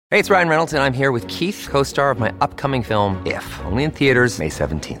Hey, it's Ryan Reynolds, and I'm here with Keith, co-star of my upcoming film, If, only in theaters May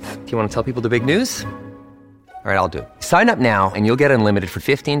 17th. Do you want to tell people the big news? All right, I'll do it. Sign up now and you'll get unlimited for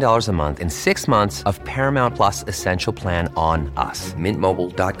 $15 a month and 6 months of Paramount Plus Essential Plan on us.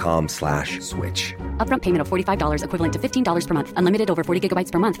 MintMobile.com/switch. Upfront payment of $45 equivalent to $15 per month. Unlimited over 40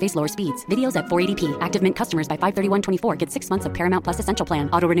 gigabytes per month. Face lower speeds. Videos at 480p. Active Mint customers by 531.24 get 6 months of Paramount Plus Essential Plan.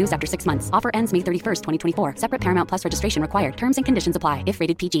 Auto renews after 6 months. Offer ends May 31st, 2024. Separate Paramount Plus registration required. Terms and conditions apply if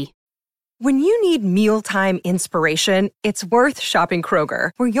rated PG. When you need mealtime inspiration, it's worth shopping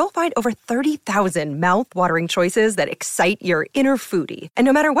Kroger, where you'll find over 30,000 mouth-watering choices that excite your inner foodie. And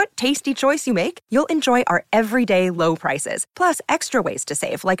no matter what tasty choice you make, you'll enjoy our everyday low prices, plus extra ways to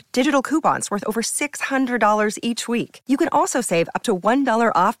save, like digital coupons worth over $600 each week. You can also save up to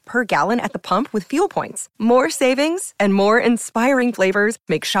 $1 off per gallon at the pump with fuel points. More savings and more inspiring flavors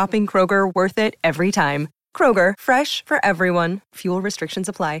make shopping Kroger worth it every time. Kroger, fresh for everyone. Fuel restrictions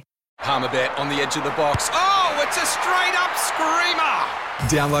apply. Palmerbet on the edge of the box. Oh, it's a straight-up screamer!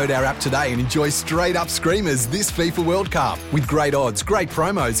 Download our app today and enjoy straight-up screamers this FIFA World Cup with great odds, great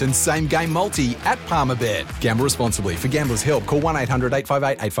promos and same-game multi at Palmerbet. Gamble responsibly. For Gamblers' Help, call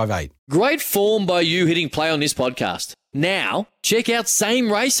 1-800-858-858. Great form by you hitting play on this podcast. Now, check out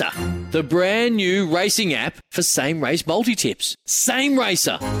Same Racer, the brand new racing app for same race multi-tips. Same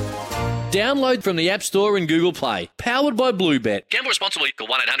Racer. Download from the App Store and Google Play. Powered by Bluebet. Gamble responsibly. Call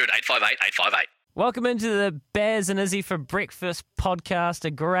 1-800-858-858. Welcome into the Baz and Izzy for Breakfast podcast.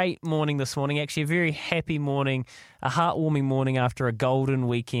 A great morning this morning. Actually, a very happy morning. A heartwarming morning after a golden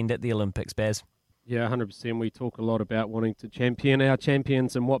weekend at the Olympics, Baz. Yeah, 100%. We talk a lot about wanting to champion our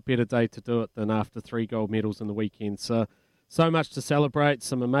champions, and what better day to do it than after 3 gold medals in the weekend. So much to celebrate.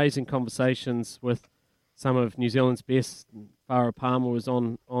 Some amazing conversations with some of New Zealand's best. Farah Palmer was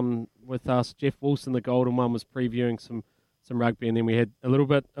on with us. Jeff Wilson, the golden one, was previewing some rugby, and then we had a little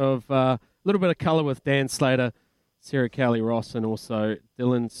bit of colour with Dan Slater, Sarah Kelly-Ross, and also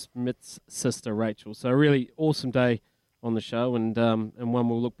Dylan Smith's sister Rachel. So a really awesome day on the show, and one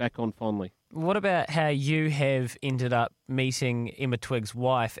we'll look back on fondly. What about how you have ended up meeting Emma Twiggs'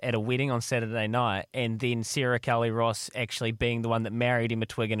 wife at a wedding on Saturday night, and then Sarah Kelly-Ross actually being the one that married Emma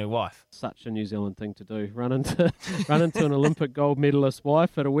Twigg and her wife? Such a New Zealand thing to do. Run into an Olympic gold medalist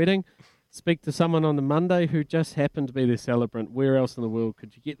wife at a wedding. Speak to someone on the Monday who just happened to be their celebrant. Where else in the world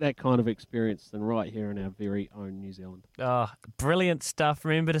could you get that kind of experience than right here in our very own New Zealand? Oh, brilliant stuff.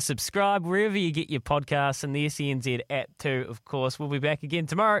 Remember to subscribe wherever you get your podcasts and the SENZ app too, of course. We'll be back again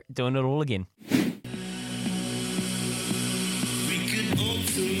tomorrow doing it all again.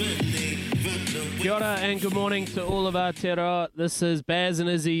 Kia ora and good morning to all of Aotearoa. This is Baz and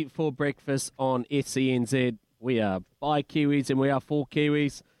Izzy for Breakfast on SENZ. We are by Kiwis and we are for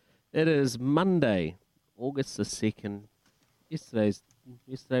Kiwis. It is Monday, August the 2nd.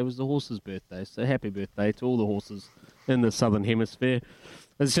 Yesterday was the horse's birthday, so happy birthday to all the horses in the Southern Hemisphere.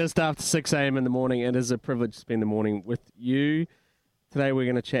 It's just after 6 a.m. in the morning. It is a privilege to spend the morning with you. Today we're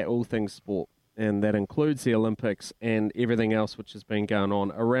going to chat all things sport, and that includes the Olympics and everything else which has been going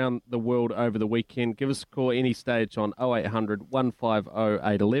on around the world over the weekend. Give us a call any stage on 0800 150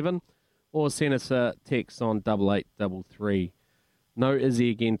 811 or send us a text on 8833. No Izzy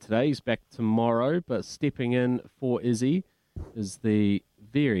again today. He's back tomorrow, but stepping in for Izzy is the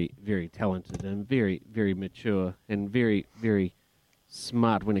very, very talented and very, very mature and very, very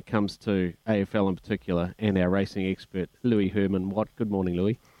smart when it comes to AFL in particular, and our racing expert, Louis Herman-Watt. Good morning,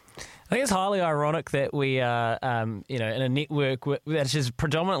 Louis. I think it's highly ironic that we are, in a network that is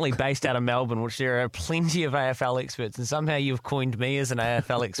predominantly based out of Melbourne, which there are plenty of AFL experts, and somehow you've coined me as an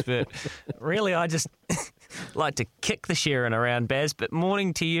AFL expert. Really, I just like to kick the Sharon around, Baz. But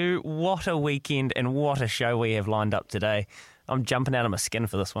morning to you. What a weekend and what a show we have lined up today. I'm jumping out of my skin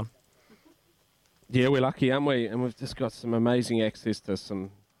for this one. Yeah, we're lucky, aren't we? And we've just got some amazing access to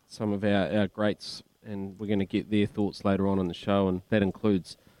some of our greats, and we're going to get their thoughts later on in the show, and that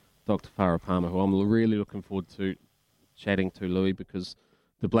includes Dr. Farah Palmer, who I'm really looking forward to chatting to, Louis, because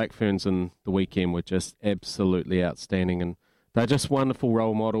the Black Ferns in the weekend were just absolutely outstanding, and they're just wonderful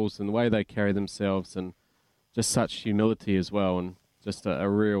role models in the way they carry themselves, and just such humility as well, and just a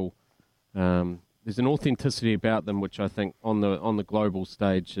real there's an authenticity about them which I think on the global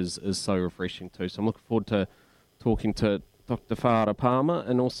stage is so refreshing too. So I'm looking forward to talking to Dr. Farah Palmer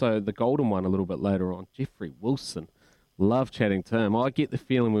and also the golden one a little bit later on, Jeffrey Wilson. Love chatting to him. I get the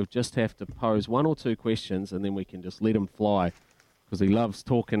feeling we'll just have to pose 1 or 2 questions and then we can just let him fly, because he loves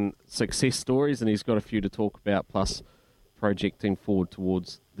talking success stories and he's got a few to talk about, plus projecting forward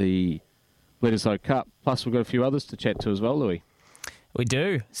towards the Bledisloe Cup. Plus we've got a few others to chat to as well, Louis. We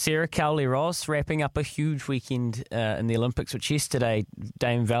do. Sarah Cowley-Ross wrapping up a huge weekend in the Olympics, which yesterday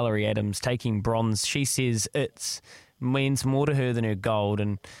Dame Valerie Adams taking bronze. She says it means more to her than her gold,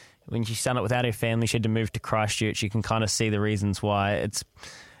 and when she's done it without her family, she had to move to Christchurch. You can kind of see the reasons why.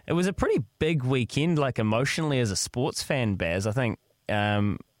 It was a pretty big weekend, like emotionally as a sports fan, Baz. I think,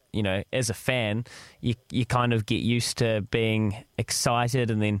 as a fan, you kind of get used to being excited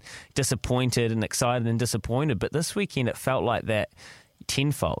and then disappointed and excited and disappointed. But this weekend, it felt like that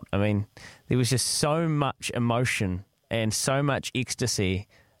tenfold. I mean, there was just so much emotion and so much ecstasy.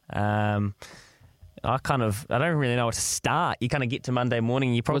 I don't really know where to start. You kind of get to Monday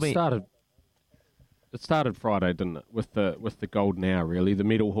morning, you probably... It started Friday, didn't it, with the golden hour, really, the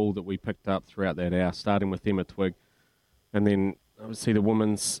medal haul that we picked up throughout that hour, starting with Emma Twigg, and then obviously the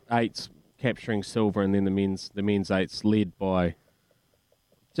women's eights capturing silver, and then the men's eights led by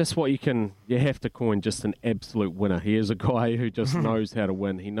just what you have to coin just an absolute winner. He is a guy who just knows how to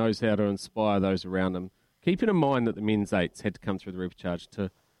win. He knows how to inspire those around him. Keeping in mind that the men's eights had to come through the repechage to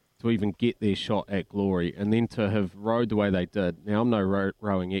even get their shot at glory, and then to have rowed the way they did. Now, I'm no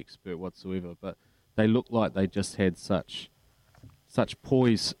rowing expert whatsoever, but they looked like they just had such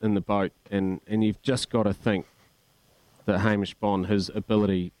poise in the boat, and you've just got to think that Hamish Bond, his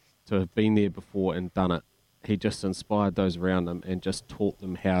ability to have been there before and done it, he just inspired those around him and just taught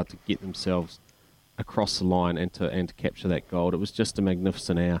them how to get themselves across the line and to capture that gold. It was just a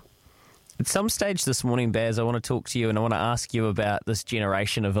magnificent hour. At some stage this morning, Baz, I want to talk to you and I want to ask you about this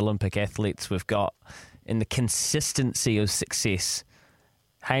generation of Olympic athletes we've got and the consistency of success.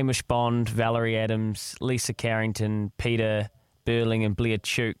 Hamish Bond, Valerie Adams, Lisa Carrington, Peter Burling and Blair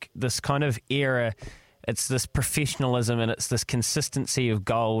Tuke, this kind of era, it's this professionalism and it's this consistency of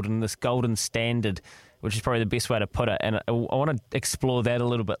gold and this golden standard, which is probably the best way to put it. And I want to explore that a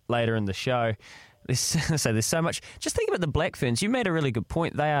little bit later in the show. There's so much. Just think about the Black Ferns. You made a really good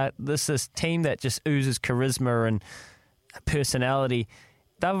point. They are this team that just oozes charisma and personality.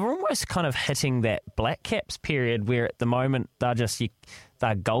 They're almost kind of hitting that Black Caps period where at the moment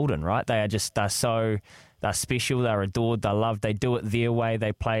they're golden, right? They're special, they're adored, they're loved, they do it their way,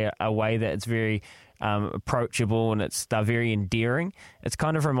 they play a way that it's very approachable and they're very endearing. It's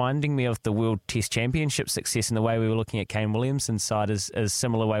kind of reminding me of the World Test Championship success and the way we were looking at Kane Williamson's side is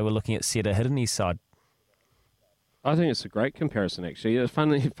similar way we're looking at Seta Hirinen's side. I think it's a great comparison, actually. It's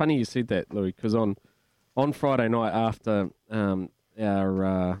funny you said that, Louis, because on Friday night after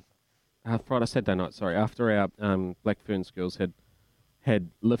after our Black Ferns girls had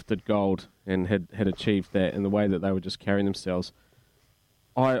lifted gold and had achieved that in the way that they were just carrying themselves,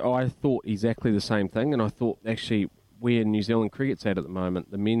 I thought exactly the same thing, and I thought actually where New Zealand cricket's at the moment,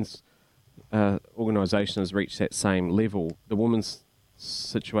 the men's organisation has reached that same level. The women's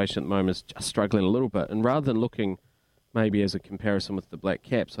situation at the moment is just struggling a little bit, and rather than looking maybe as a comparison with the Black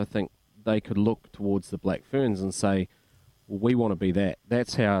Caps, I think they could look towards the Black Ferns and say, well, we want to be that.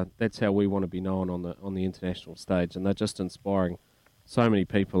 That's how we want to be known on the international stage, and they're just inspiring so many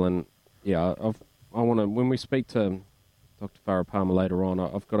people. And yeah, I want to, when we speak to Dr. Farah Palmer later on,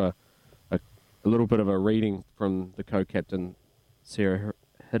 I've got a little bit of a reading from the co-captain Sarah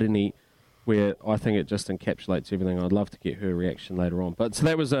Hirine, where I think it just encapsulates everything. I'd love to get her reaction later on. But so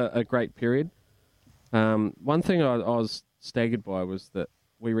that was a great period. One thing I was staggered by was that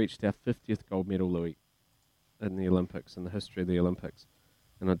we reached our 50th gold medal, Louis, in the Olympics, in the history of the Olympics.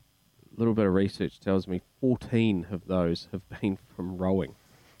 And a little bit of research tells me 14 of those have been from rowing.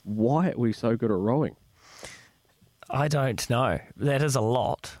 Why are we so good at rowing? I don't know. That is a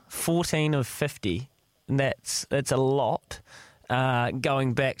lot. 14 of 50. That's a lot.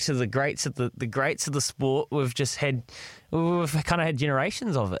 Going back to the greats of the sport, we've kind of had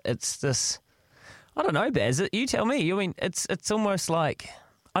generations of it. It's this, I don't know, Baz. You tell me. I mean, it's almost like,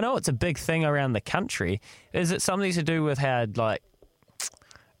 I know it's a big thing around the country. Is it something to do with how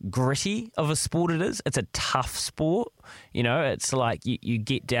gritty of a sport it is? It's a tough sport. You know, it's like you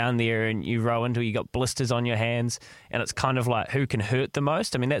get down there and you row until you got blisters on your hands, and it's kind of like who can hurt the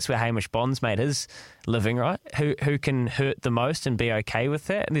most. I mean, that's where Hamish Bond's made his living, right? Who can hurt the most and be okay with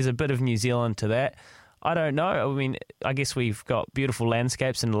that? And there's a bit of New Zealand to that. I don't know. I mean, I guess we've got beautiful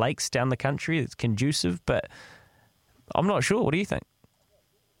landscapes and lakes down the country. It's conducive, but I'm not sure. What do you think?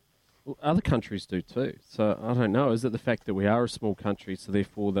 Well, other countries do too. So I don't know. Is it the fact that we are a small country, so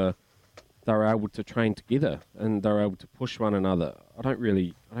therefore they're able to train together and they're able to push one another? I don't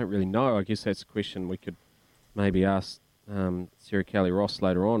really know. I guess that's a question we could maybe ask Sarah Cowley-Ross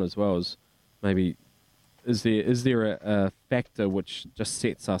later on, as well as maybe is there a factor which just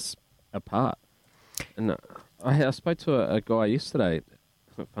sets us apart? And I spoke to a guy yesterday,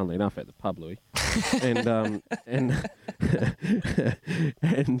 funnily enough, at the pub, Louis, and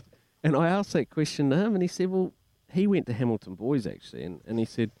and I asked that question to him, and he said, well, he went to Hamilton Boys actually, and he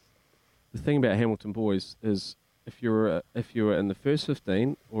said the thing about Hamilton Boys is if you were in the first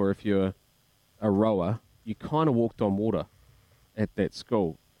 15 or if you're a rower, you kind of walked on water at that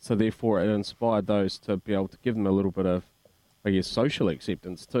school. So therefore, it inspired those to be able to give them a little bit of, I guess, social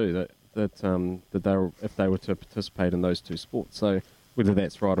acceptance too. That they were, if they were to participate in those two sports. So whether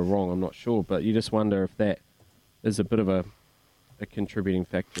that's right or wrong, I'm not sure. But you just wonder if that is a bit of a contributing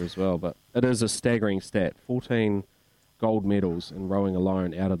factor as well. But it is a staggering stat: 14 gold medals in rowing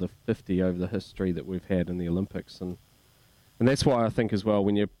alone out of the 50 over the history that we've had in the Olympics, and that's why I think as well,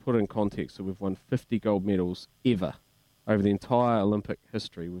 when you put in context that we've won 50 gold medals ever over the entire Olympic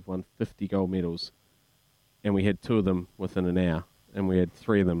history, we've won 50 gold medals, and we had 2 of them within an hour, and we had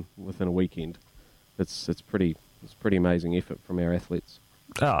 3 of them within a weekend. It's pretty amazing effort from our athletes.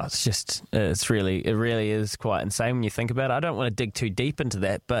 Oh, it really is quite insane when you think about it. I don't want to dig too deep into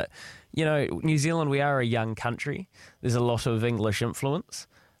that, but you know, New Zealand, we are a young country. There's a lot of English influence,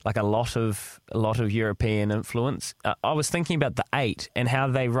 like a lot of European influence. I was thinking about the 8 and how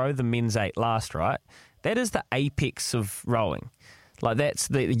they row the men's 8 last, right? That is the apex of rowing. Like that's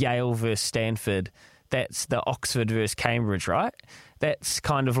the Yale versus Stanford. That's the Oxford versus Cambridge, right? That's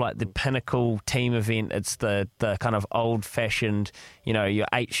kind of like the pinnacle team event. It's the kind of old-fashioned, you know, your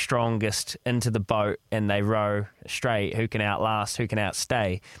 8 strongest into the boat and they row straight. Who can outlast, who can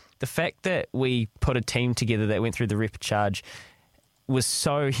outstay. The fact that we put a team together that went through the repechage was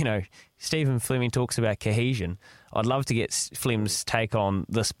so, you know, Stephen Fleming talks about cohesion. I'd love to get Flem's take on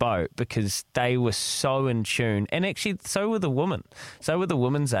this boat because they were so in tune. And actually, so were the women. So were the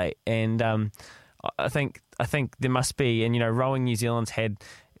women's 8. And I think there must be, and you know, Rowing New Zealand's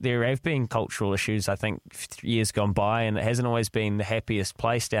there have been cultural issues, I think, years gone by, and it hasn't always been the happiest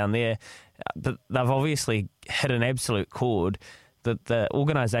place down there. But they've obviously hit an absolute chord that the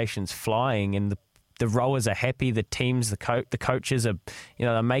organisation's flying and the rowers are happy, the teams, the coaches are, you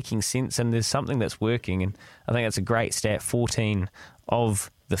know, they're making sense, and there's something that's working. And I think that's a great stat, 14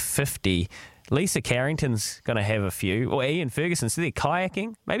 of the 50. Lisa Carrington's going to have a few, or Ian Ferguson. So they're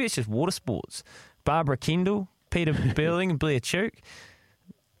kayaking. Maybe it's just water sports. Barbara Kendall, Peter Burling, and Blair Tuke.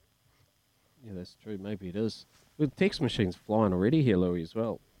 Yeah, that's true. Maybe it is. The text machine's flying already here, Louis, as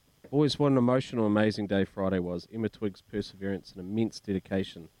well. Always what an emotional, amazing day Friday was. Emma Twiggs' perseverance and immense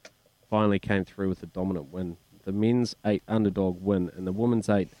dedication finally came through with a dominant win. The men's 8 underdog win and the women's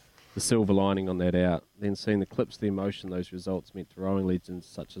 8, the silver lining on that out. Then seeing the clips of the emotion those results meant to rowing legends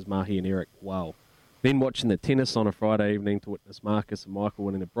such as Mahi and Eric. Wow. Then watching the tennis on a Friday evening to witness Marcus and Michael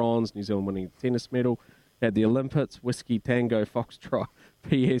winning the bronze, New Zealand winning the tennis medal at the Olympics, Whiskey, Tango, Foxtrot,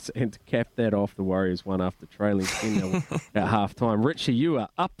 PS, and to cap that off, the Warriors won after trailing 10-0 at half-time. Richie, you are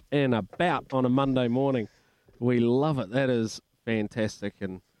up and about on a Monday morning. We love it. That is fantastic.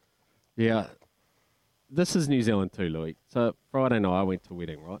 And, yeah, this is New Zealand too, Louis. So Friday night I went to a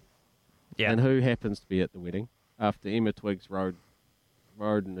wedding, right? Yeah. And who happens to be at the wedding? After Emma Twiggs rowed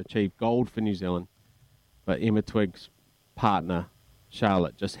and achieved gold for New Zealand, but Emma Twiggs' partner,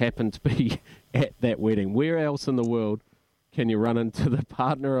 Charlotte, just happened to be at that wedding. Where else in the world can you run into the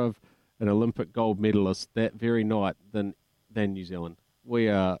partner of an Olympic gold medalist that very night than New Zealand? We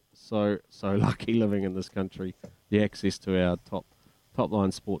are so lucky living in this country. The access to our top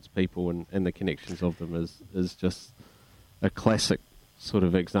line sports people and the connections of them is just a classic sort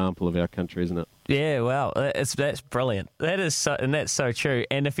of example of our country, isn't it? Yeah, well, that's brilliant. That's so true.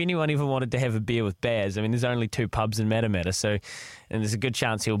 And if anyone ever wanted to have a beer with Baz, I mean, there's only 2 pubs in Matamata, so and there's a good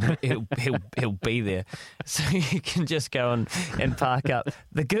chance he'll be there. So you can just go and park up.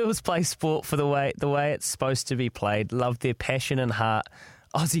 The girls play sport for the way it's supposed to be played. Love their passion and heart.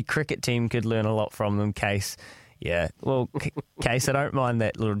 Aussie cricket team could learn a lot from them, Case. Yeah, well, Case, I don't mind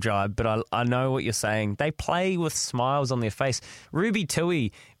that little jibe, but I know what you're saying. They play with smiles on their face. Ruby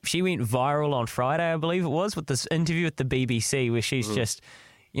Tui, she went viral on Friday, I believe it was, with this interview with the BBC where she's just,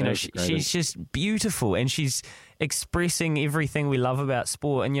 you know, she's just beautiful and she's expressing everything we love about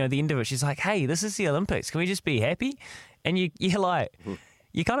sport. And, you know, at the end of it, she's like, hey, this is the Olympics. Can we just be happy? And you're like...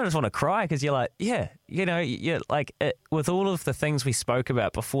 You kind of just want to cry because you're like, yeah, you know, you're like with all of the things we spoke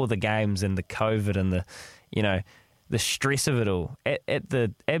about before the games and the COVID and the, you know, the stress of it all. At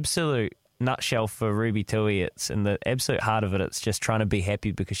the absolute nutshell for Ruby Tui, it's in the absolute heart of it. It's just trying to be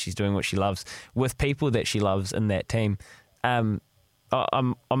happy because she's doing what she loves with people that she loves in that team. I'm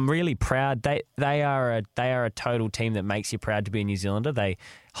really proud. They are a total team that makes you proud to be a New Zealander. They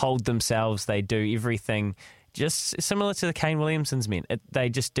hold themselves. They do everything just similar to the Kane Williamson's men. They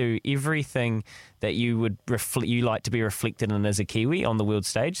just do everything that you would you like to be reflected in as a Kiwi on the world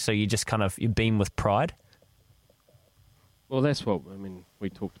stage. So you just you beam with pride. Well, that's what we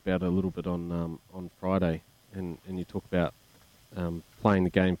talked about a little bit on Friday, and you talk about playing the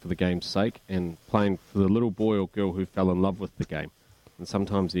game for the game's sake and playing for the little boy or girl who fell in love with the game. And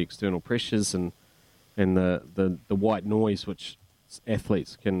sometimes the external pressures and the white noise which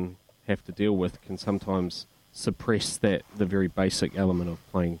athletes can have to deal with can sometimes suppress the very basic element of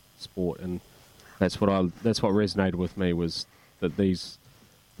playing sport. And that's what resonated with me, was that these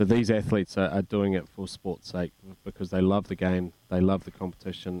athletes are doing it for sport's sake, because they love the game, they love the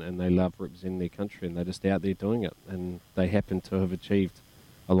competition, and they love representing their country, and they're just out there doing it. And they happen to have achieved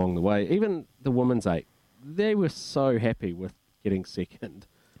along the way. Even the women's 8, they were so happy with getting second.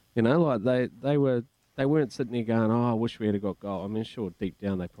 They weren't sitting there going, I wish we had got gold. Sure, deep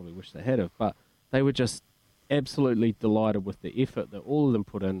down they probably wish they had have, but they were just absolutely delighted with the effort that all of them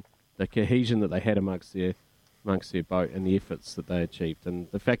put in, the cohesion that they had amongst their boat, and the efforts that they achieved. And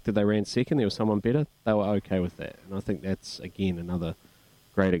the fact that they ran second, there was someone better, they were okay with that. And I think that's, again, another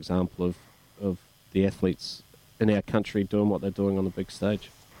great example of the athletes in our country doing what they're doing on the big stage.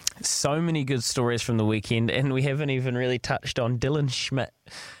 So many good stories from the weekend, and we haven't even really touched on Dylan Schmidt,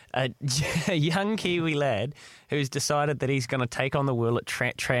 a young Kiwi lad who's decided that he's going to take on the world at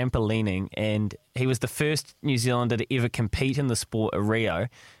trampolining, and he was the first New Zealander to ever compete in the sport at Rio.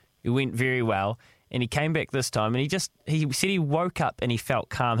 It went very well, and he came back this time, and he said he woke up and he felt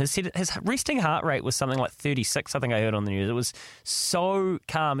calm. His resting heart rate was something like 36, I think I heard on the news. It was so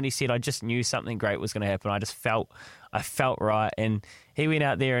calm, and he said, I just knew something great was going to happen. I felt right. And he went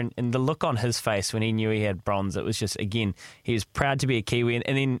out there, and the look on his face when he knew he had bronze, it was just, again, he was proud to be a Kiwi.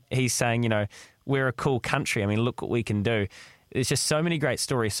 And then he's saying, we're a cool country. Look what we can do. There's just so many great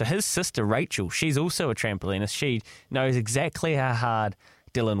stories. So his sister, Rachel, she's also a trampolinist. She knows exactly how hard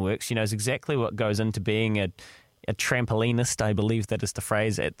Dylan works. She knows exactly what goes into being a trampolinist, I believe that is the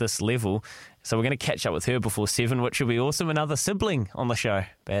phrase, at this level. So we're going to catch up with her before 7, which will be awesome. Another sibling on the show,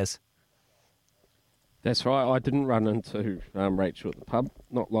 Baz. That's right. I didn't run into Rachel at the pub,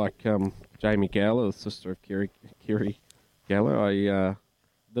 not like Jamie Gowler, the sister of Kerry Gowler.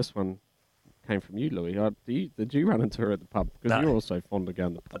 This one came from you, Louis. Did you run into her at the pub? Because you're also fond of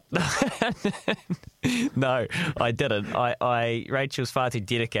going to the pub. No, I didn't. Rachel's far too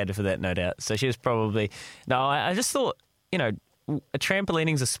dedicated for that, no doubt. So she was probably... No, I just thought,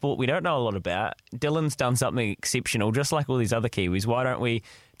 trampolining's a sport we don't know a lot about. Dylan's done something exceptional, just like all these other Kiwis. Why don't we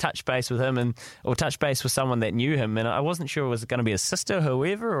touch base with him or touch base with someone that knew him? And I wasn't sure was it going to be a sister,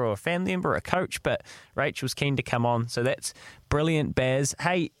 whoever, or a family member, or a coach, but Rachel's keen to come on. So that's brilliant, Baz.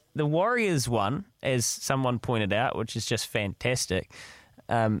 Hey, the Warriors won, as someone pointed out, which is just fantastic.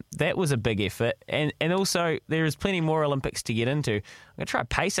 That was a big effort. And also, there is plenty more Olympics to get into. I'm going to try to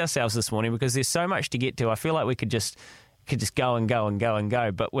pace ourselves this morning because there's so much to get to. I feel like we could just go and go and go and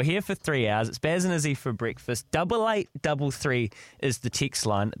go. But we're here for 3 hours. It's Baz and Izzy for breakfast. 8833 is the text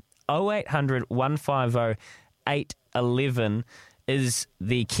line. 0800 150 811 is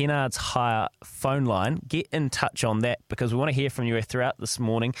the Kennards Hire phone line. Get in touch on that because we want to hear from you throughout this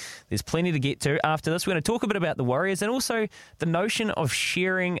morning. There's plenty to get to. After this, we're going to talk a bit about the Warriors and also the notion of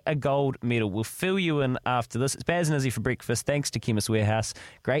sharing a gold medal. We'll fill you in after this. It's Baz and Izzy for breakfast. Thanks to Chemist Warehouse.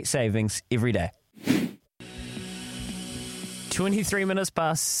 Great savings every day. 23 minutes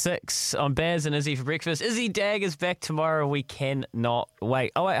past 6 on Baz and Izzy for breakfast. Izzy Dag is back tomorrow. We cannot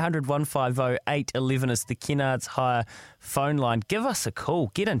wait. 0800 150 811 is the Kennards Hire phone line. Give us a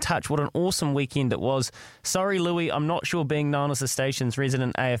call. Get in touch. What an awesome weekend it was. Sorry, Louis, I'm not sure being known as the station's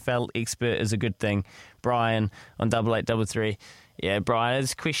resident AFL expert is a good thing. Brian on 8833. Yeah, Brian,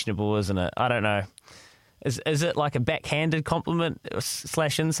 it's questionable, isn't it? I don't know. Is it like a backhanded compliment /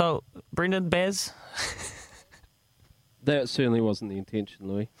 insult, Brendan, Baz? That certainly wasn't the intention,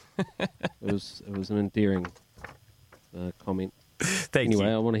 Louis. It was an endearing comment. Thank you.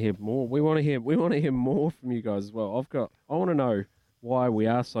 I want to hear more. We want to hear more from you guys as well. I want to know why we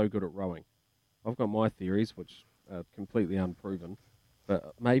are so good at rowing. I've got my theories, which are completely unproven,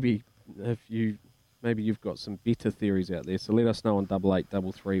 but maybe you've got some better theories out there. So let us know on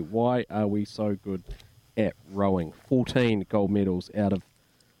 8833. Why are we so good at rowing? 14 gold medals out of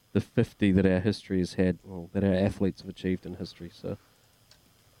the 50 that our history has had, well, that our athletes have achieved in history. So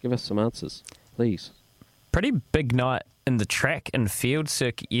give us some answers, please. Pretty big night in the track and field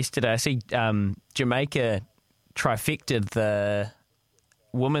circuit yesterday. I see Jamaica trifected the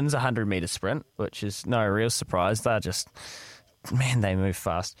women's 100-metre sprint, which is no real surprise. They're just, man, they move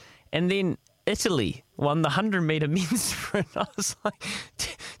fast. And then Italy won the 100-metre men's sprint. I was like,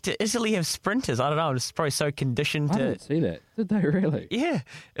 Did Italy have sprinters? I don't know. I'm just probably so conditioned I to. didn't see that. Did they really? Yeah,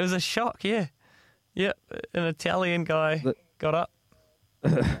 it was a shock. Yeah, an Italian guy got up.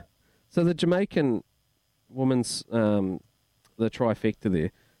 So the Jamaican women's the trifecta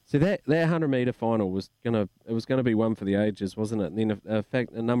there. So that 100-metre final was gonna be one for the ages, wasn't it? And then in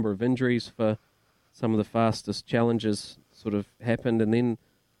fact a number of injuries for some of the fastest challengers sort of happened, and then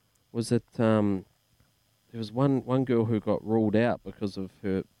was it there was one girl who got ruled out because of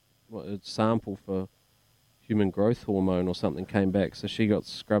her sample for human growth hormone or something came back, so she got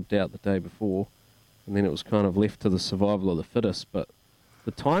scrubbed out the day before, and then it was kind of left to the survival of the fittest. But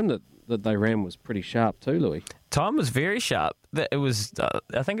the time that they ran was pretty sharp too, Louis. Time was very sharp. It was,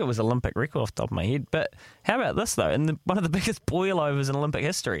 I think it was Olympic record off the top of my head. But how about this, though? One of the biggest boilovers in Olympic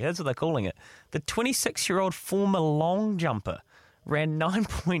history, that's what they're calling it. The 26-year-old former long jumper ran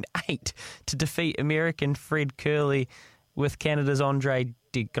 9.8 to defeat American Fred Curley, with Canada's Andre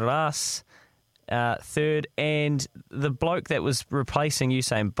de Grasse third. And the bloke that was replacing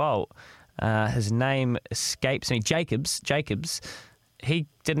Usain Bolt, his name escapes me, Jacobs, he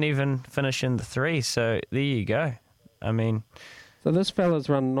didn't even finish in the 3, so there you go. I mean... So this fella's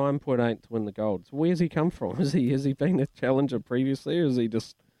run 9.8 to win the gold. So where's he come from? Has he been a challenger previously, or is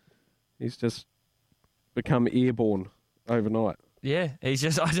he's just become airborne overnight? Yeah, he's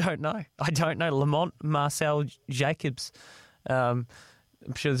just... I don't know. Lamont Marcel Jacobs.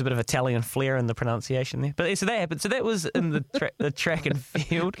 I'm sure there's a bit of Italian flair in the pronunciation there. But so that happened. So that was in the track and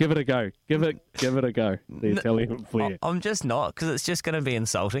field. Give it a go. Give it a go. The Italian flair. I'm just not, because it's just going to be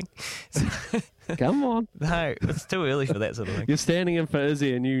insulting. Come on. No, it's too early for that sort of thing. You're standing in for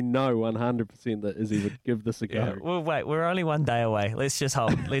Izzy, and you know 100% that Izzy would give this a go. Yeah, well, wait, we're only one day away. Let's just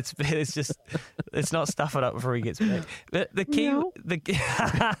hold. Let's not stuff it up before he gets back. The key. No.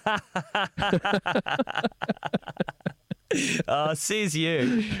 Oh, says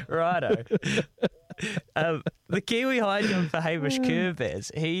you. Righto. The Kiwi high jump for Hamish Kerr,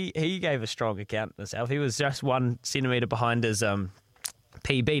 he gave a strong account of himself. He was just 1 centimetre behind his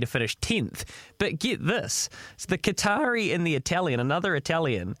PB to finish 10th. But get this. So the Qatari and the Italian, another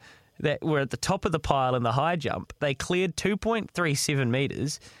Italian, that were at the top of the pile in the high jump, they cleared 2.37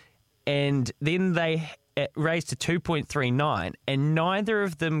 metres, and then they raised to 2.39, and neither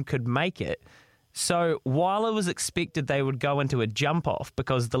of them could make it. So while it was expected they would go into a jump-off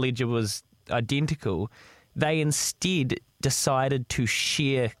because the ledger was identical, they instead decided to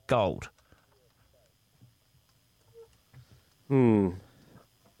share gold.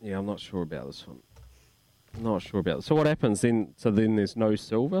 Yeah, I'm not sure about this one. So what happens then? So then there's no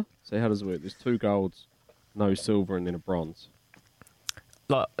silver? So how does it work? There's 2 golds, no silver, and then a bronze.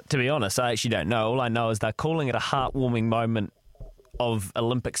 Look, to be honest, I actually don't know. All I know is they're calling it a heartwarming moment of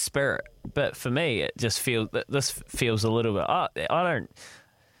Olympic spirit. But for me, it just feels a little bit. I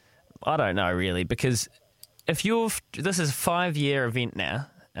don't know really, because if this is a 5-year event now,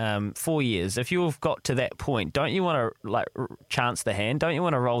 4 years. If you've got to that point, don't you want to chance the hand? Don't you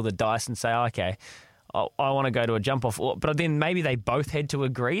want to roll the dice and say, okay, I want to go to a jump off? But then maybe they both had to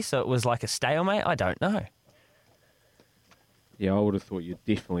agree, so it was like a stalemate. I don't know. Yeah, I would have thought you'd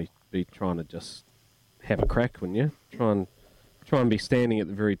definitely be trying to just have a crack, wouldn't you? Try and be standing at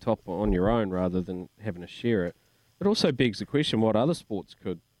the very top on your own rather than having to share it. It also begs the question what other sports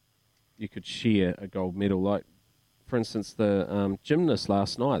you could share a gold medal. Like, for instance, the gymnasts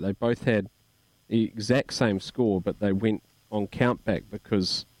last night, they both had the exact same score, but they went on countback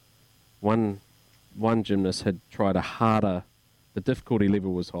because one gymnast had tried the difficulty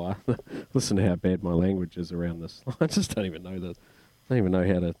level was higher. Listen to how bad my language is around this. I just don't even know that. I don't even know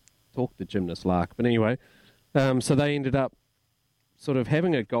how to talk to gymnast lark. But anyway, so they ended up sort of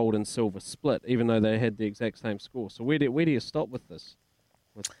having a gold and silver split, even though they had the exact same score. So where do you stop with this,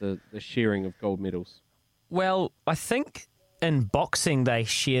 with the sharing of gold medals? Well, I think in boxing they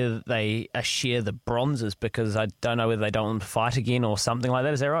share the bronzes because I don't know whether they don't want to fight again or something like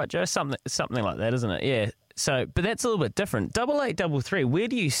that. Is that right, Joe? Something like that, isn't it? Yeah. So, but that's a little bit different. 8833. Where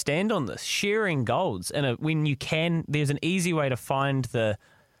do you stand on this? Sharing golds when you can. There's an easy way to find the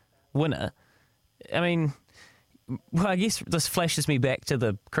winner. I mean, well, I guess this flashes me back to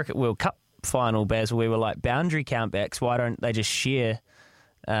the Cricket World Cup final, Baz, where we were like boundary countbacks. Why don't they just share?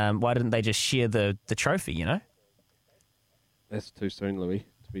 Why didn't they just share the trophy? You know. That's too soon, Louis,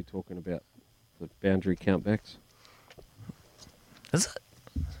 to be talking about the boundary countbacks. Is it?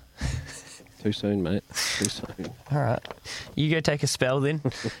 Too soon, mate. too soon. All right. You go take a spell then.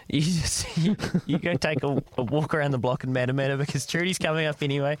 you go take a walk around the block in Matamata because Trudy's coming up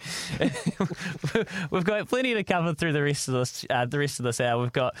anyway. We've got plenty to cover through the rest of this hour.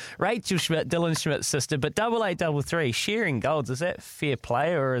 We've got Rachel Schmidt, Dylan Schmidt's sister, but 8833 sharing golds. Is that fair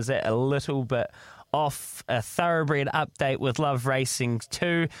play or is that a little bit off? A thoroughbred update with Love Racing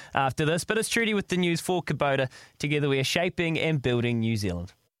 2 after this. But it's Trudy with the news for Kubota. Together we are shaping and building New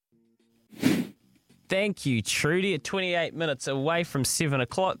Zealand. Thank you, Trudy. At 28 minutes away from 7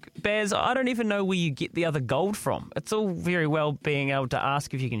 o'clock. Baz, I don't even know where you get the other gold from. It's all very well being able to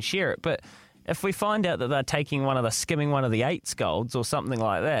ask if you can share it, but if we find out that they're skimming one of the 8's golds or something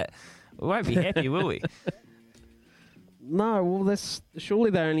like that, we won't be happy, will we? No, well,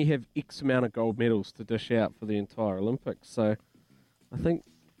 surely they only have X amount of gold medals to dish out for the entire Olympics. So I think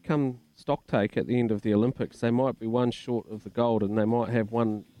come stocktake at the end of the Olympics, they might be one short of the gold and they might have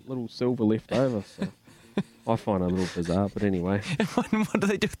one little silver left over. So I find it a little bizarre, but anyway. What do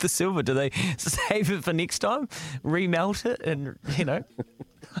they do with the silver? Do they save it for next time? Remelt it and,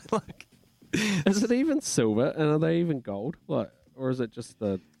 like... Is it even silver and are they even gold? Or is it just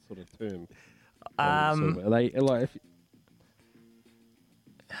the sort of term? Silver? Are they,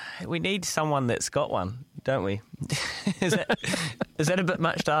 we need someone that's got one, don't we? Is that a bit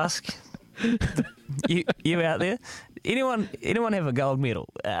much to ask? You out there? Anyone have a gold medal?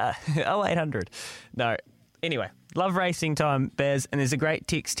 0800. No. Anyway, Love Racing time, Baz, and there's a great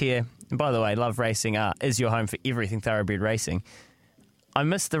text here. And by the way, Love Racing is your home for everything thoroughbred racing. I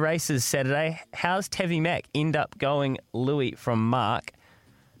missed the races Saturday. How's Tavi Mack end up going Louis from Mark?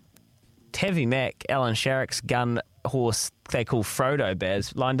 Tavi Mack, Alan Sharrock's gun horse they call Frodo,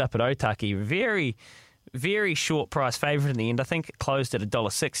 Baz, lined up at Otaki. Very, very short price favourite in the end. I think it closed at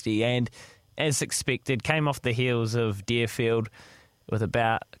 $1.60 and, as expected, came off the heels of Deerfield with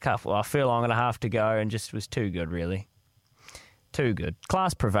about a furlong and a half to go and just was too good, really. Too good.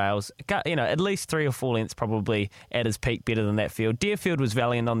 Class prevails. At least 3 or 4 lengths probably at his peak better than that field. Deerfield was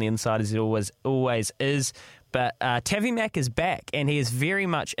valiant on the inside as he always is. But Tavi Mack is back and he is very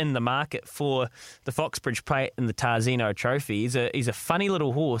much in the market for the Foxbridge Plate and the Tarzino Trophy. He's a funny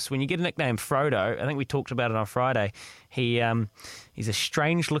little horse. When you get a nickname Frodo, I think we talked about it on Friday, he's a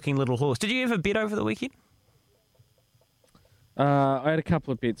strange-looking little horse. Did you ever bet over the weekend? I had a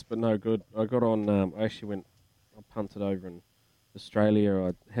couple of bets, but no good. I got on, I punted over in Australia.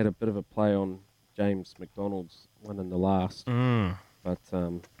 I had a bit of a play on James McDonald's one in the last. But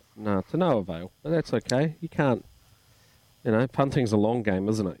no, to no avail. But that's okay. You can't, punting's a long game,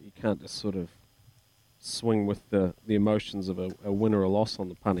 isn't it? You can't just sort of swing with the emotions of a win or a loss on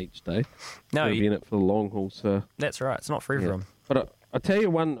the punt each day. No, you'll be in it for the long haul. So that's right. It's not for everyone. But I tell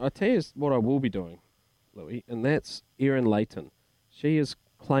you what I will be doing, Louis, and that's Erin Leighton. She is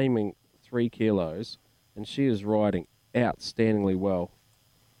claiming 3 kilos, and she is riding outstandingly well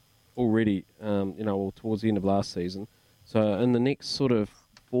already, towards the end of last season. So in the next sort of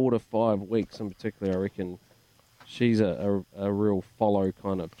 4 to 5 weeks in particular, I reckon she's a real follow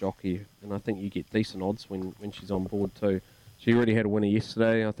kind of jockey, and I think you get decent odds when she's on board too. She already had a winner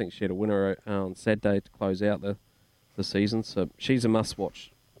yesterday. I think she had a winner on Saturday to close out the season. So she's a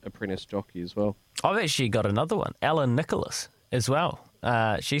must-watch apprentice jockey as well. I've actually got another one, Ellen Nicholas, as well.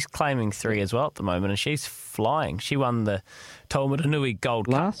 She's claiming 3 as well at the moment, and she's flying. She won the Taumarunui Gold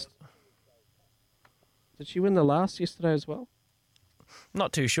Cup. Did she win the last yesterday as well?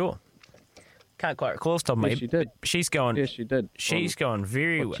 Not too sure. Can't quite recall off the top of my head. She did. She's going. Yes, she did. She's going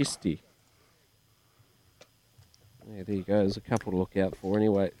very well. Yeah, there you go. There's a couple to look out for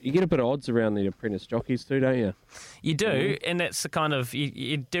anyway. You get a bit of odds around the apprentice jockeys too, don't you? You do, and that's the kind of,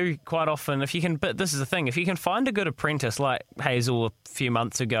 you do quite often, if you can, but this is the thing, if you can find a good apprentice like Hazel a few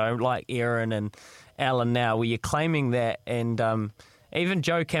months ago, like Erin and Alan now, where you're claiming that, and even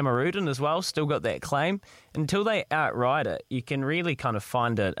Joe Cameroon as well, still got that claim, until they outride it, you can really kind of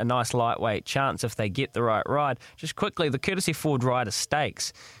find a nice lightweight chance if they get the right ride. Just quickly, the Courtesy Ford Rider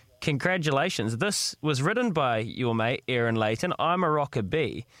Stakes. Congratulations. This was ridden by your mate, Erin Leighton. I'm a Rocker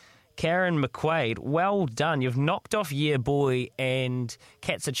B. Karen McQuaid, well done. You've knocked off Year Boy and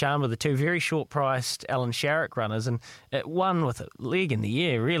Cats of Charmer, the 2 very short-priced Alan Sharrock runners, and it won with a leg in the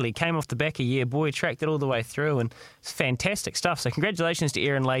air, really. Came off the back of Year Boy, tracked it all the way through, and it's fantastic stuff. So congratulations to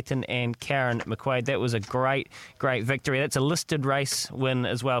Erin Leighton and Karen McQuaid. That was a great, great victory. That's a listed race win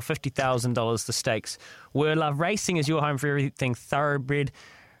as well, $50,000 the stakes. Were Love Racing is your home for everything thoroughbred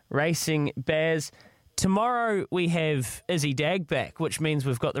racing. Baz, tomorrow we have Izzy Dag back, which means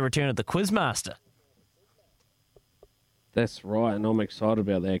we've got the return of the Quizmaster. That's right, and I'm excited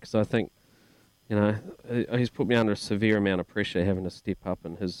about that because I think, he's put me under a severe amount of pressure having to step up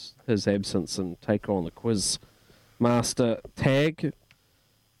in his absence and take on the quiz master tag.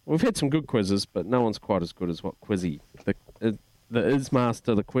 We've had some good quizzes, but no one's quite as good as what Quizzy, the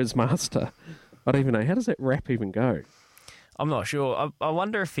Ismaster, the quiz master. I don't even know, how does that rap even go? I'm not sure. I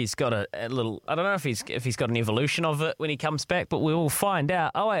wonder if he's got a little... I don't know if he's got an evolution of it when he comes back, but we will find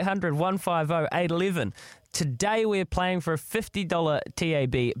out. 0800 150 811. Today we're playing for a $50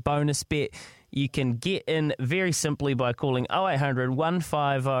 TAB bonus bet. You can get in very simply by calling 0800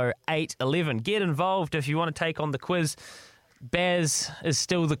 150 811. Get involved if you want to take on the quiz. Baz is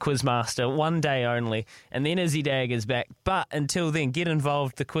still the quiz master, one day only, and then Izzy Dag is back. But until then, get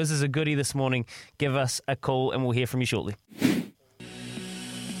involved. The quiz is a goodie this morning. Give us a call and we'll hear from you shortly.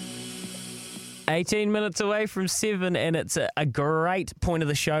 18 minutes away from 7, and it's a great point of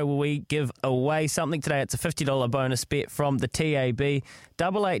the show where we give away something today. It's a $50 bonus bet from the TAB.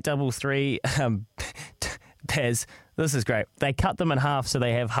 8833. Baz, this is great. They cut them in half so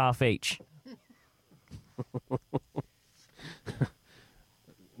they have half each.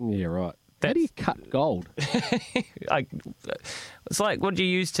 Yeah, right. How do you cut gold? It's like, what do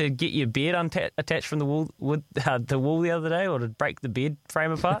you use to get your bed attached from the wall the other day, or to break the bed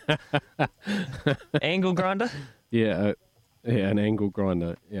frame apart? Angle grinder? Yeah, an angle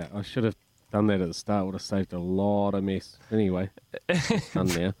grinder. Yeah, I should have done that at the start. Would have saved a lot of mess. Anyway, it's done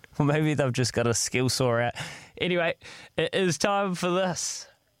now. Well, maybe they've just got a skill saw out. Anyway, it is time for this.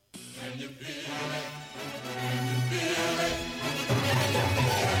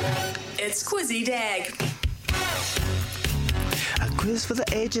 It's Quizzy Dag. A quiz for the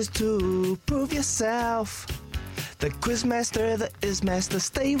ages to prove yourself. The quizmaster, the Ismaster,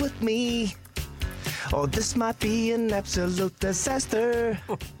 stay with me. Oh, this might be an absolute disaster.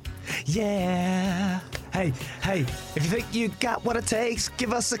 Yeah. Hey, if you think you got what it takes,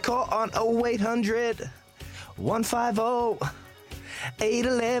 give us a call on 0800 150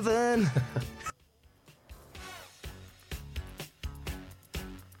 811.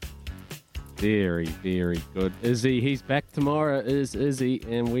 Very, very good. Izzy, he's back tomorrow, is Izzy,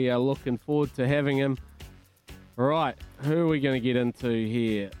 and we are looking forward to having him. All right, who are we going to get into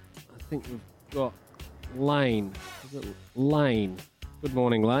here? I think we've got Lane. Is it Lane? Good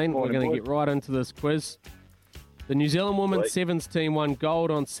morning, Lane. We're going to get right into this quiz. The New Zealand Women's Sevens team won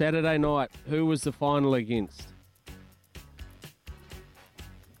gold on Saturday night. Who was the final against?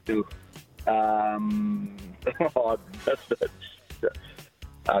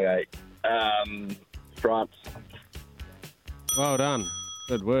 Okay. France. Well done.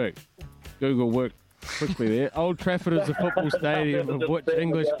 Good work. Google worked quickly there. Old Trafford is a football stadium of which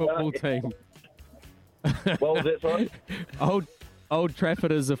English football team? What was that, sorry? Old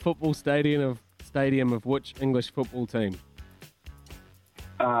Trafford is a football stadium of which English football team?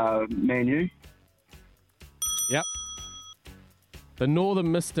 Man U. Yep. The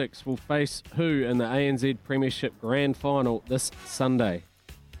Northern Mystics will face who in the ANZ Premiership Grand Final this Sunday?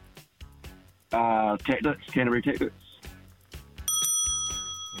 Canterbury Tactics.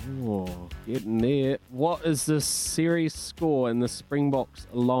 Oh, getting there. What is the series score in the Springboks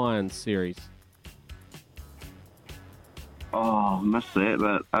Lions series? Oh, missed that,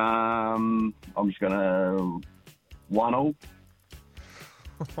 but I'm just going to 1-0.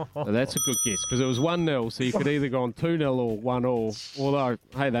 Well, that's a good guess, because it was 1-0, so you could either go on 2-0 or 1-0. Although,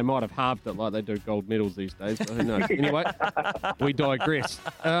 hey, they might have halved it like they do gold medals these days, but who knows. Anyway, we digress.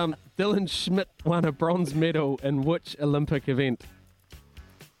 Dylan Schmidt won a bronze medal in which Olympic event?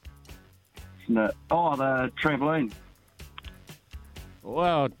 Oh, the trampoline.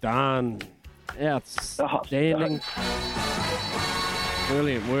 Well done. Outstanding.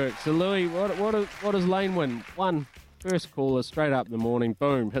 Brilliant work. So, Louis, what does Lane win? One. First caller, straight up in the morning,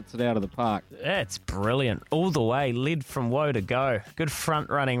 boom, hits it out of the park. That's brilliant. All the way, led from woe to go. Good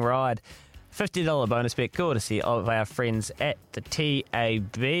front-running ride. $50 bonus bet, courtesy of our friends at the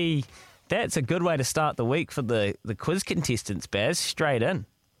TAB. That's a good way to start the week for the quiz contestants, Baz. Straight in.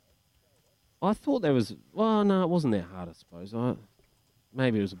 I thought that was... Well, no, it wasn't that hard, I suppose.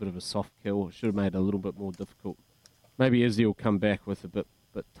 Maybe it was a bit of a soft kill. It should have made it a little bit more difficult. Maybe Izzy will come back with a bit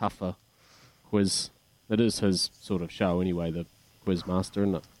tougher quiz. It is his sort of show anyway, the quiz master,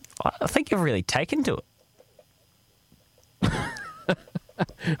 isn't it? I think you've really taken to it.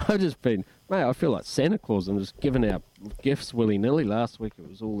 I've just been... Mate, I feel like Santa Claus. I'm just giving out gifts willy-nilly. Last week it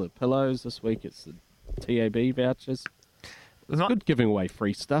was all the pillows. This week it's the TAB vouchers. It's good giving away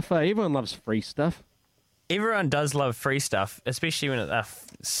free stuff. Everyone loves free stuff. Everyone does love free stuff, especially when it's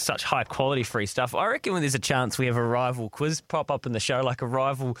such high-quality free stuff. I reckon when there's a chance we have a rival quiz pop up in the show, like a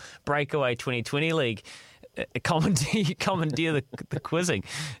rival breakaway 2020 league, commandeer the quizzing.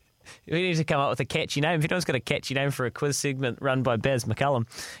 We need to come up with a catchy name. If anyone's got a catchy name for a quiz segment run by Baz McCullum,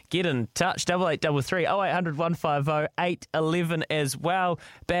 get in touch. 8833 0800 150 811 as well,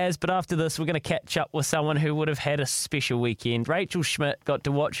 Baz. But after this, we're going to catch up with someone who would have had a special weekend. Rachel Schmidt got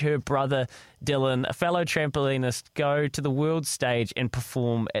to watch her brother Dylan, a fellow trampolinist, go to the world stage and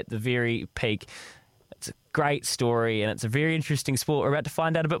perform at the very peak. It's a great story and it's a very interesting sport. We're about to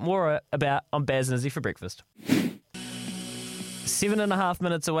find out a bit more about on Baz and Izzy for breakfast. 7.5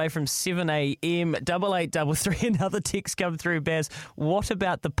 minutes away from 7 a.m. 8833. Another text come through, Baz. What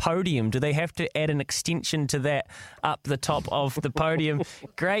about the podium? Do they have to add an extension to that up the top of the podium?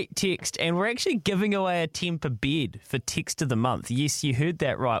 Great text. And we're actually giving away a Temper bed for Text of the Month. Yes, you heard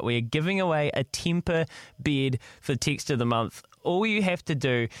that right. We are giving away a Temper bed for Text of the Month. All you have to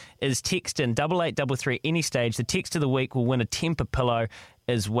do is text in 8833 any stage. The text of the week will win a Temper pillow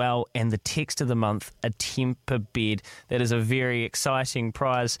as well, and the text of the month, a Temper bed. That is a very exciting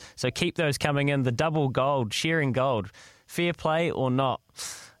prize. So keep those coming in. The double gold, sharing gold. Fair play or not?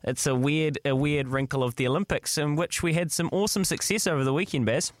 It's a weird wrinkle of the Olympics in which we had some awesome success over the weekend,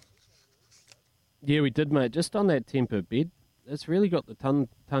 Baz. Yeah, we did, mate. Just on that Temper bed, it's really got the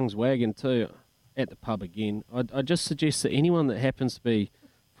tongues wagging too. At the pub again. I just suggest that anyone that happens to be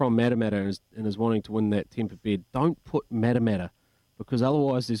from Matamata and is wanting to win that Temper bed, don't put Matamata, because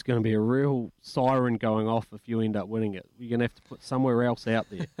otherwise there's going to be a real siren going off if you end up winning it. You're going to have to put somewhere else out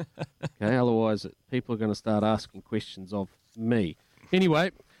there. Okay, otherwise people are going to start asking questions of me.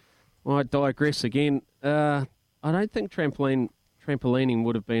 Anyway, I digress again. I don't think trampolining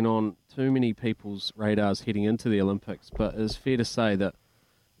would have been on too many people's radars heading into the Olympics, but it's fair to say that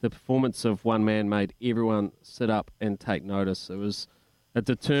the performance of one man made everyone sit up and take notice. It was a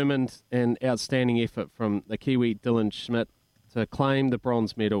determined and outstanding effort from the Kiwi Dylan Schmidt to claim the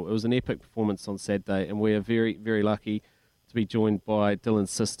bronze medal. It was an epic performance on Saturday, and we are very, very lucky to be joined by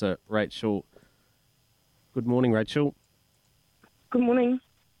Dylan's sister, Rachel. Good morning, Rachel. Good morning.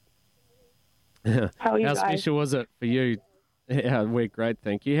 How are you How guys? special was it for you? Yeah, we're great,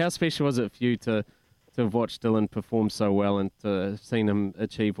 thank you. How special was it for you to have watched Dylan perform so well and to have seen him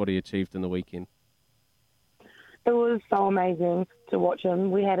achieve what he achieved in the weekend? It was so amazing to watch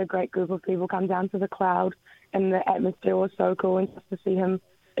him. We had a great group of people come down to the cloud, and the atmosphere was so cool, and just to see him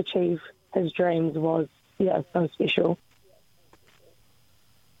achieve his dreams was, so special.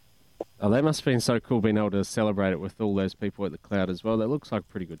 Oh, that must have been so cool being able to celebrate it with all those people at the cloud as well. That looks like a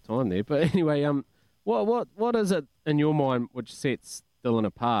pretty good time there. But anyway, what is it in your mind which sets Dylan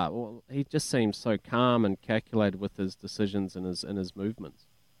apart? Well, he just seems so calm and calculated with his decisions and his movements.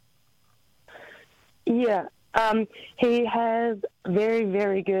 Yeah, he has very,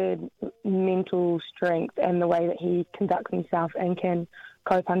 very good mental strength, and the way that he conducts himself and can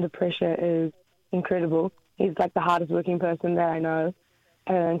cope under pressure is incredible. He's like the hardest working person that I know,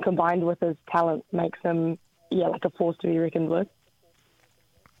 and combined with his talent makes him, like a force to be reckoned with.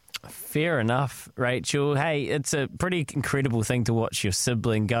 Fair enough, Rachel. Hey, it's a pretty incredible thing to watch your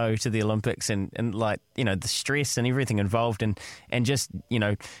sibling go to the Olympics and the stress and everything involved and just,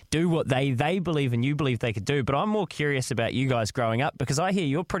 do what they believe and you believe they could do. But I'm more curious about you guys growing up, because I hear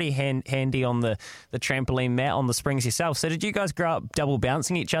you're pretty handy on the trampoline mat on the springs yourself. So did you guys grow up double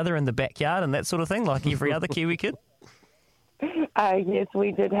bouncing each other in the backyard and that sort of thing like every other Kiwi kid? Yes,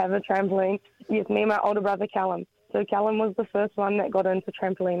 we did have a trampoline. Yes, me and my older brother Callum. So Callum was the first one that got into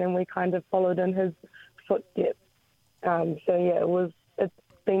trampoline, and we kind of followed in his footsteps. It's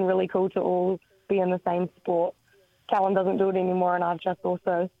been really cool to all be in the same sport. Callum doesn't do it anymore, and I've just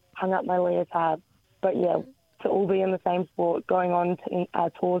also hung up my leotard. But to all be in the same sport, going on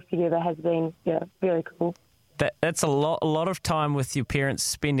tours together has been very cool. That's a lot of time with your parents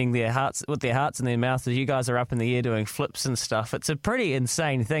spending their hearts in their mouths as you guys are up in the air doing flips and stuff. It's a pretty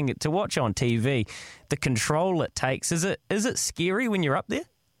insane thing to watch on TV. The control it takes, is it scary when you're up there?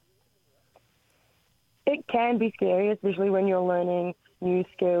 It can be scary, especially when you're learning new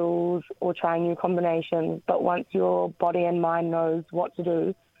skills or trying new combinations. But once your body and mind knows what to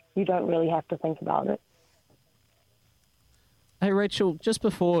do, you don't really have to think about it. Hey, Rachel, just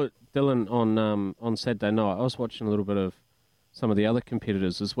before Dylan on Saturday night, I was watching a little bit of some of the other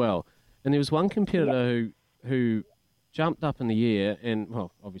competitors as well, and there was one competitor who jumped up in the air and,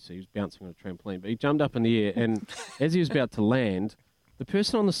 well, obviously he was bouncing on a trampoline, but he jumped up in the air, and as he was about to land, the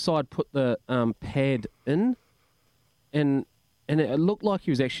person on the side put the pad in, and it looked like he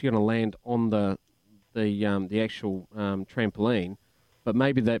was actually going to land on the actual trampoline, but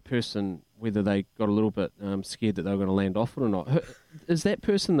maybe that person, whether they got a little bit scared that they were going to land off it or not. Is that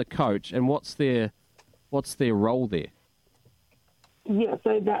person the coach, and what's their role there? Yeah,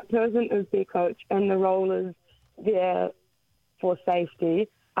 so that person is their coach, and the role is there for safety.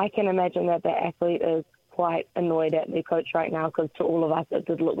 I can imagine that the athlete is quite annoyed at their coach right now, because to all of us it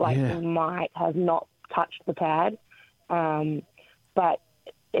did look like he might have not touched the pad. But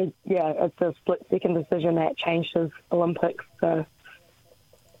it's a split-second decision that changed his Olympics, so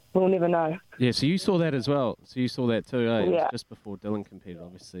we'll never know. Yeah, so you saw that as well. So you saw that too, eh? It was Yeah. just before Dylan competed,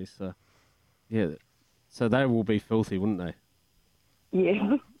 obviously. So, yeah. So they will be filthy, wouldn't they?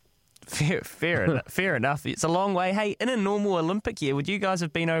 Yeah. Fair enough. It's a long way. Hey, in a normal Olympic year, would you guys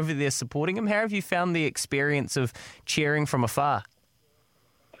have been over there supporting him? How have you found the experience of cheering from afar?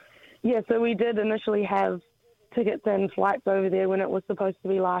 Yeah, so we did initially have tickets and flights over there when it was supposed to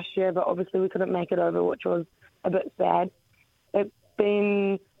be last year, but obviously we couldn't make it over, which was a bit sad. It's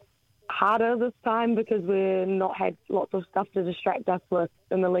been harder this time because we've not had lots of stuff to distract us with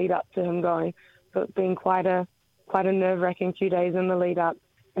in the lead up to him going. So it's been quite a nerve-wracking few days in the lead up,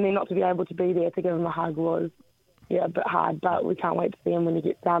 and then not to be able to be there to give him a hug was a bit hard, but we can't wait to see him when he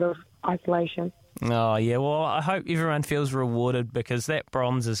gets out of isolation. Oh, yeah. Well, I hope everyone feels rewarded, because that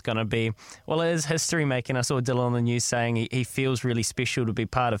bronze is going to be, well, it is history making. I saw Dylan on the news saying he feels really special to be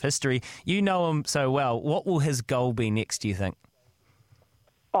part of history. You know him so well. What will his goal be next, do you think?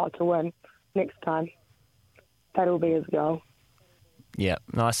 Oh, to win next time. That'll be his goal. Yeah,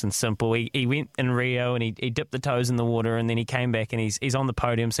 nice and simple. He went in Rio and he dipped the toes in the water, and then he came back and he's on the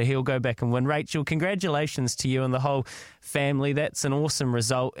podium, so he'll go back and win. Rachel, congratulations to you and the whole family. That's an awesome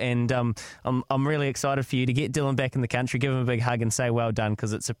result, and I'm really excited for you to get Dylan back in the country, give him a big hug and say well done,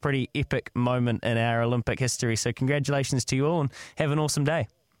 because it's a pretty epic moment in our Olympic history. So congratulations to you all, and have an awesome day.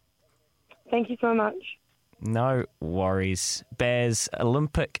 Thank you so much. No worries. Baz,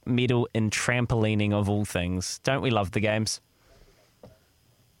 Olympic medal in trampolining of all things. Don't we love the games?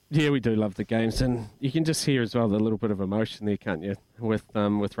 Yeah, we do love the games, and you can just hear as well the little bit of emotion there, can't you?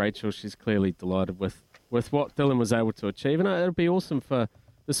 With Rachel, she's clearly delighted with what Dylan was able to achieve, and it'll be awesome for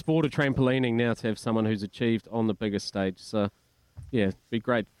the sport of trampolining now to have someone who's achieved on the biggest stage. So, yeah, it'd be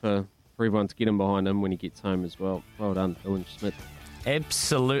great for everyone to get him behind him when he gets home as well. Well done, Dylan Schmidt.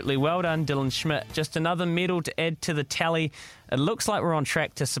 Absolutely. Well done, Dylan Schmidt. Just another medal to add to the tally. It looks like we're on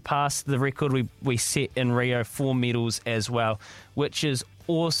track to surpass the record we set in Rio, 4 medals as well, which is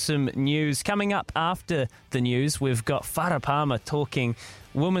awesome news. Coming up after the news, we've got Farah Palmer talking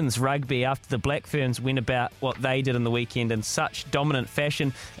women's rugby after the Black Ferns went about what they did in the weekend in such dominant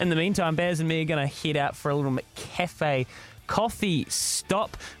fashion. In the meantime, Baz and me are going to head out for a little McCafe coffee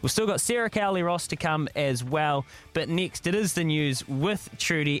stop. We've still got Sarah Cowley-Ross to come as well. But next, it is the news with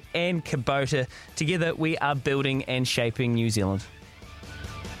Trudy and Kubota. Together, we are building and shaping New Zealand.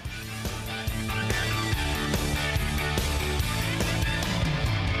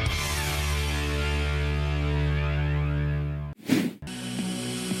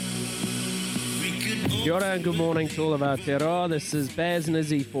 Kia ora and good morning to all of Aotearoa. This is Baz and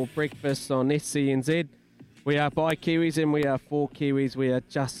Izzy for breakfast on SCNZ. We are by Kiwis and we are for Kiwis. We are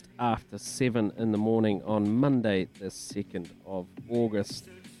just after 7 in the morning on Monday, the 2nd of August.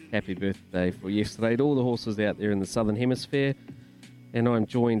 Happy birthday for yesterday to all the horses out there in the Southern Hemisphere. And I'm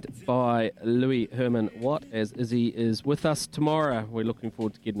joined by Louis Herman Watt as Izzy is with us tomorrow. We're looking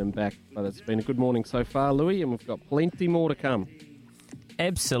forward to getting him back, but it's been a good morning so far, Louis, and we've got plenty more to come.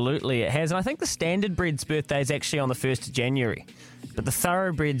 Absolutely, it has. And I think the Standardbred's birthday is actually on the 1st of January. But the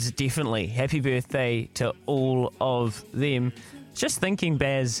Thoroughbreds, definitely. Happy birthday to all of them. Just thinking,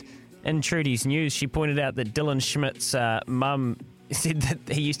 Baz, in Trudy's news, she pointed out that Dylan Schmidt's mum said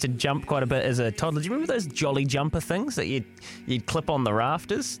that he used to jump quite a bit as a toddler. Do you remember those jolly jumper things that you'd clip on the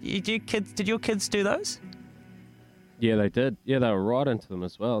rafters? Did your kids do those? Yeah, they did. Yeah, they were right into them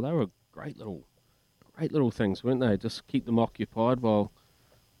as well. They were great little things, weren't they? Just keep them occupied while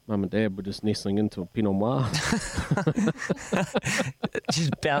Mum and Dad were just nestling into a Pinot Noir.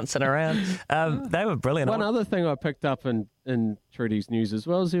 Just bouncing around. They were brilliant. One other thing I picked up in Trudy's news as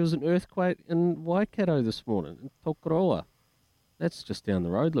well is there was an earthquake in Waikato this morning, in Tokoroa. That's just down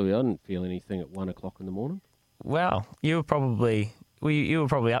the road, Louis. I didn't feel anything at 1 o'clock in the morning. Wow. You were probably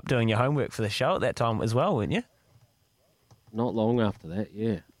up doing your homework for the show at that time as well, weren't you? Not long after that,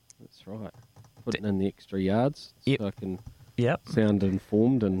 yeah. That's right. Putting in the extra yards so I can sound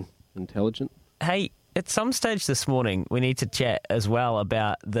informed and intelligent. Hey, at some stage this morning, we need to chat as well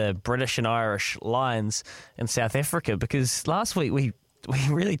about the British and Irish Lions in South Africa, because last week we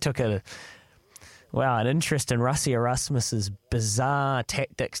really took an interest in Rassie Erasmus's bizarre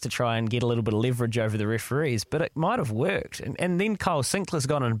tactics to try and get a little bit of leverage over the referees, but it might have worked. And then Kyle Sinclair's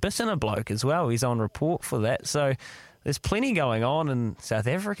gone and bitten a bloke as well. He's on report for that. So there's plenty going on in South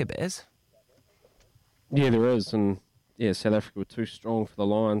Africa, Baz. Yeah, there is, and South Africa were too strong for the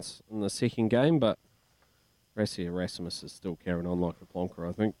Lions in the second game, but Cressy Erasmus is still carrying on like a plonker,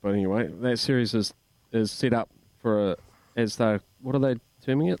 I think. But anyway, that series is set up for what are they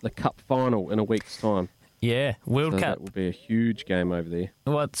terming it? The Cup final in a week's time. Yeah, World Cup. That will be a huge game over there.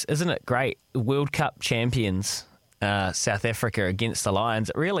 Well, isn't it great? World Cup champions, South Africa against the Lions.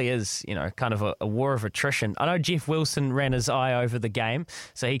 It really is, kind of a war of attrition. I know Jeff Wilson ran his eye over the game,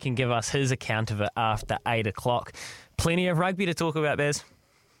 so he can give us his account of it after 8 o'clock. Plenty of rugby to talk about, Baz.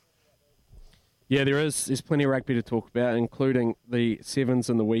 Yeah, there is. There's plenty of rugby to talk about, including the Sevens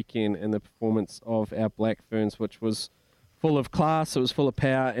in the weekend and the performance of our Black Ferns, which was full of class, it was full of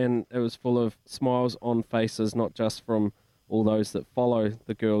power, and it was full of smiles on faces, not just from all those that follow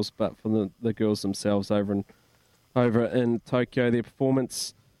the girls, but from the girls themselves over in Tokyo. Their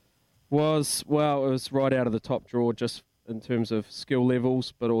performance was, it was right out of the top drawer, just in terms of skill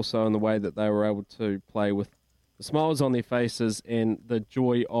levels, but also in the way that they were able to play with the smiles on their faces and the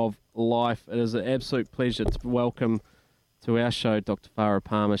joy of life. It is an absolute pleasure to welcome to our show Dr. Farah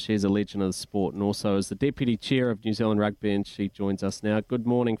Palmer. She's a legend of the sport and also is the Deputy Chair of New Zealand Rugby, and she joins us now. Good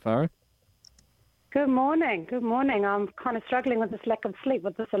morning, Farah. Good morning. Good morning. I'm kind of struggling with this lack of sleep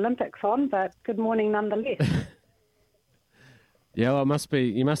with this Olympics on, but good morning nonetheless. Yeah, well,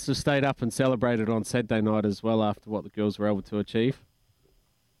 you must have stayed up and celebrated on Saturday night as well after what the girls were able to achieve.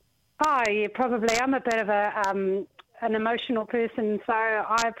 Oh, yeah, probably. I'm a bit of an emotional person, so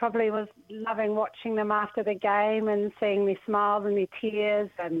I probably was loving watching them after the game and seeing their smiles and their tears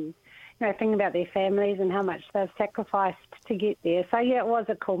and, thinking about their families and how much they've sacrificed to get there. So, yeah, it was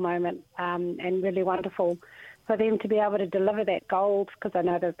a cool moment and really wonderful for them to be able to deliver that gold, because I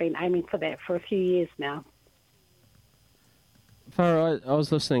know they've been aiming for that for a few years now. Farah, I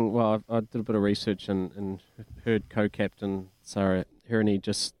was listening, I did a bit of research and heard co-captain Sarah Hirini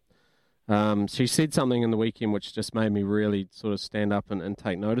just she said something in the weekend which just made me really sort of stand up and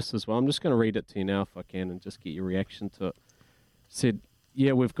take notice as well. I'm just going to read it to you now if I can and just get your reaction to it. Said,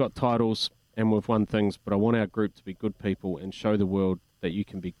 yeah, we've got titles and we've won things, but I want our group to be good people and show the world that you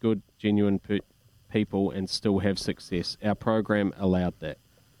can be good, genuine people and still have success. Our program allowed that.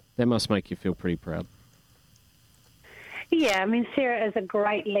 That must make you feel pretty proud. Yeah, Sarah is a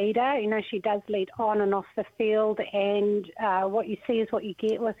great leader. She does lead on and off the field, and what you see is what you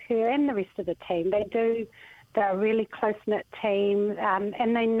get with her and the rest of the team. They're a really close-knit team,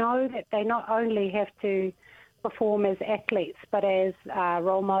 and they know that they not only have to perform as athletes, but as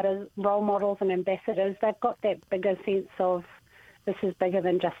role models and ambassadors. They've got that bigger sense of this is bigger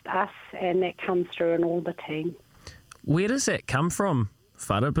than just us, and that comes through in all the team. Where does that come from,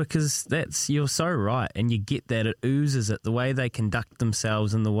 Farah? Because you're so right, and you get that, it oozes it, the way they conduct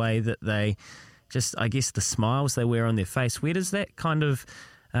themselves and the way that they just, I guess, the smiles they wear on their face. Where does that kind of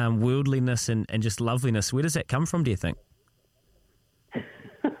worldliness and just loveliness, where does that come from, do you think?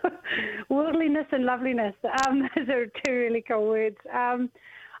 Worldliness and loveliness, those are two really cool words.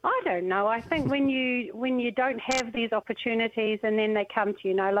 I don't know. I think when you don't have these opportunities and then they come to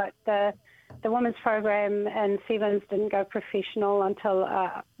you, like the women's program and Sevens didn't go professional until,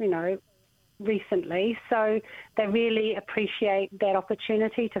 recently. So they really appreciate that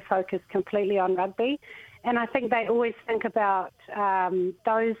opportunity to focus completely on rugby. And I think they always think about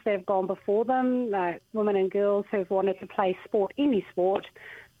those that have gone before them, women and girls who have wanted to play sport, any sport,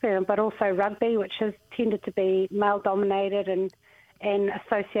 but also rugby, which has tended to be male-dominated and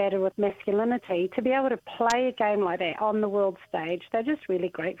associated with masculinity. To be able to play a game like that on the world stage, they're just really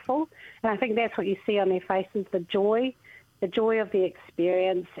grateful. And I think that's what you see on their faces, the joy of the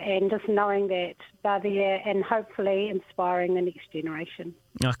experience and just knowing that they're there and hopefully inspiring the next generation.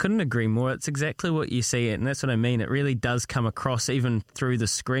 I couldn't agree more. It's exactly what you see, and that's what I mean. It really does come across even through the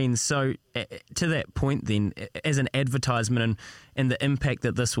screen. So to that point then, as an advertisement and the impact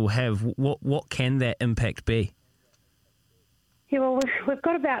that this will have, what can that impact be? Yeah, well, we've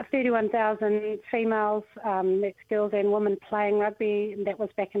got about 31,000 females, that's girls and women, playing rugby, and that was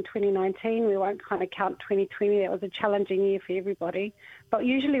back in 2019. We won't kind of count 2020. That was a challenging year for everybody. But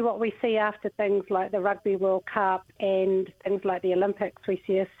usually what we see after things like the Rugby World Cup and things like the Olympics, we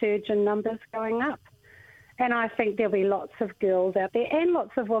see a surge in numbers going up. And I think there'll be lots of girls out there and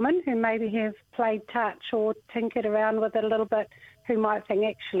lots of women who maybe have played touch or tinkered around with it a little bit, who might think,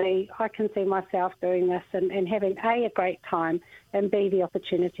 actually, I can see myself doing this and having, A, a great time, and B, the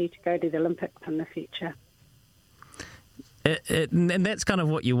opportunity to go to the Olympics in the future. And that's kind of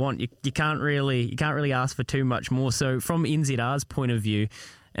what you want. You can't really ask for too much more. So from NZR's point of view,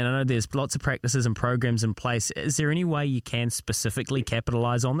 and I know there's lots of practices and programs in place, is there any way you can specifically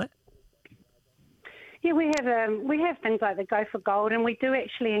capitalise on that? Yeah, we have things like the Go for Gold, and we do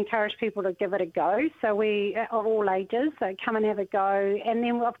actually encourage people to give it a go. So we, of all ages, so come and have a go. And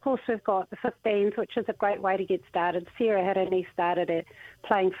then, of course, we've got the 15s, which is a great way to get started. Sarah Hirini started at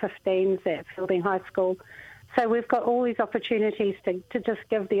playing 15s at Fielding High School. So we've got all these opportunities to just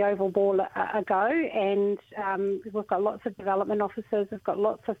give the oval ball a go, and we've got lots of development officers, we've got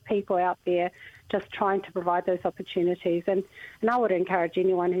lots of people out there just trying to provide those opportunities. And I would encourage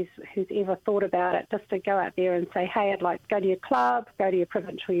anyone who's ever thought about it just to go out there and say, hey, I'd like to go to your club, go to your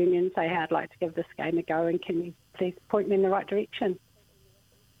provincial union, say, hey, I'd like to give this game a go, and can you please point me in the right direction?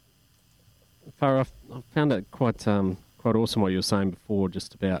 Farah, I found it quite awesome what you were saying before,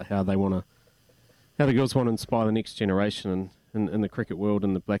 just about how the girls want to inspire the next generation. And in the cricket world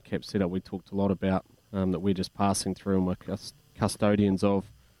and the Black Cap setup, we talked a lot about that we're just passing through and we're custodians of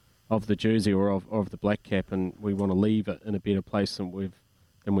the jersey or of the Black Cap, and we want to leave it in a better place than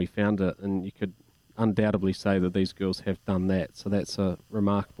we found it. And you could undoubtedly say that these girls have done that. So that's a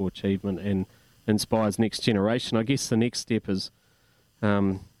remarkable achievement and inspires next generation. I guess the next step is,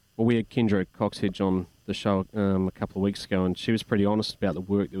 we had Kendra Coxhedge on the show a couple of weeks ago, and she was pretty honest about the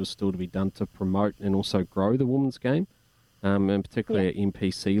work that was still to be done to promote and also grow the women's game, and particularly at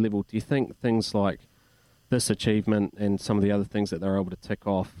NPC level. Do you think things like this achievement and some of the other things that they're able to tick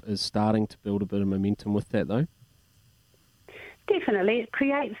off is starting to build a bit of momentum with that, though? Definitely. It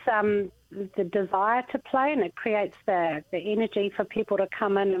creates the desire to play, and it creates the energy for people to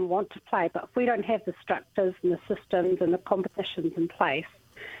come in and want to play. But if we don't have the structures and the systems and the competitions in place,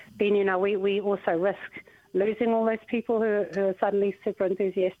 then, we also risk losing all those people who are suddenly super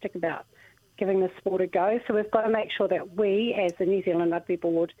enthusiastic about giving the sport a go. So we've got to make sure that we, as the New Zealand Rugby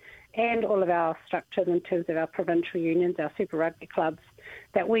Board, and all of our structures in terms of our provincial unions, our Super Rugby clubs,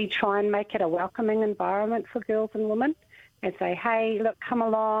 that we try and make it a welcoming environment for girls and women and say, hey, look, come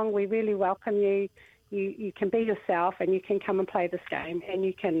along, we really welcome you. You can be yourself and you can come and play this game, and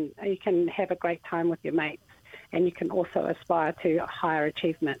you can have a great time with your mates, and you can also aspire to a higher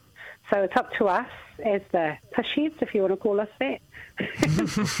achievement. So it's up to us as the push heads, if you want to call us that,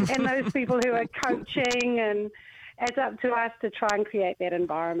 and those people who are coaching, and it's up to us to try and create that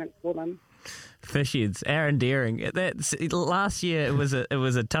environment for them. Fish heads, Aaron Deering. Last year it was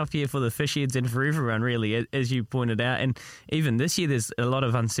a tough year for the fish heads and for everyone, really, as you pointed out. And even this year, there's a lot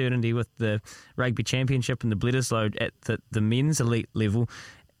of uncertainty with the Rugby Championship and the Bledisloe at the men's elite level.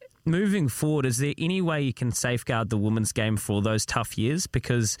 Moving forward, is there any way you can safeguard the women's game for those tough years?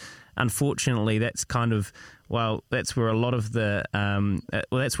 Because unfortunately, that's that's where a lot of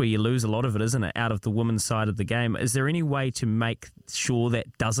that's where you lose a lot of it, isn't it, out of the women's side of the game. Is there any way to make sure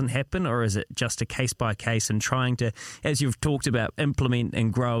that doesn't happen, or is it just a case by case and trying to, as you've talked about, implement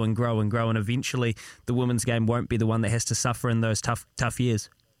and grow and grow and grow, and eventually the women's game won't be the one that has to suffer in those tough years?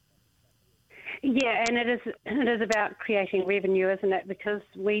 Yeah, and it is about creating revenue, isn't it? Because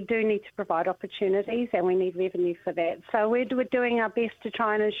we do need to provide opportunities, and we need revenue for that. So we're doing our best to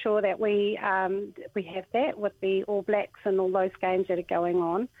try and ensure that we have that with the All Blacks and all those games that are going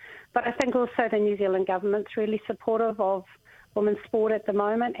on. But I think also the New Zealand government's really supportive of women's sport at the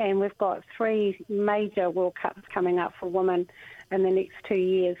moment, and we've got 3 major World Cups coming up for women in the next 2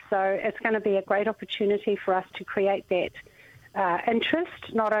 years. So it's going to be a great opportunity for us to create that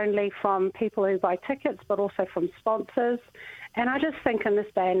interest, not only from people who buy tickets, but also from sponsors. And I just think in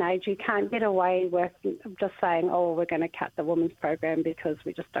this day and age, you can't get away with just saying, oh, we're going to cut the women's program because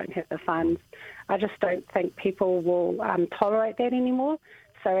we just don't have the funds. I just don't think people will tolerate that anymore.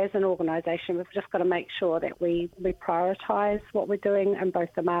 So as an organisation, we've just got to make sure that we prioritise what we're doing in both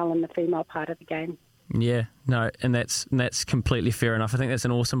the male and the female part of the game. Yeah, no, and that's completely fair enough. I think that's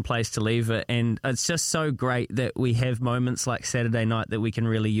an awesome place to leave it, and it's just so great that we have moments like Saturday night that we can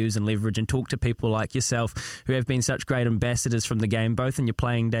really use and leverage and talk to people like yourself who have been such great ambassadors from the game, both in your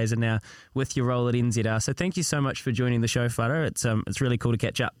playing days and now with your role at NZR. So thank you so much for joining the show, Farah. It's really cool to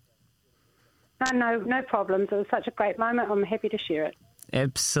catch up. No problems. It was such a great moment. I'm happy to share it.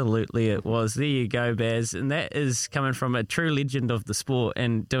 Absolutely it was. There you go, Baz. And that is coming from a true legend of the sport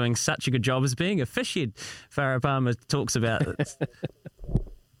and doing such a good job as being a fish head. Farah Palmer talks about it.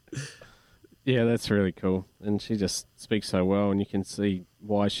 Yeah, that's really cool. And she just speaks so well, and you can see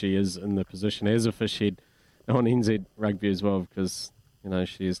why she is in the position as a fish head on NZ Rugby as well, because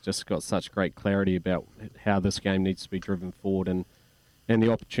she's just got such great clarity about how this game needs to be driven forward, and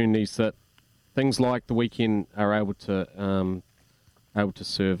the opportunities that things like the weekend are able to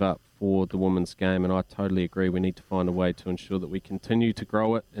serve up for the women's game. And I totally agree, we need to find a way to ensure that we continue to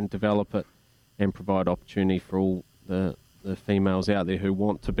grow it and develop it and provide opportunity for all the females out there who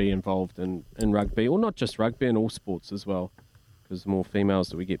want to be involved in rugby, or not just rugby, in all sports as well, because the more females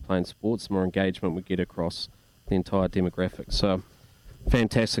that we get playing sports, the more engagement we get across the entire demographic. So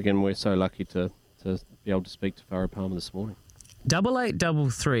fantastic, and we're so lucky to be able to speak to Whare Palmer this morning.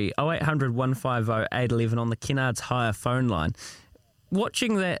 8833 0800 150 811 on the Kennards Hire phone line.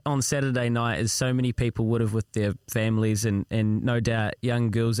 Watching that on Saturday night, as so many people would have with their families and no doubt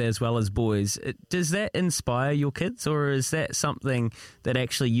young girls as well as boys, does that inspire your kids, or is that something that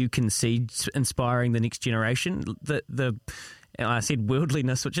actually you can see inspiring the next generation? I said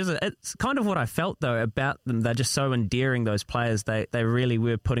worldliness, which it's kind of what I felt, though, about them. They're just so endearing, those players. They really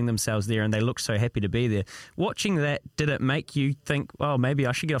were putting themselves there, and they looked so happy to be there. Watching that, did it make you think, well, maybe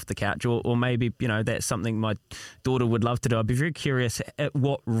I should get off the couch, or maybe, that's something my daughter would love to do? I'd be very curious at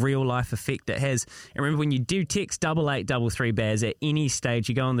what real-life effect it has. And remember, when you do text 8833 Baz at any stage,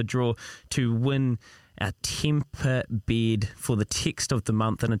 you go on the draw to win a Temper bed for the text of the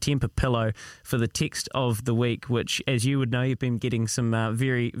month and a Temper pillow for the text of the week, which, as you would know, you've been getting some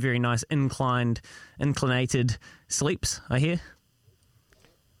very, very nice inclinated sleeps, I hear.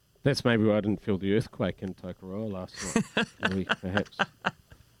 That's maybe why I didn't feel the earthquake in Tokoroa last night. Maybe, perhaps.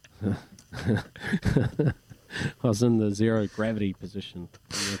 I was in the zero gravity position in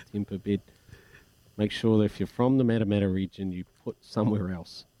the Temper bed. Make sure that if you're from the Matamata region, you put somewhere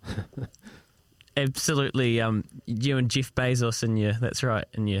else. Absolutely, you and Jeff Bezos in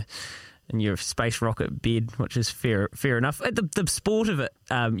your space rocket bed, which is fair enough. The sport of it,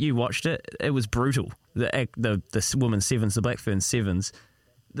 you watched it. It was brutal. The women's sevens, the Blackfern sevens,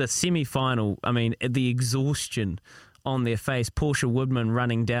 the semi-final. I mean, the exhaustion on their face. Portia Woodman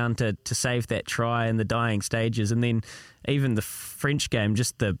running down to save that try in the dying stages, and then even the French game,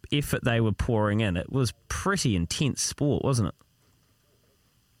 just the effort they were pouring in. It was pretty intense sport, wasn't it?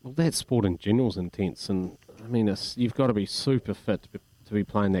 Well, that sport in general is intense, and I mean, you've got to be super fit to be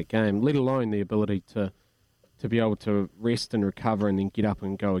playing that game, let alone the ability to be able to rest and recover and then get up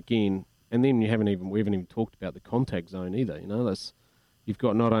and go again. And then we haven't even talked about the contact zone either. You've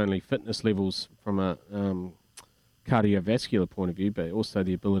got not only fitness levels from a cardiovascular point of view, but also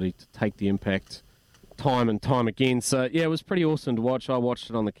the ability to take the impact time and time again. So yeah, it was pretty awesome to watch. I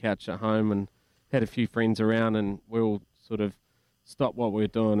watched it on the couch at home and had a few friends around, and we all sort of stopped what we were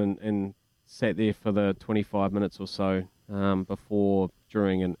doing and sat there for the 25 minutes or so before,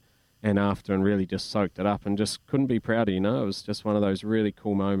 during, and after, and really just soaked it up and just couldn't be prouder. It was just one of those really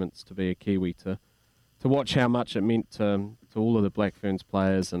cool moments to be a Kiwi, to watch how much it meant to all of the Black Ferns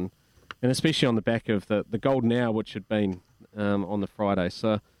players, and especially on the back of the golden hour, which had been on the Friday.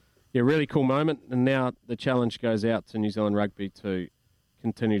 So yeah, really cool moment. And now the challenge goes out to New Zealand Rugby to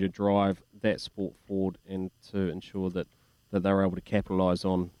continue to drive that sport forward and to ensure that they were able to capitalise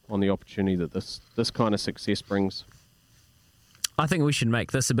on the opportunity that this kind of success brings. I think we should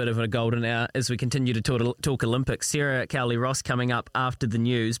make this a bit of a golden hour as we continue to talk Olympics. Sarah Cowley-Ross coming up after the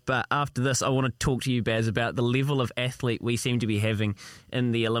news, but after this I want to talk to you, Baz, about the level of athlete we seem to be having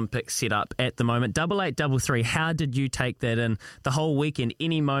in the Olympic setup at the moment. 8833, how did you take that in the whole weekend?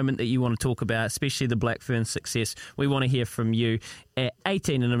 Any moment that you want to talk about, especially the Black Ferns' success, we want to hear from you at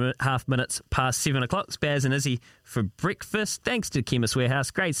 18 and a half minutes past 7 o'clock. It's Baz and Izzy for breakfast. Thanks to Chemist Warehouse.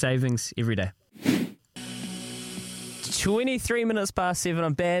 Great savings every day. 23 minutes past 7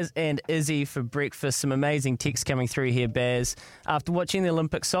 on Baz and Izzy for breakfast. Some amazing texts coming through here, Baz. After watching the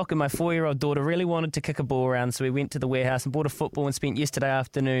Olympic soccer, my 4-year-old daughter really wanted to kick a ball around, so we went to the warehouse and bought a football and spent yesterday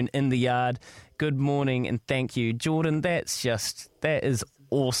afternoon in the yard. Good morning and thank you. Jordan, that is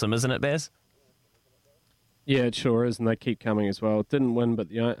awesome, isn't it, Baz? Yeah, it sure is, and they keep coming as well. Didn't win, but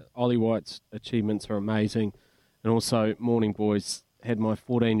the Ollie White's achievements are amazing. And also, Morning Boys had my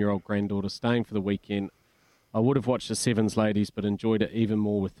 14-year-old granddaughter staying for the weekend. I would have watched the Sevens ladies, but enjoyed it even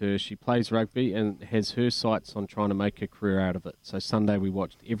more with her. She plays rugby and has her sights on trying to make a career out of it. So Sunday we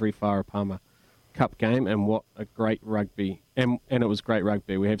watched every Whare Palmer Cup game, and what a great rugby. And it was great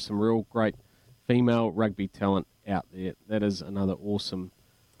rugby. We have some real great female rugby talent out there. That is another awesome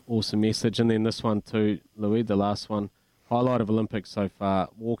message. And then this one too, Louis, the last one. Highlight of Olympics so far,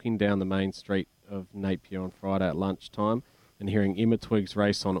 walking down the main street of Napier on Friday at lunchtime and hearing Emma Twiggs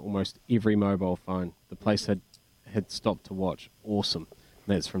race on almost every mobile phone. The place had stopped to watch. Awesome.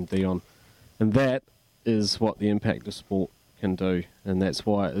 And that's from Dion. And that is what the impact of sport can do. And that's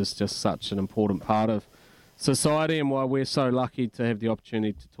why it is just such an important part of society, and why we're so lucky to have the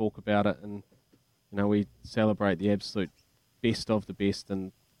opportunity to talk about it. And, we celebrate the absolute best of the best,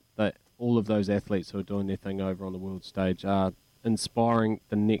 and that all of those athletes who are doing their thing over on the world stage are inspiring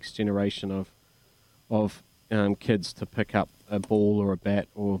the next generation of kids to pick up a ball or a bat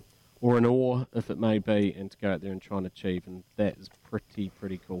or an oar, if it may be, and to go out there and try and achieve. And that is pretty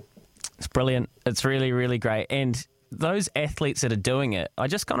cool. It's brilliant. It's really, really great. And those athletes that are doing it, I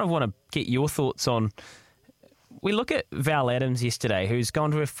just kind of want to get your thoughts on. We look at Val Adams yesterday, who's gone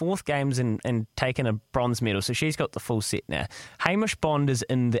to her 4th games and taken a bronze medal, so she's got the full set now. Hamish Bond is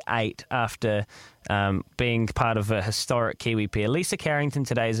in the 8 after being part of a historic Kiwi pair. Lisa Carrington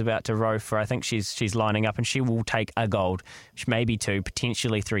today is about to row for, I think she's lining up, and she will take a gold, maybe 2,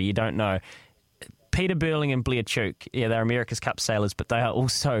 potentially 3, you don't know. Peter Burling and Blair Tuke, they're America's Cup sailors, but they are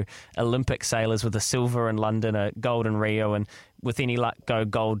also Olympic sailors with a silver in London, a gold in Rio, and with any luck, go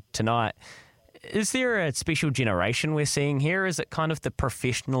gold tonight. Is there a special generation we're seeing here? Is it kind of the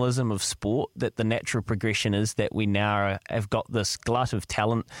professionalism of sport that the natural progression is that we now have got this glut of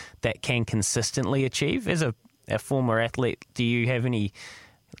talent that can consistently achieve? As a former athlete, do you have any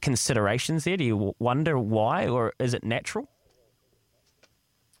considerations there? Do you wonder why, or is it natural?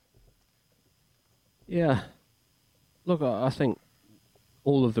 Yeah. Look, I think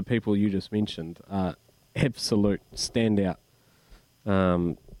all of the people you just mentioned are absolute standout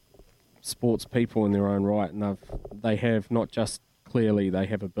sports people in their own right, and they have not just clearly they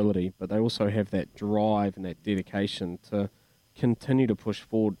have ability, but they also have that drive and that dedication to continue to push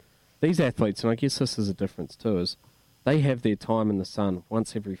forward. These athletes, and I guess this is a difference too, is they have their time in the sun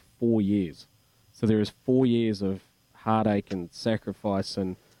once every 4 years. So there is 4 years of heartache and sacrifice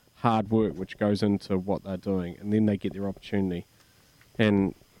and hard work which goes into what they're doing, and then they get their opportunity.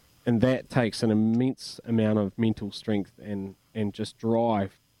 And that takes an immense amount of mental strength and just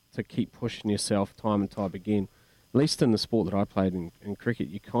drive to keep pushing yourself time and time again. At least in the sport that I played in cricket,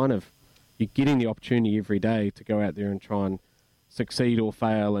 you're getting the opportunity every day to go out there and try and succeed or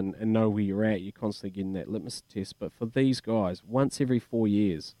fail and know where you're at. You're constantly getting that litmus test. But for these guys, once every 4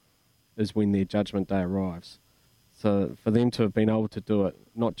 years is when their judgment day arrives. So for them to have been able to do it,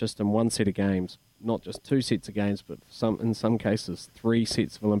 not just in one set of games, not just 2 sets of games, but in some cases 3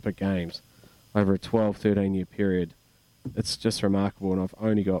 sets of Olympic Games over a 12, 13-year period, it's just remarkable, and I've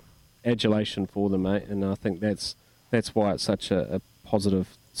only got adulation for them, mate. And I think that's why it's such a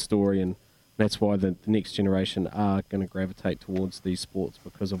positive story, and that's why the next generation are going to gravitate towards these sports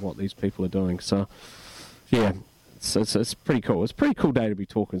because of what these people are doing. So, yeah, it's pretty cool. It's a pretty cool day to be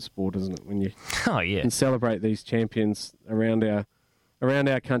talking sport, isn't it? When you can celebrate these champions around our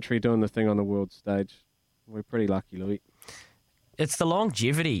country doing the thing on the world stage. We're pretty lucky, Louis. It's the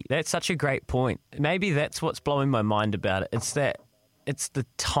longevity. That's such a great point. Maybe that's what's blowing my mind about it. It's the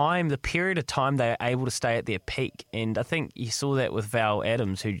time, the period of time they are able to stay at their peak. And I think you saw that with Val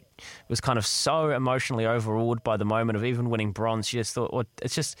Adams, who was kind of so emotionally overawed by the moment of even winning bronze. She just thought, well,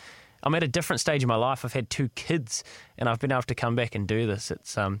 it's just, I'm at a different stage in my life. I've had 2 kids and I've been able to come back and do this.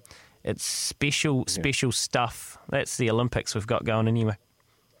 It's special stuff. That's the Olympics we've got going anyway.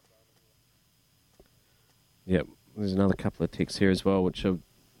 Yep. There's another couple of texts here as well, which I'd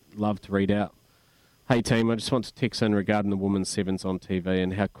love to read out. Hey team, I just want to text in regarding the women's sevens on TV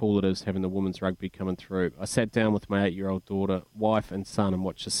and how cool it is having the women's rugby coming through. I sat down with my 8-year-old daughter, wife and son and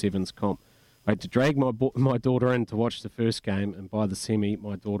watched the sevens comp. I had to drag my daughter in to watch the first game, and by the semi,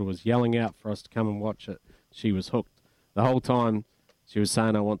 my daughter was yelling out for us to come and watch it. She was hooked. The whole time she was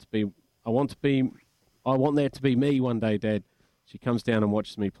saying, I want that to be me one day, Dad. She comes down and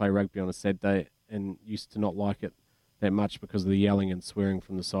watches me play rugby on a Saturday and used to not like it that much because of the yelling and swearing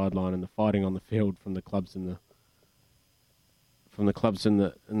from the sideline and the fighting on the field from the clubs in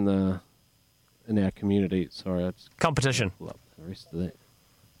our community. Sorry, I just competition. Pull up the rest of that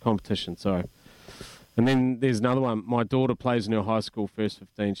competition. Sorry. And then there's another one. My daughter plays in her high school first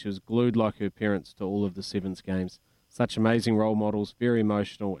 15. She was glued like her parents to all of the sevens games. Such amazing role models, very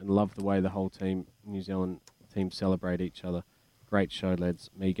emotional, and love the way the whole team, New Zealand team, celebrate each other. Great show,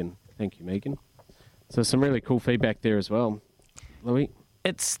 lads. Megan. Thank you, Megan. So some really cool feedback there as well. Louis?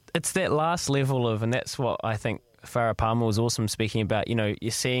 It's that last level of, and that's what I think Farah Palmer was awesome speaking about,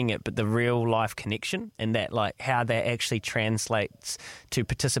 you're seeing it, but the real life connection and that, like, how that actually translates to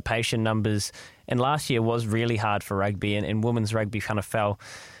participation numbers. And last year was really hard for rugby, and women's rugby kind of fell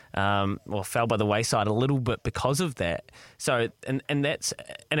by the wayside a little bit because of that. So, and as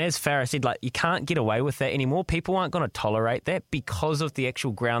Farah said, like, you can't get away with that anymore. People aren't going to tolerate that because of the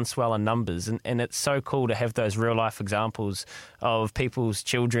actual groundswell and numbers. And it's so cool to have those real life examples of people's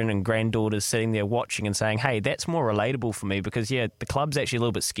children and granddaughters sitting there watching and saying, hey, that's more relatable for me because, yeah, the club's actually a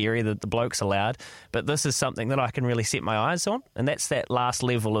little bit scary, the blokes are loud, but this is something that I can really set my eyes on. And that's that last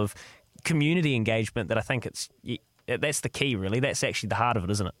level of community engagement that I think that's the key, really. That's actually the heart of it,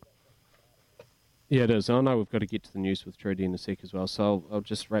 isn't it? Yeah, it is. I know we've got to get to the news with Trudy in a sec as well, so I'll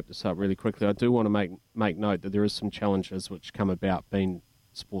just wrap this up really quickly. I do want to make note that there is some challenges which come about being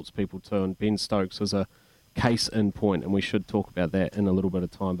sports people too, and Ben Stokes is a case in point, and we should talk about that in a little bit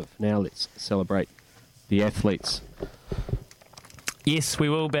of time. But for now, let's celebrate the athletes. Yes, we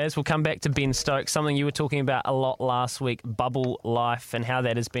will, Baz. We'll come back to Ben Stokes, something you were talking about a lot last week, bubble life and how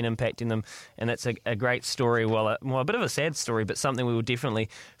that has been impacting them. And it's a great story, well, a bit of a sad story, but something we will definitely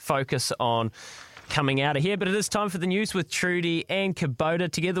focus on coming out of here. But it is time for the news with Trudy and Kubota.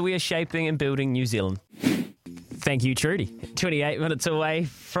 Together we are shaping and building New Zealand. Thank you, Trudy. 28 minutes away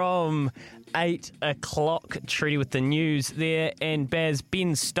from 8 o'clock. Trudy with the news there. And Baz,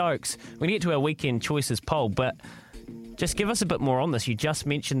 Ben Stokes. We're going to get to our weekend choices poll, but just give us a bit more on this. You just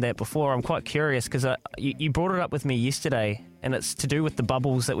mentioned that before. I'm quite curious because you brought it up with me yesterday, and it's to do with the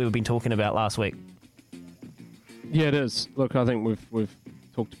bubbles that we've been talking about last week. Yeah, it is. Look, I think we've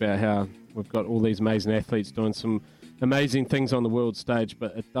talked about how we've got all these amazing athletes doing some amazing things on the world stage,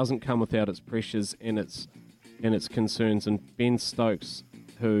 but it doesn't come without its pressures and its concerns. And Ben Stokes,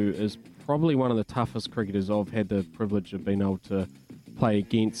 who is probably one of the toughest cricketers I've had the privilege of being able to play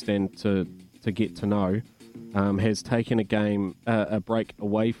against and to get to know, has taken a break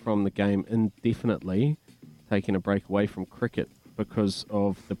away from the game indefinitely, taken a break away from cricket because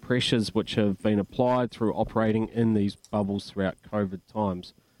of the pressures which have been applied through operating in these bubbles throughout COVID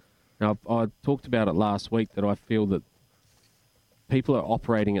times. Now, I talked about it last week that I feel that people are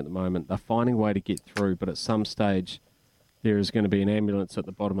operating at the moment. They're finding a way to get through, but at some stage there is going to be an ambulance at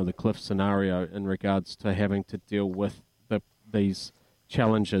the bottom of the cliff scenario in regards to having to deal with these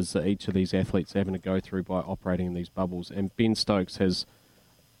challenges that each of these athletes are having to go through by operating in these bubbles. And Ben Stokes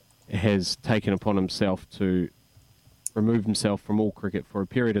has taken upon himself to remove himself from all cricket for a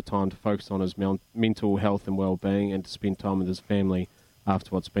period of time to focus on his mental health and well-being and to spend time with his family after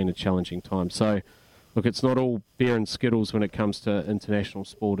what's been a challenging time. So, look, it's not all beer and skittles when it comes to international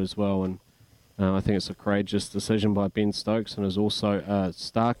sport as well, and I think it's a courageous decision by Ben Stokes and is also a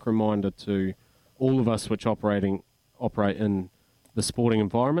stark reminder to all of us which operate in the sporting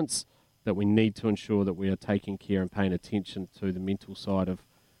environments that we need to ensure that we are taking care and paying attention to the mental side of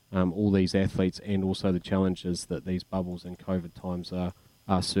all these athletes and also the challenges that these bubbles and COVID times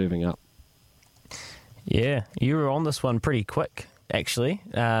are serving up. Yeah, you were on this one pretty quick, actually.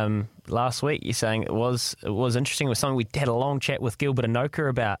 Last week, you're saying it was interesting. It was something we had a long chat with Gilbert Anoka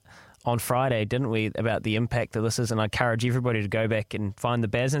about on Friday, didn't we, about the impact that this is, and I encourage everybody to go back and find the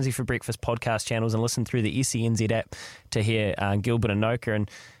Baz and Izzy for Breakfast podcast channels and listen through the SENZ app to hear Gilbert Anoka, and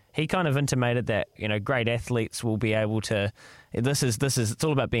he kind of intimated that, great athletes will be able to, it's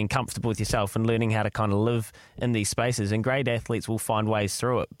all about being comfortable with yourself and learning how to kind of live in these spaces, and great athletes will find ways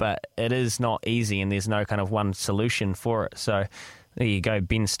through it, but it is not easy and there's no kind of one solution for it. So there you go,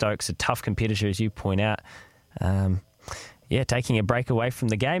 Ben Stokes, a tough competitor, as you point out. Taking a break away from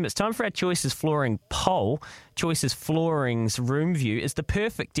the game. It's time for our Choices Flooring poll. Choices Flooring's Room View is the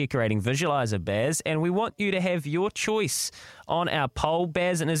perfect decorating visualiser, Baz, and we want you to have your choice on our poll.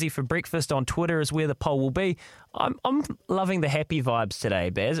 Baz and Izzy for Breakfast on Twitter is where the poll will be. I'm loving the happy vibes today,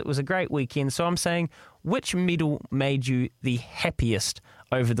 Baz. It was a great weekend, so I'm saying, which medal made you the happiest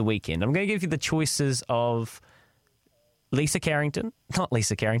over the weekend? I'm going to give you the choices of Emma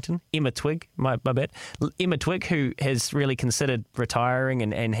Twigg, my bad. Emma Twigg, who has really considered retiring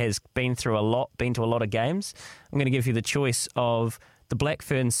and has been to a lot of games. I'm going to give you the choice of the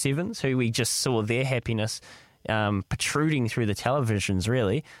Blackfern Sevens, who we just saw their happiness protruding through the televisions,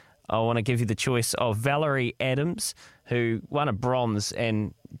 really. I want to give you the choice of Valerie Adams, who won a bronze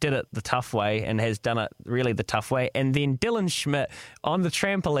and did it the tough way and has done it really the tough way. And then Dylan Schmidt on the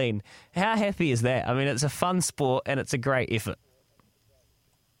trampoline. How happy is that? I mean, it's a fun sport and it's a great effort.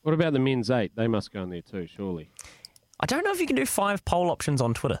 What about the men's 8? They must go in there too, surely. I don't know if you can do 5 poll options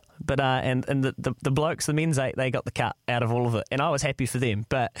on Twitter, but and the blokes, the men's 8, they got the cut out of all of it, and I was happy for them.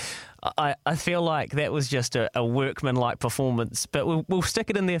 But I feel like that was just a workman-like performance. But we'll stick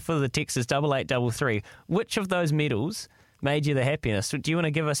it in there for the Texas 8833. Which of those medals made you the happiest? Do you want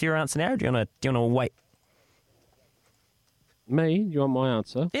to give us your answer now, or do you want to wait? Me? You want my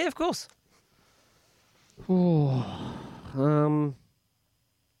answer? Yeah, of course.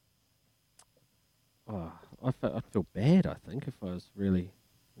 I feel bad, I think, if I was really...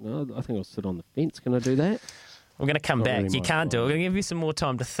 I think I'll sit on the fence. Can I do that? We're going to come back. Really, you can't do it. We're going to give you some more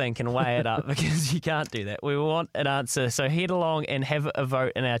time to think and weigh it up because you can't do that. We want an answer. So head along and have a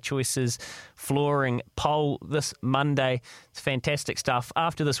vote in our Choices Flooring poll this Monday. It's fantastic stuff.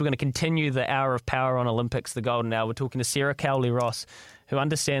 After this, we're going to continue the Hour of Power on Olympics, the Golden Hour. We're talking to Sarah Cowley-Ross, who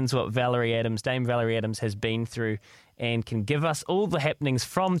understands what Dame Valerie Adams has been through and can give us all the happenings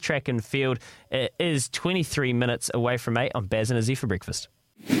from track and field. It is 23 minutes away from 8 on Baz and Izzy for Breakfast.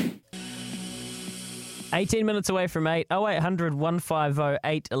 18 minutes away from 8. 0800 150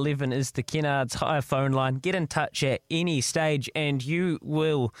 811 is the Kennards Hire phone line. Get in touch at any stage and you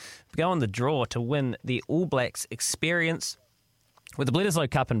will go on the draw to win the All Blacks experience. With the Bledisloe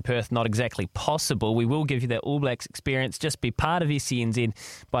Cup in Perth not exactly possible, we will give you that All Blacks experience. Just be part of SENZ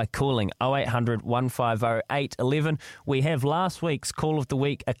by calling 0800 150 811. We have last week's Call of the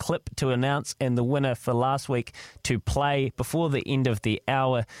Week, a clip to announce, and the winner for last week to play before the end of the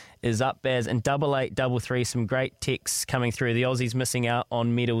hour is up, Baz. And 8833, some great texts coming through. The Aussies missing out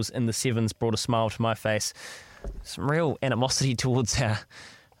on medals in the sevens brought a smile to my face. Some real animosity towards our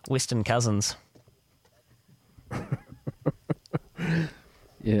Western cousins.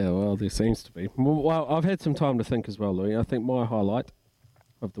 Yeah, well, there seems to be. Well, I've had some time to think as well, Louis. I think my highlight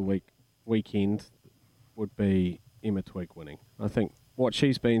of the weekend would be Emma Twigg winning. I think what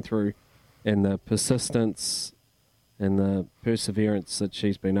she's been through and the persistence and the perseverance that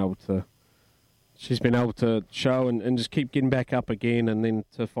she's been able to show and just keep getting back up again, and then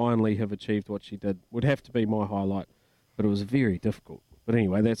to finally have achieved what she did would have to be my highlight. But it was very difficult. But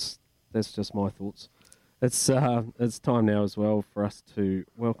anyway, that's just my thoughts. It's time now as well for us to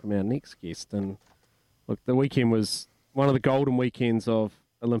welcome our next guest. And look, the weekend was one of the golden weekends of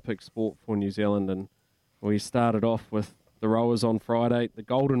Olympic sport for New Zealand, and we started off with the rowers on Friday, the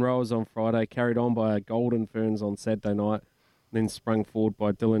golden rowers on Friday, carried on by our golden ferns on Saturday night, then sprung forward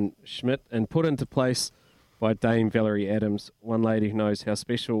by Dylan Schmidt and put into place by Dame Valerie Adams. One lady who knows how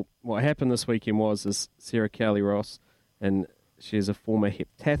special what happened this weekend is Sarah Cowley-Ross, and she is a former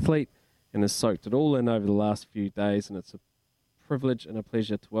heptathlete and has soaked it all in over the last few days, and it's a privilege and a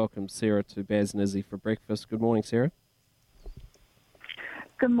pleasure to welcome Sarah to Baz and Izzy for breakfast. Good morning, Sarah.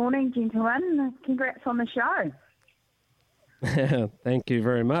 Good morning, gentlemen. Congrats on the show. Thank you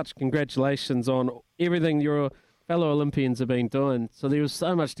very much. Congratulations on everything your fellow Olympians have been doing. So there was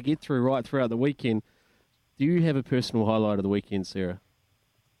so much to get through right throughout the weekend. Do you have a personal highlight of the weekend, Sarah?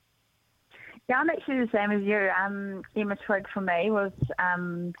 Yeah, I'm actually the same as you. Emma Twigg for me was...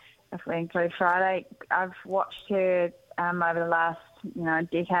 if we include Friday, I've watched her over the last,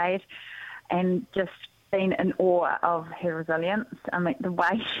 decade and just been in awe of her resilience. I mean, the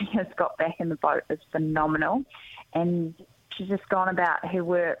way she has got back in the boat is phenomenal, and she's just gone about her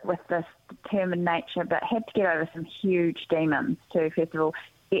work with this determined nature, but had to get over some huge demons to, first of all,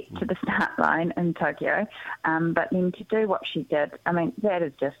 get to the start line in Tokyo, but then to do what she did. I mean, that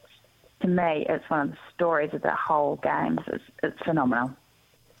is just, to me, it's one of the stories of the whole Games. It's phenomenal.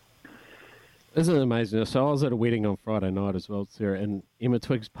 Isn't it amazing? So I was at a wedding on Friday night as well, Sarah, and Emma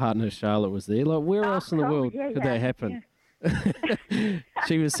Twigg's partner Charlotte was there. Like, where else in the world could that happen? Yeah.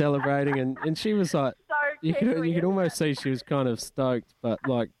 She was celebrating, and she was like, so you could almost see she was kind of stoked, but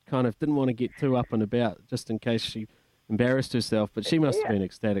kind of didn't want to get too up and about just in case she embarrassed herself. But she must have been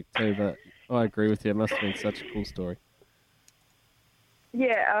ecstatic too. But I agree with you; it must have been such a cool story.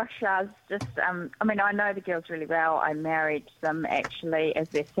 Yeah, Shaz, just, I know the girls really well. I married them actually as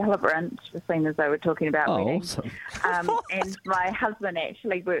their celebrant, the thing as they were talking about weddings. Awesome. And my husband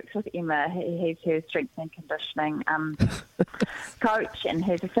actually works with Emma. He's her strength and conditioning coach, and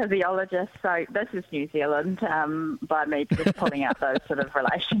he's a physiologist. So this is New Zealand by me just pulling out those sort of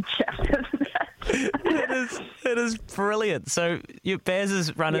relationships, isn't it? It is brilliant. So Baz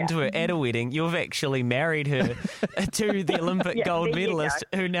has run into her at a wedding. You've actually married her to the Olympic gold medalist,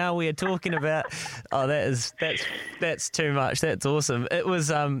 who now we are talking about. Oh, that's too much. That's awesome. It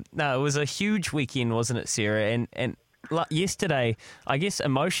was it was a huge weekend, wasn't it, Sarah? And yesterday, I guess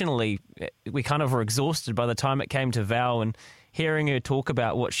emotionally, we kind of were exhausted by the time it came to Val, and hearing her talk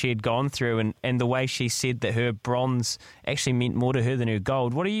about what she had gone through and the way she said that her bronze actually meant more to her than her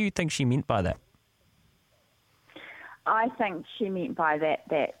gold. What do you think she meant by that? I think she meant by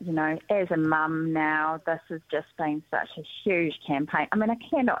that, as a mum now, this has just been such a huge campaign. I mean, I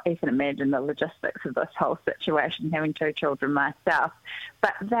cannot even imagine the logistics of this whole situation, having two children myself.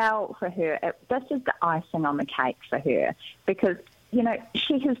 But Val, for her, this is the icing on the cake for her because,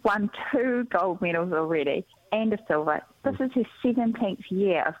 she has won 2 gold medals already and a silver. This is her 17th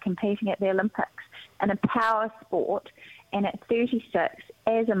year of competing at the Olympics in a power sport. And at 36,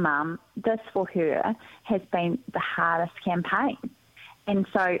 as a mum, this for her has been the hardest campaign. And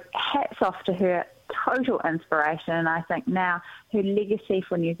so hats off to her, total inspiration. And I think now her legacy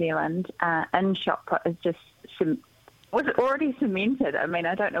for New Zealand in shot put is just was already cemented. I mean,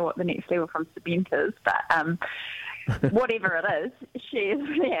 I don't know what the next level from cement is, but whatever it is, she is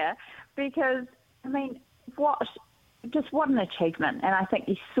there. Because, I mean, what an achievement. And I think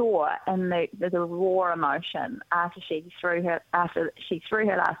you saw in the raw emotion after she threw her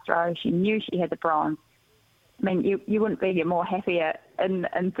last throw. She knew she had the bronze. I mean, you wouldn't be more happier in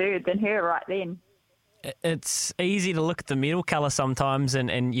third than her right then. it's easy to look at the medal colour sometimes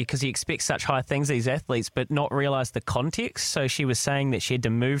and because you expect such high things of these athletes, but not realise the context. So she was saying that she had to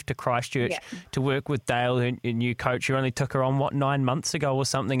move to Christchurch to work with Dale, her new coach, who only took her on, 9 months ago or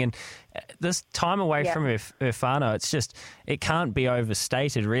something. And this time away from her whānau, it's just, it can't be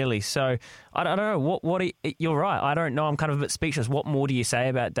overstated, really. So I don't know, you're right, I don't know, I'm kind of a bit speechless. What more do you say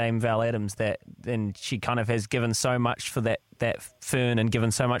about Dame Val Adams then she kind of has given so much for that Fern and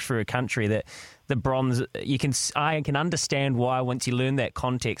given so much for her country that the bronze, I can understand why once you learn that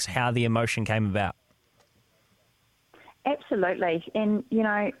context, how the emotion came about. Absolutely. And,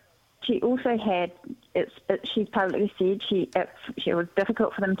 she also had, she's publicly said she was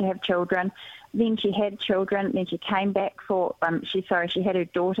difficult for them to have children. Then she had children. Then she came back she had her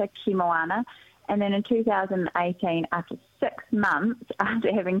daughter, Kimoana. And then in 2018, after 6 months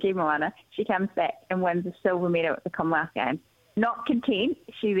after having Kimoana, she comes back and wins a silver medal at the Commonwealth Games. Not content,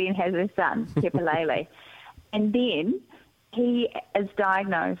 she then has her son, Kepalele. And then he is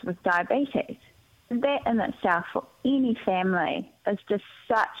diagnosed with diabetes. That in itself, for any family, is just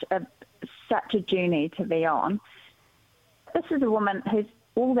such a journey to be on. This is a woman who's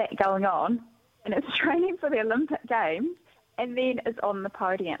all that going on and is training for the Olympic Games and then is on the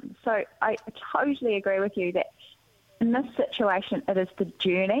podium. So I totally agree with you that in this situation, it is the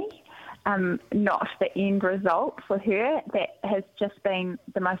journey, not the end result for her, that has just been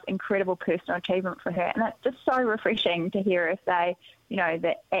the most incredible personal achievement for her. And it's just so refreshing to hear her say,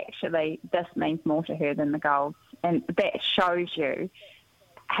 that actually this means more to her than the gold. And that shows you,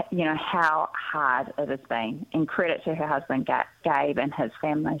 how hard it has been. And credit to her husband, Gabe, and his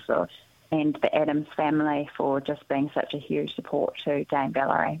family and the Adams family for just being such a huge support to Dame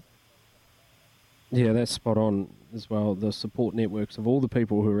Valerie. Yeah, that's spot on as well. The support networks of all the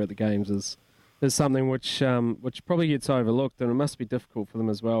people who are at the games is something which probably gets overlooked, and it must be difficult for them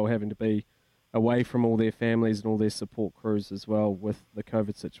as well, having to be away from all their families and all their support crews as well with the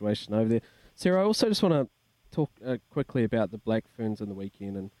COVID situation over there. Sarah, I also just want to talk quickly about the Black Ferns in the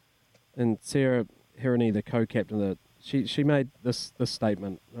weekend, and Sarah Hirini, the co-captain, she made this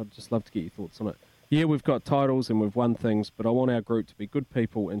statement. I'd just love to get your thoughts on it. Yeah, we've got titles and we've won things, but I want our group to be good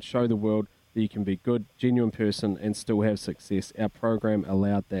people and show the world that you can be a good, genuine person and still have success. Our program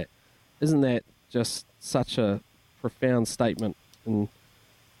allowed that. Isn't that just such a profound statement? And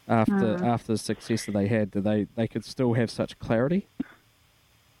after the success that they had, they could still have such clarity?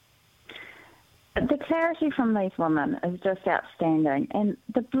 The clarity from these women is just outstanding. And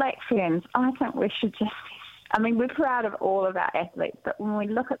the Black Ferns, I think we should just... we're proud of all of our athletes, but when we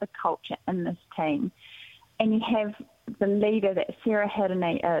look at the culture in this team and you have the leader that Sarah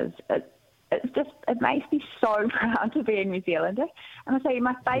Hirini is, it makes me so proud to be a New Zealander. And I'll tell you,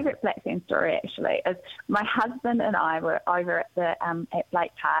 my favourite Black Fern story actually is my husband and I were over at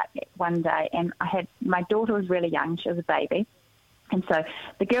Blake Park one day, and my daughter was really young, she was a baby. And so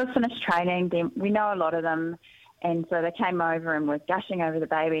the girls finished training, then we know a lot of them, and so they came over and were gushing over the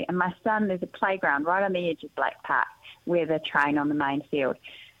baby. And my son, there's a playground right on the edge of Blake Park where they train on the main field.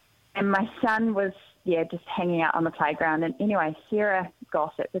 And my son was, just hanging out on the playground. And anyway, Sarah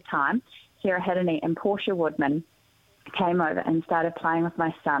Goss at the time, Sarah Hirini and Portia Woodman came over and started playing with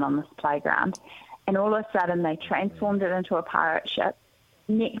my son on this playground. And all of a sudden they transformed it into a pirate ship.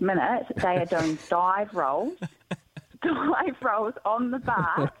 Next minute, they are doing dive rolls on the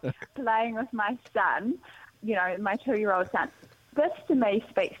bar, playing with my son, my 2-year-old son. This to me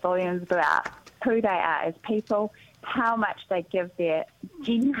speaks volumes about who they are as people, how much they give their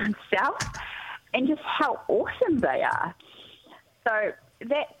genuine self, and just how awesome they are. So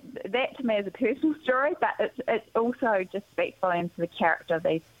that to me is a personal story, but it also just speaks volumes to the character of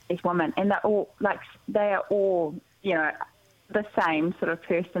these women, and they are all the same sort of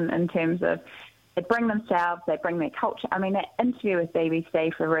person in terms of they bring themselves, they bring their culture. That interview with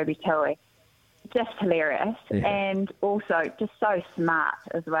BBC for Ruby Tui, just hilarious, and also just so smart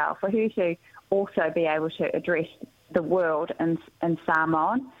as well for her to also be able to address the world in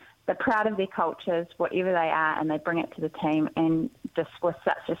Samoan. They're proud of their cultures, whatever they are, and they bring it to the team, and just with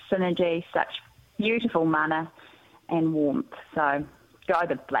such a synergy, such beautiful mana and warmth. So go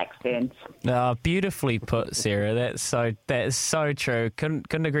the Black Ferns. Oh, beautifully put, Sarah. That is so true.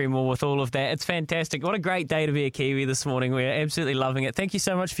 Couldn't agree more with all of that. It's fantastic. What a great day to be a Kiwi this morning. We're absolutely loving it. Thank you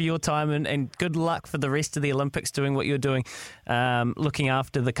so much for your time, and good luck for the rest of the Olympics doing what you're doing, looking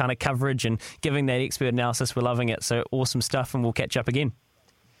after the kind of coverage and giving that expert analysis. We're loving it. So awesome stuff, and we'll catch up again.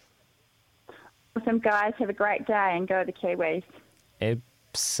 Awesome, guys. Have a great day and go the Kiwis.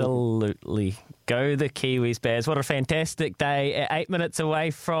 Absolutely. Go the Kiwis, Baz. What a fantastic day. At 8 minutes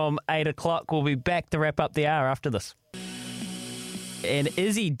away from 8 o'clock, we'll be back to wrap up the hour after this. And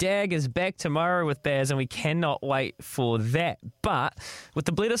Izzy Dag is back tomorrow with Baz, and we cannot wait for that. But with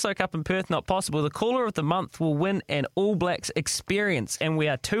the Bledisloe Cup in Perth not possible, the caller of the month will win an All Blacks experience. And we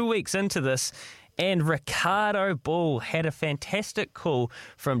are 2 weeks into this. And Ricardo Ball had a fantastic call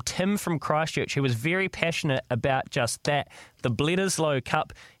from Tim from Christchurch, who was very passionate about just that, the Bledisloe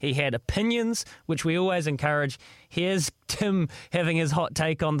Cup. He had opinions, which we always encourage. Here's Tim having his hot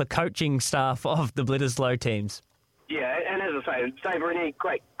take on the coaching staff of the Bledisloe teams. Yeah, and as I say, Dave Rennie,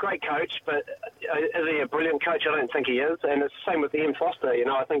 great coach, but is he a brilliant coach? I don't think he is. And it's the same with Ian Foster.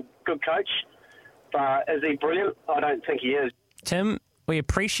 I think good coach, but is he brilliant? I don't think he is. Tim, we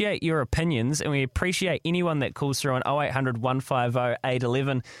appreciate your opinions, and we appreciate anyone that calls through on 0800 150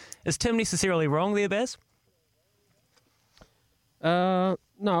 811. Is Tim necessarily wrong there, Baz? No,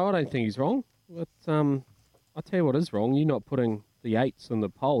 I don't think he's wrong. But I'll tell you what is wrong. You're not putting the 8s in the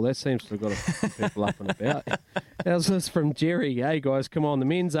poll. That seems to have got a few people up and about. How's this from Jerry? Hey, guys, come on. The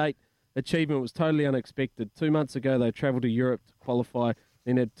men's 8 achievement was totally unexpected. 2 months ago, they travelled to Europe to qualify,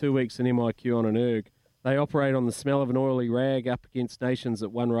 then had 2 weeks in MIQ on an erg. They operate on the smell of an oily rag up against nations that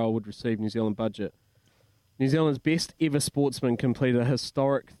one roll would receive New Zealand budget. New Zealand's best ever sportsman completed a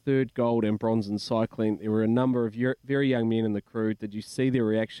historic third gold and bronze in cycling. There were a number of very young men in the crew. Did you see their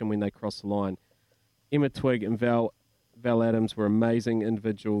reaction when they crossed the line? Emma Twigg and Val Adams were amazing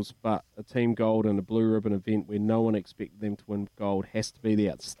individuals, but a team gold in a blue ribbon event where no one expected them to win gold has to be the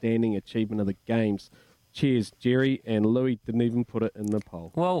outstanding achievement of the Games. Cheers, Jerry, and Louis didn't even put it in the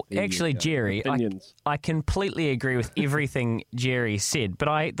poll. Well, actually, Jerry, I completely agree with everything Jerry said,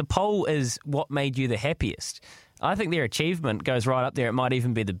 but the poll is what made you the happiest. I think their achievement goes right up there. It might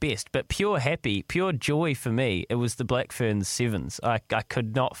even be the best, but pure joy for me, it was the Black Ferns Sevens. I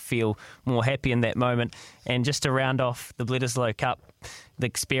could not feel more happy in that moment. And just to round off the Bledisloe Cup, the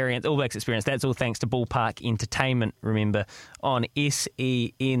experience, All Blacks experience, that's all thanks to Ballpark Entertainment, remember, on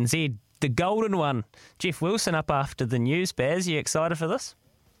SENZ. The golden one. Jeff Wilson up after the news. Baz, you excited for this?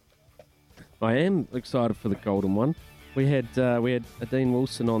 I am excited for the golden one. We had Adine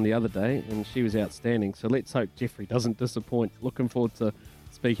Wilson on the other day, and she was outstanding. So let's hope Jeffrey doesn't disappoint. Looking forward to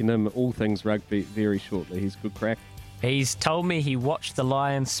speaking to him all things rugby very shortly. He's good crack. He's told me he watched the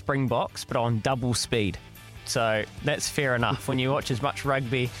Lions Springboks, but on double speed. So that's fair enough. When you watch as much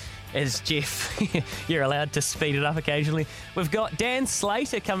rugby as Jeff, you're allowed to speed it up occasionally. We've got Dan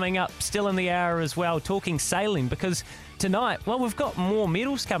Slater coming up still in the hour as well, talking sailing, because tonight, well, we've got more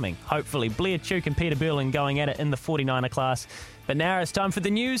medals coming, hopefully. Blair Tuke and Peter Burling going at it in the 49er class. But now it's time for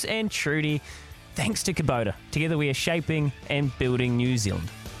the news and Trudy. Thanks to Kubota. Together we are shaping and building New Zealand.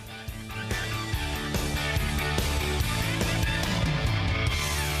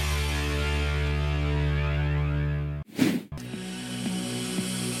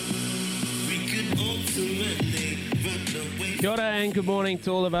 Kia ora and good morning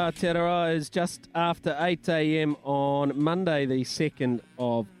to all of our Aotearoa. It's just after 8 a.m. on Monday, the 2nd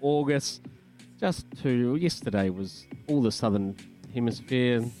of August. Yesterday was all the Southern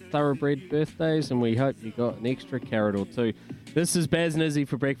Hemisphere thoroughbred birthdays, and we hope you got an extra carrot or two. This is Baz and Izzy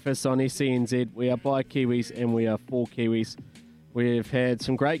for breakfast on SENZ. We are by Kiwis and we are for Kiwis. We've had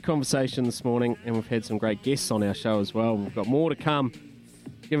some great conversation this morning, and we've had some great guests on our show as well. We've got more to come.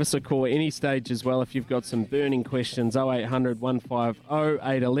 Give us a call at any stage as well if you've got some burning questions, 0800 150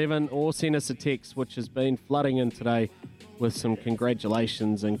 811, or send us a text, which has been flooding in today with some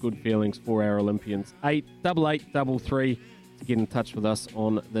congratulations and good feelings for our Olympians. 88833 to get in touch with us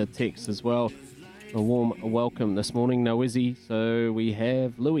on the text as well. A warm welcome this morning. No Izzy, so we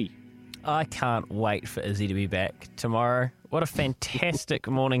have Louis. I can't wait for Izzy to be back tomorrow. What a fantastic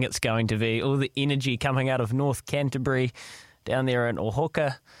morning it's going to be. All the energy coming out of North Canterbury, down there in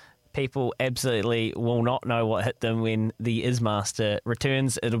Ohoka. People absolutely will not know what hit them when the Ismaster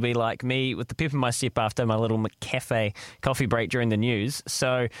returns. It'll be like me with the pep in my step after my little McCafe coffee break during the news.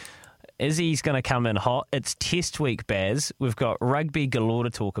 So Izzy's going to come in hot. It's test week, Baz. We've got rugby galore to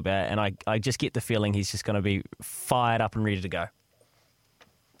talk about, and I just get the feeling he's just going to be fired up and ready to go.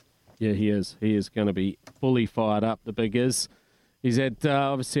 Yeah, he is. He is going to be fully fired up. The big is. He's had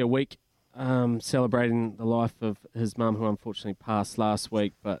obviously a week celebrating the life of his mum, who unfortunately passed last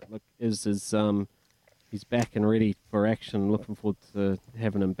week. But look, he's back and ready for action. Looking forward to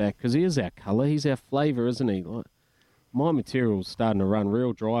having him back, because he is our colour. He's our flavour, isn't he? Like, my material's starting to run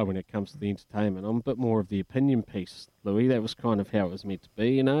real dry when it comes to the entertainment. I'm a bit more of the opinion piece, Louis. That was kind of how it was meant to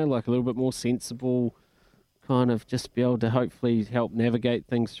be, like a little bit more sensible, kind of just be able to hopefully help navigate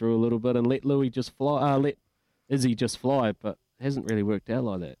things through a little bit and let Louis just fly, let Izzy just fly, but it hasn't really worked out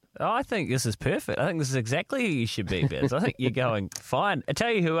like that. Oh, I think this is perfect. I think this is exactly who you should be, Biz. I think you're going fine. I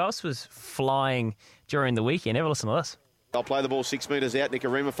tell you who else was flying during the weekend. Have a listen to this. I'll play the ball 6 metres out.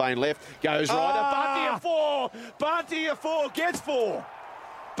 Nikorima feign left. Goes right. Bunty a 4. Bunty a 4 gets 4.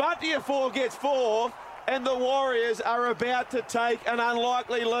 Bunty a 4 gets 4. And the Warriors are about to take an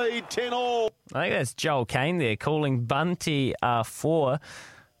unlikely lead, 10-all. I think that's Joel Kane there calling Bunty 4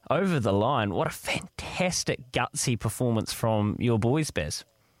 over the line. What a fantastic gutsy performance from your boys, Bez.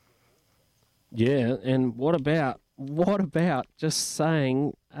 Yeah, and what about just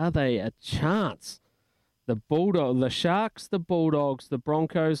saying, are they a chance? The Sharks, the Bulldogs, the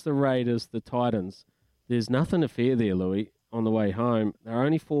Broncos, the Raiders, the Titans. There's nothing to fear there, Louis, on the way home. They're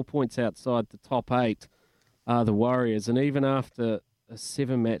only 4 points outside the top 8 are the Warriors. And even after a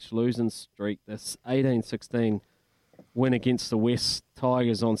 7-match losing streak, this 18-16 win against the West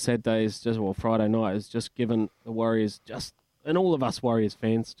Tigers on Friday night, has just given the Warriors and all of us Warriors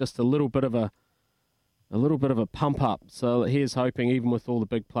fans, just a little bit of a pump up. So here's hoping, even with all the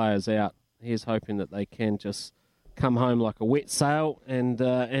big players out, here's hoping that they can just come home like a wet sail and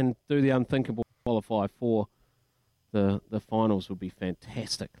do the unthinkable, qualify for the finals. Would be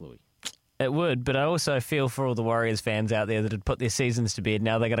fantastic, Louis. It would, but I also feel for all the Warriors fans out there that had put their seasons to bed.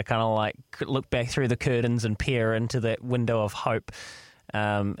 Now they've got to kind of like look back through the curtains and peer into that window of hope.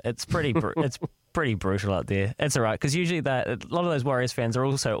 It's pretty brutal out there. It's all right, because usually a lot of those Warriors fans are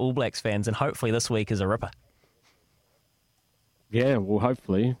also All Blacks fans, and hopefully this week is a ripper. Yeah, well,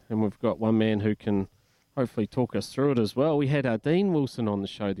 hopefully. And we've got one man who can hopefully talk us through it as well. We had Dean Wilson on the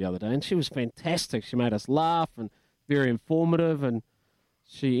show the other day, and she was fantastic. She made us laugh and very informative, and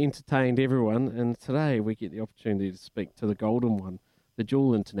she entertained everyone. And today we get the opportunity to speak to the Golden One, the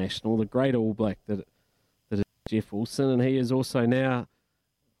dual international, the great All Black that is Jeff Wilson. And he is also now,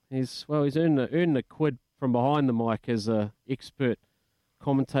 he's earned a quid from behind the mic as an expert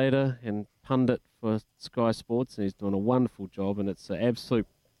commentator and pundit for Sky Sports, and he's doing a wonderful job, and it's an absolute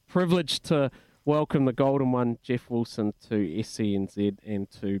privilege to welcome the Golden One, Jeff Wilson, to SENZ and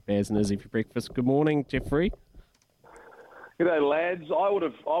to Baz and Izzy for breakfast. Good morning, Jeffrey. G'day, lads.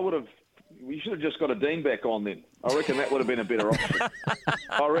 We should have just got a Dean back on then. I reckon that would have been a better option.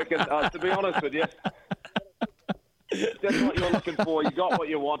 I reckon, to be honest with you, that's what you're looking for. You got what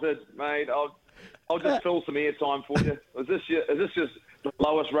you wanted, mate. I'll just fill some airtime for you. Is this just the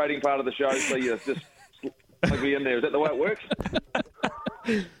lowest rating part of the show, so you just plug me in there? Is that the way it works?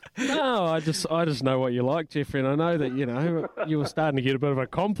 No, I just know what you like, Jeffrey, and I know that, you were starting to get a bit of a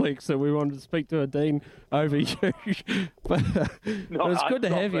complex that we wanted to speak to a Dean over you. but it's good to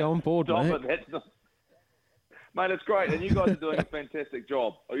have you on board, mate. Mate, it's great, and you guys are doing a fantastic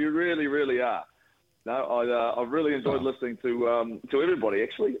job. You really, really are. No, I've really enjoyed listening to everybody.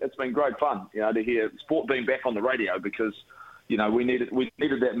 Actually, it's been great fun, to hear sport being back on the radio, because we needed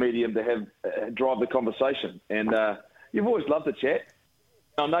that medium to have drive the conversation. And you've always loved the chat.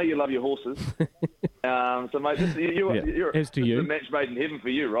 I know you love your horses. So, mate, this is a match made in heaven for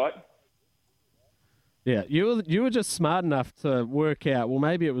you, right? Yeah, you were just smart enough to work out. Well,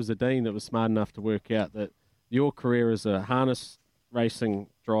 maybe it was the Dean that was smart enough to work out that your career as a harness racing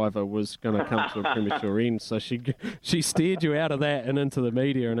driver was going to come to a premature end. So she steered you out of that and into the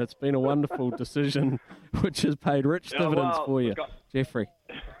media, and it's been a wonderful decision, which has paid rich dividends for you, Jeffrey.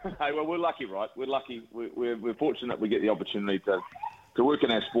 Hey, well, we're lucky, right? We're lucky. We're fortunate we get the opportunity to work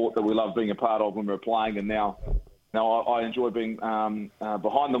in our sport that we love being a part of when we're playing, and now I enjoy being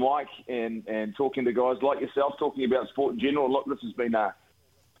behind the mic and talking to guys like yourself, talking about sport in general. Look, this has been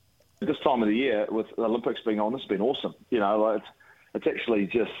this time of the year with the Olympics being on, this has been awesome. It's actually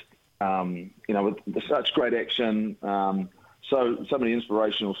just with such great action, so many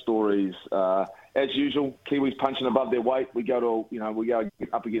inspirational stories. As usual, Kiwis punching above their weight. We go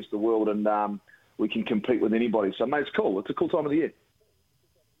up against the world, and we can compete with anybody. So, mate, it's cool. It's a cool time of the year.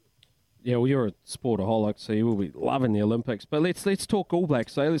 Yeah, well, you're a sportaholic, so you will be loving the Olympics. But let's talk All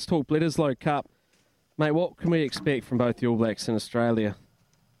Blacks. So let's talk Bledisloe Cup. Mate, what can we expect from both the All Blacks and Australia?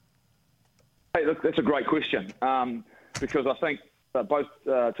 Hey, look, that's a great question, because I think both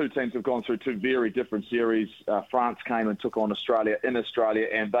two teams have gone through two very different series. France came and took on Australia in Australia,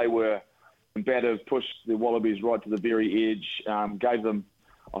 and they were combative, pushed the Wallabies right to the very edge, gave them,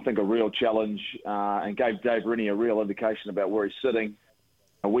 I think, a real challenge, and gave Dave Rennie a real indication about where he's sitting.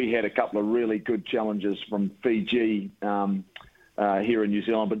 We had a couple of really good challenges from Fiji here in New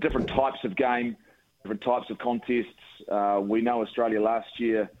Zealand, but different types of game, different types of contests. We know Australia last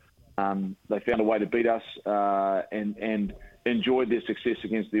year, they found a way to beat us and enjoyed their success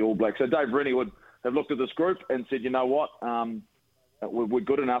against the All Blacks. So Dave Rennie would have looked at this group and said, you know what, we're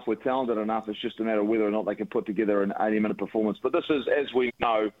good enough, we're talented enough, it's just a matter of whether or not they can put together an 80-minute performance. But this is, as we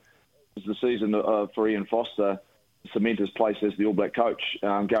know, is the season for Ian Foster, cement his place as the All Black coach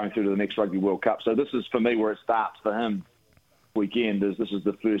going through to the next Rugby World Cup. So this is, for me, where it starts for him weekend. This is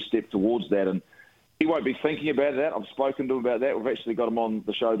the first step towards that, and he won't be thinking about that. I've spoken to him about that. We've actually got him on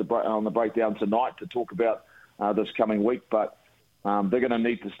the show on the breakdown tonight to talk about this coming week, but they're going to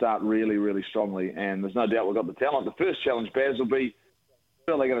need to start really, really strongly, and there's no doubt we've got the talent. The first challenge, Baz, will be,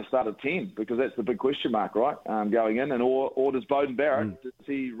 are they going to start at 10? Because that's the big question mark, right, going in. And or does Beauden Barrett, does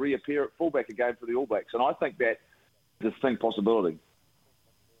he reappear at fullback again for the All Blacks? And I think that's a distinct possibility.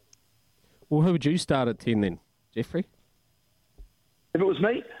 Well, who would you start at 10 then, Jeffrey? If it was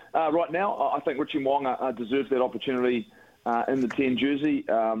me, right now, I think Richie Mo'unga deserves that opportunity in the 10 jersey.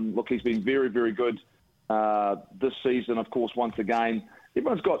 Look, he's been very, very good this season, of course, once again.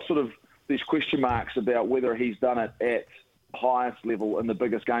 Everyone's got sort of these question marks about whether he's done it at highest level in the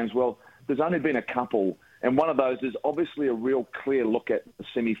biggest games. Well, there's only been a couple, and one of those is obviously a real clear look at the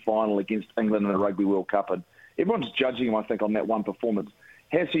semi-final against England in the Rugby World Cup, and everyone's judging him, I think, on that one performance.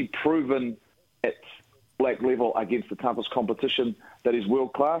 Has he proven at black level against the toughest competition that is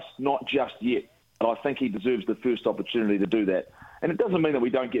world-class? Not just yet, but I think he deserves the first opportunity to do that. And it doesn't mean that we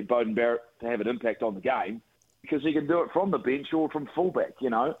don't get Beauden Barrett to have an impact on the game, because he can do it from the bench or from fullback, you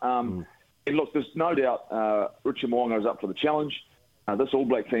know. And look, there's no doubt Richie Mo'unga is up for the challenge. This All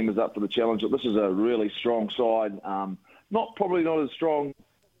Black team is up for the challenge. This is a really strong side. Probably not as strong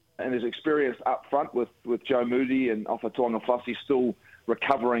and as experienced up front with Joe Moody and Ofa Tu'ungafasi still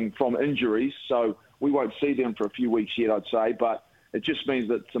recovering from injuries. So we won't see them for a few weeks yet, I'd say. But it just means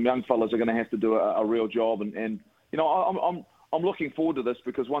that some young fellas are going to have to do a real job. And you know, I'm looking forward to this,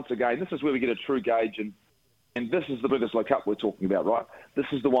 because once again, this is where we get a true gauge. And this is the Bledisloe Cup we're talking about, right? This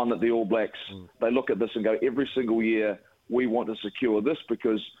is the one that the All Blacks, they look at this and go, every single year we want to secure this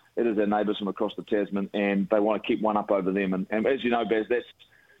because it is our neighbours from across the Tasman, and they want to keep one up over them. And as you know, Baz, that's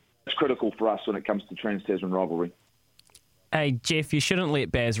critical for us when it comes to Trans-Tasman rivalry. Hey, Jeff, you shouldn't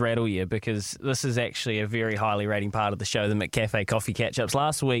let Baz rattle you, because this is actually a very highly rating part of the show, the McCafe Coffee Catch-Ups.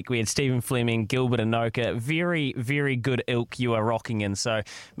 Last week we had Stephen Fleming, Gilbert Anoka. Very, very good ilk you are rocking in, so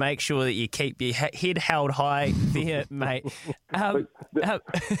make sure that you keep your head held high there, mate. Look,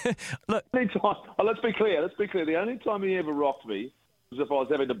 let's be clear. The only time he ever rocked me was if I was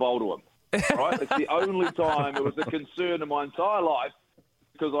having to bowl to him. Right? It's the only time. It was a concern in my entire life,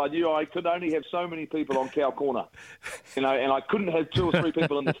 because I knew I could only have so many people on Cow Corner, you know, and I couldn't have 2 or 3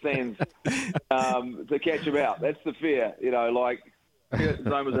 people in the stands to catch him out. That's the fear, you know, like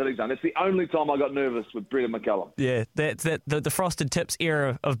zone was hitting zone. That's the only time I got nervous with Brendan McCullum. Yeah, the Frosted Tips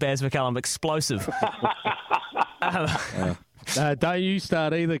era of Baz McCullum, explosive. Don't you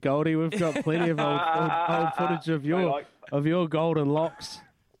start either, Goldie. We've got plenty of old footage of your golden locks.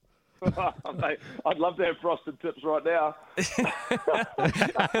 Mate, I'd love to have Frosted Tips right now.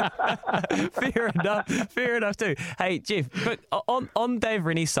 Fair enough too. Hey, Jeff, but on Dave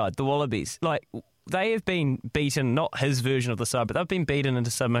Rennie's side, the Wallabies, like, they have been beaten, not his version of the side, but they've been beaten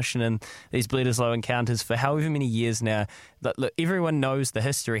into submission in these Bledisloe encounters for however many years now. Look, everyone knows the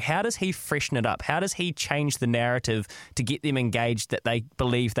history. How does he freshen it up? How does he change the narrative to get them engaged that they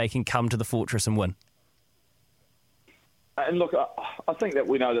believe they can come to the Fortress and win? And look, I think that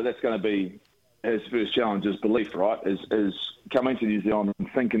we know that that's going to be his first challenge, is belief, right? Is coming to New Zealand and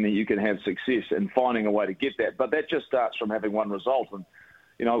thinking that you can have success and finding a way to get that. But that just starts from having one result. And,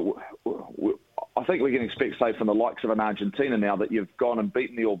 you know, I think we can expect, say, from the likes of an Argentina now, that you've gone and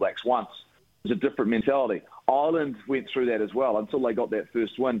beaten the All Blacks once. It's a different mentality. Ireland went through that as well until they got that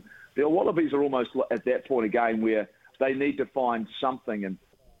first win. The Wallabies are almost at that point again where they need to find something. And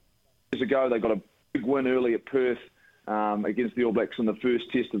years ago, they got a big win early at Perth against the All Blacks in the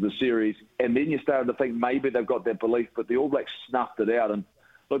first test of the series, and then you started to think maybe they've got that belief, but the All Blacks snuffed it out. And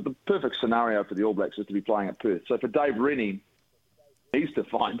look, the perfect scenario for the All Blacks is to be playing at Perth. So for Dave Rennie, he needs to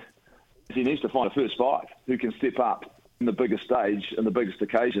find a first 5 who can step up in the biggest stage and the biggest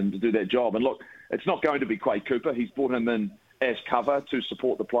occasion to do that job. And look, it's not going to be Quade Cooper. He's brought him in as cover to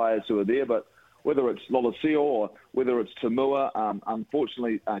support the players who are there, but whether it's Lolesio or whether it's Tamua,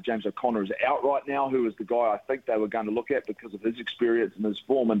 unfortunately, James O'Connor is out right now, who is the guy I think they were going to look at because of his experience and his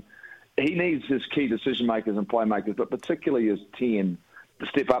form. And he needs his key decision-makers and playmakers, but particularly his 10, to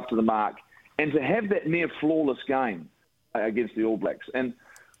step up to the mark and to have that near-flawless game against the All Blacks. And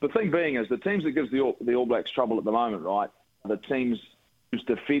the thing being is the teams that gives the All Blacks trouble at the moment, right, the teams whose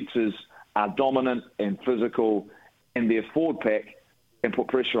defences are dominant and physical and their forward pack can put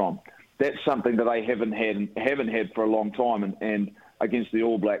pressure on. That's something that they haven't had for a long time, and against the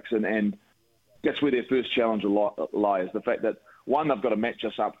All Blacks, and that's where their first challenge lies. The fact that, one, they've got to match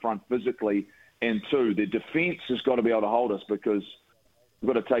us up front physically, and 2, their defence has got to be able to hold us, because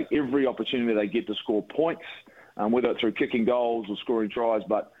we've got to take every opportunity they get to score points, whether it's through kicking goals or scoring tries.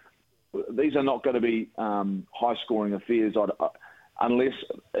 But these are not going to be high-scoring affairs unless,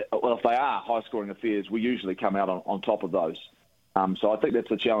 well, if they are high-scoring affairs, we usually come out on top of those. So I think that's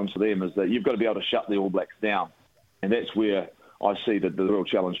the challenge for them, is that you've got to be able to shut the All Blacks down. And that's where I see the real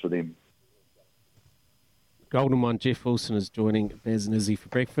challenge for them. Golden One, Jeff Wilson is joining Baz and Izzy for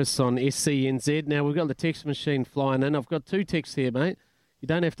breakfast on SCNZ. Now, we've got the text machine flying in. I've got 2 texts here, mate. You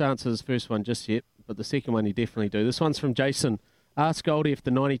don't have to answer this first one just yet, but the second one you definitely do. This one's from Jason. Ask Goldie if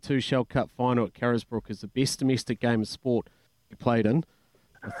the 92 Shell Cup final at Carisbrook is the best domestic game of sport you played in.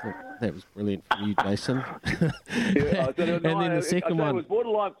 I thought that was brilliant from you, Jason. And then the second one. It was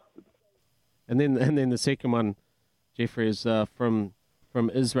borderline. And then the second one, Jeffrey, is from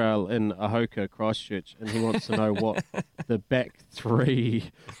Israel in Ahoka, Christchurch, and he wants to know what the back three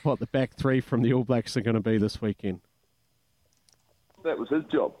from the All Blacks are going to be this weekend. That was his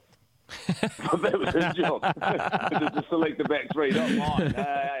job. That was his job. to select the back three, not mine.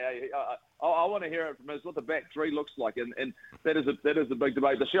 I want to hear it from us, what the back three looks like, and that is a big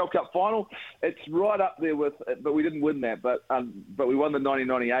debate. The Shell Cup final, it's right up there with, but we didn't win that, but we won the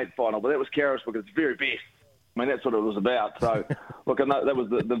 1998 final, but that was Carisbrook, it's very best. I mean, that's what it was about. So, look, I know that was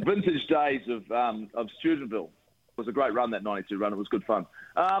the vintage days of Studentville. It was a great run, that 92 run. It was good fun.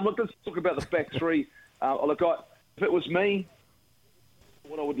 Look, let's talk about the back three. If it was me,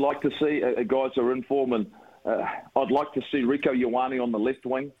 what I would like to see, guys are in form, and I'd like to see Rieko Ioane on the left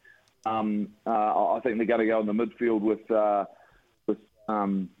wing. I think they're going to go in the midfield with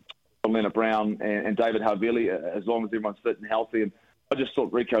Leonard Brown and David Havili, as long as everyone's fit and healthy. And I just thought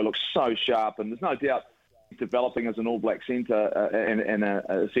Rieko looked so sharp, and there's no doubt he's developing as an All Black centre and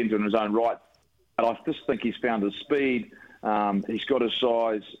a centre in his own right. And I just think he's found his speed. He's got his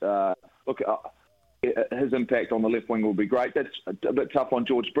size. His impact on the left wing will be great. That's a bit tough on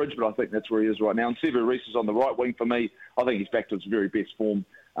George Bridge, but I think that's where he is right now. And Sevu Reece is on the right wing for me. I think he's back to his very best form.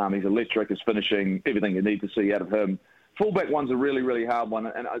 He's electric, his finishing, everything you need to see out of him. Fullback one's a really, really hard one,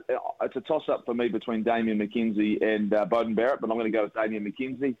 and it's a toss-up for me between Damien McKenzie and Beauden Barrett, but I'm going to go with Damien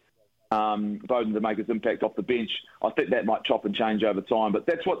McKenzie. Beauden to make his impact off the bench. I think that might chop and change over time, but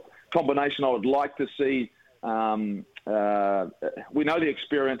that's what combination I would like to see. We know the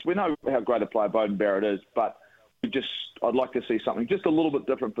experience. We know how great a player Beauden Barrett is, but I'd like to see something just a little bit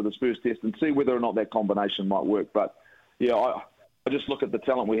different for this first test and see whether or not that combination might work. But, yeah, I just look at the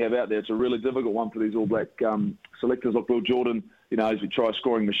talent we have out there. It's a really difficult one for these All Black selectors. Look, Will Jordan, he's a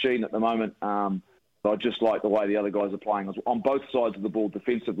try-scoring machine at the moment. I just like the way the other guys are playing on both sides of the ball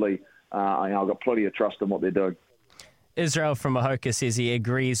defensively. I've got plenty of trust in what they're doing. Israel from Ahoka says he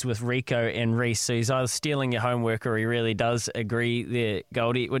agrees with Rieko and Reece, so he's either stealing your homework or he really does agree there,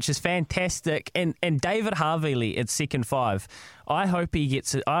 Goldie, which is fantastic. And David Havili at second five, I hope he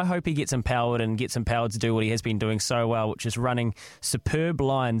gets empowered and gets empowered to do what he has been doing so well, which is running superb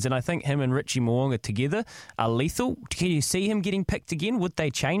lines. And I think him and Richie Mo'unga together are lethal. Can you see him getting picked again? Would they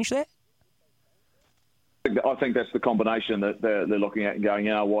change that? I think that's the combination that they're looking at and going,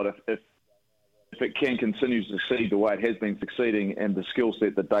 you know what, if it can continue to succeed the way it has been succeeding and the skill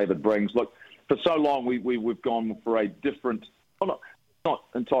set that David brings. Look, for so long we've gone for a different, not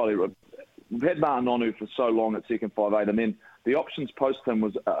entirely, we've had Martin Nonu for so long at second 5'8", and then the options post him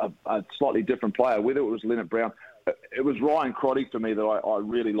was a slightly different player, whether it was Leonard Brown. It was Ryan Crotty for me that I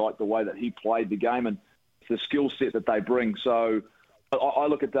really liked the way that he played the game and the skill set that they bring. So I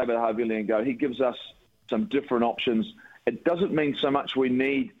look at David Havili and go, he gives us some different options. It doesn't mean so much we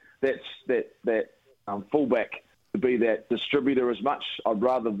need that fullback to be that distributor as much. I'd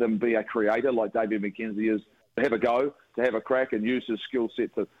rather them be a creator like David McKenzie is, to have a go, to have a crack and use his skill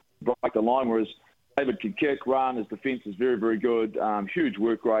set to break the line, whereas David can kick, run, his defence is very, very good, huge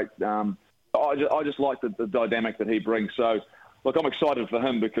work rate. I just like the dynamic that he brings. So, look, I'm excited for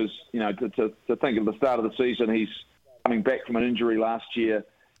him because, to think of the start of the season, he's coming back from an injury last year.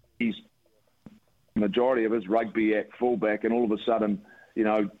 He's majority of his rugby at fullback, and all of a sudden,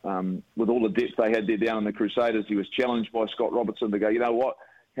 with all the depth they had there down in the Crusaders, he was challenged by Scott Robertson to go, you know what,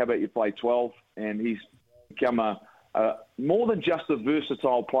 how about you play 12? And he's become a more than just a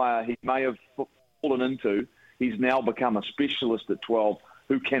versatile player he may have fallen into. He's now become a specialist at 12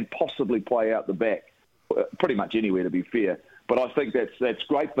 who can possibly play out the back, pretty much anywhere, to be fair. But I think that's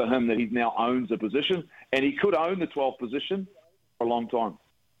great for him that he now owns a position, and he could own the 12th position for a long time.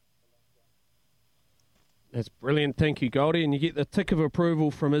 That's brilliant. Thank you, Goldie. And you get the tick of approval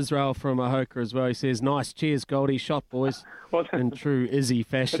from Israel from Ahoka as well. He says, nice. Cheers, Goldie. Shot, boys. In true Izzy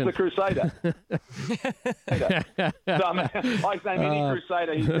fashion. It's a Crusader. Like saying any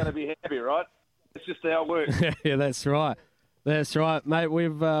Crusader, he's going to be happy, right? It's just how it works. Yeah, that's right. That's right, mate. We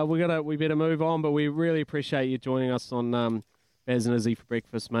better move on, but we really appreciate you joining us on Baz Baz and Izzy for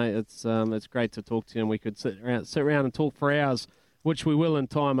breakfast, mate. It's great to talk to you, and we could sit around and talk for hours, which we will in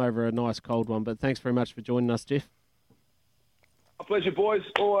time over a nice cold one. But thanks very much for joining us, Jeff. My pleasure, boys.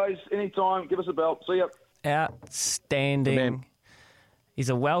 Always, anytime. Give us a bell. See ya. Outstanding. He's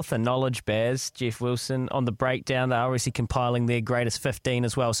a wealth of knowledge, Baz, Jeff Wilson. On the breakdown, they're obviously compiling their greatest 15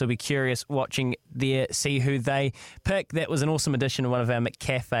 as well, so be curious watching there, see who they pick. That was an awesome addition to one of our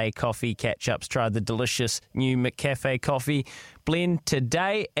McCafe coffee catch-ups. Tried the delicious new McCafe coffee blend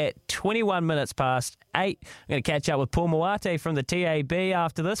today at 21 minutes past 8. I'm going to catch up with Paul Moate from the TAB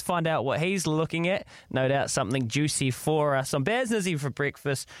after this, find out what he's looking at. No doubt something juicy for us. On Baz and Izzy for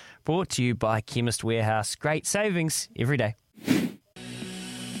breakfast, brought to you by Chemist Warehouse. Great savings every day.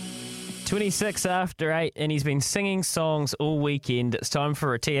 26 after 8, and he's been singing songs all weekend. It's time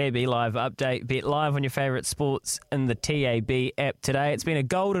for a TAB Live update. Bet live on your favourite sports in the TAB app today. It's been a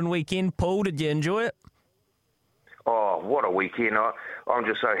golden weekend. Paul, did you enjoy it? Oh, what a weekend. I'm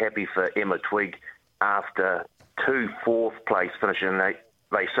just so happy for Emma Twigg after 2 fourth-place finishes.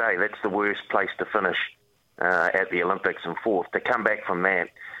 They say that's the worst place to finish at the Olympics in fourth. To come back from that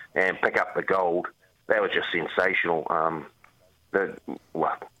and pick up the gold, that was just sensational.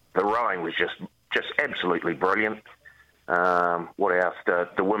 The rowing was just absolutely brilliant. What else?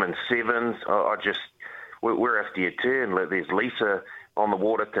 The women's sevens. We're after your turn. There's Lisa on the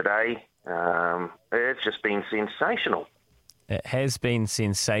water today. It's just been sensational. It has been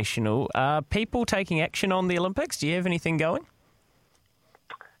sensational. Are people taking action on the Olympics? Do you have anything going?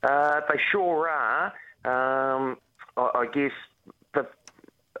 They sure are. I guess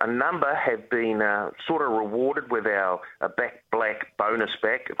a number have been sort of rewarded with our back black bonus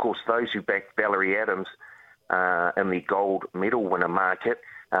back. Of course, those who backed Valerie Adams in the gold medal winner market,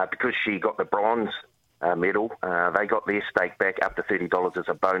 because she got the bronze medal, they got their stake back up to $30 as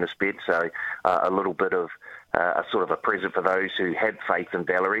a bonus bet. So a little bit of a sort of a present for those who had faith in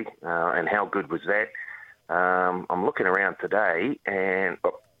Valerie. And how good was that? I'm looking around today, and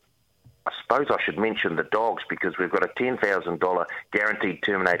I suppose I should mention the dogs, because we've got a $10,000 guaranteed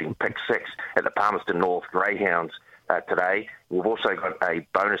terminating pick 6 at the Palmerston North Greyhounds today. We've also got a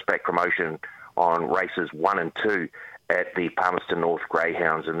bonus back promotion on races 1 and 2 at the Palmerston North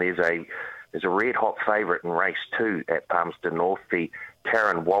Greyhounds, and there's a red hot favourite in race 2 at Palmerston North, the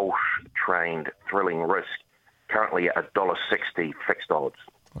Taryn Walsh trained Thrilling Risk, currently at $1.60 fixed odds.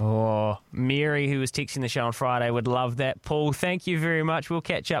 Oh, Mary, who was texting the show on Friday, would love that. Paul, thank you very much. We'll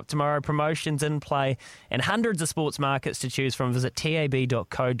catch up tomorrow. Promotions in play and hundreds of sports markets to choose from. Visit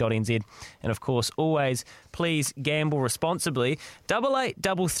tab.co.nz. And, of course, always, please gamble responsibly.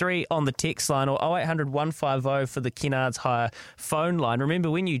 8833 on the text line, or 0800 150 for the Kennards Hire phone line. Remember,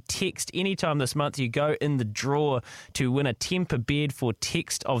 when you text anytime this month, you go in the draw to win a Tempur bed for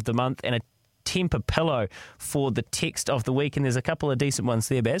text of the month and a Tempur pillow for the text of the week, and there's a couple of decent ones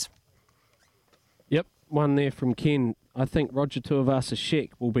there, Baz. Yep, one there from Ken. I think Roger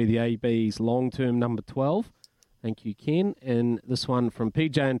Tuivasa-Sheck will be the AB's long-term number 12. Thank you, Ken. And this one from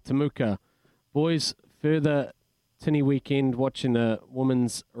PJ and Temuka. Boys, further tinny weekend watching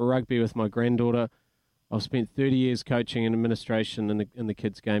women's rugby with my granddaughter. I've spent 30 years coaching and administration in the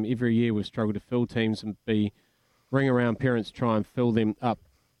kids' game. Every year we've struggled to fill teams and ring around parents to try and fill them up.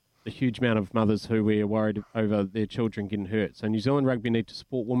 A huge amount of mothers who we are worried over their children getting hurt. So New Zealand Rugby need to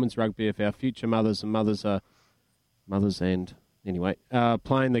support women's rugby if our future mothers and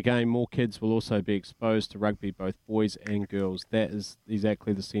playing the game. More kids will also be exposed to rugby, both boys and girls. That is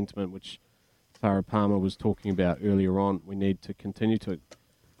exactly the sentiment which Farah Palmer was talking about earlier on. We need to continue to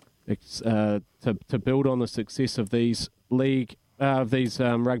build on the success of these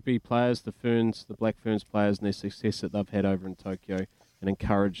rugby players, the Black Ferns players, and their success that they've had over in Tokyo, and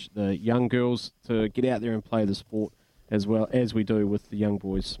encourage the young girls to get out there and play the sport as well as we do with the young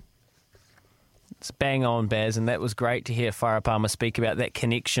boys. It's bang on, Baz, and that was great to hear Farah Palmer speak about that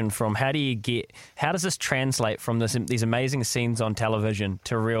connection from how does this translate from these amazing scenes on television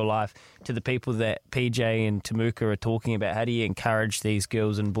to real life, to the people that PJ and Temuka are talking about. How do you encourage these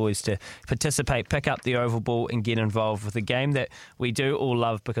girls and boys to participate, pick up the oval ball and get involved with a game that we do all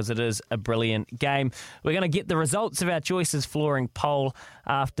love because it is a brilliant game? We're going to get the results of our Choices Flooring poll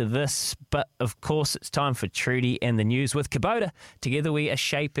after this, but of course it's time for Trudy and the news with Kubota. Together we are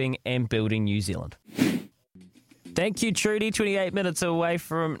shaping and building New Zealand. Thank you, Trudy. 28 minutes away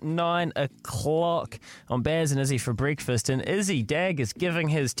from 9 o'clock on Baz and Izzy for breakfast. And Izzy Dag is giving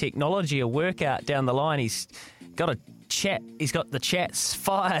his technology a workout down the line. He's got a chat. He's got the chats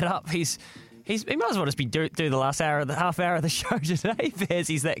fired up. He might as well just be do the last half hour of the show today, Baz.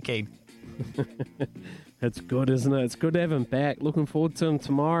 He's that keen. It's good, isn't it? It's good to have him back. Looking forward to him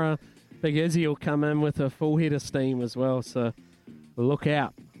tomorrow. Big Izzy will come in with a full head of steam as well. So Look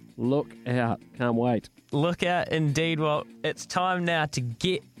out. Look out. Can't wait. Look out indeed. Well, it's time now to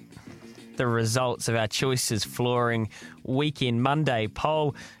get the results of our Choices Flooring Weekend Monday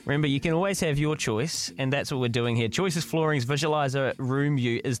poll. Remember, you can always have your choice, and that's what we're doing here. Choices Flooring's Visualizer Room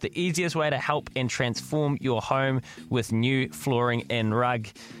View is the easiest way to help and transform your home with new flooring and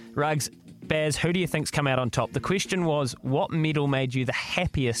rugs. Baz, who do you think's come out on top? The question was, what medal made you the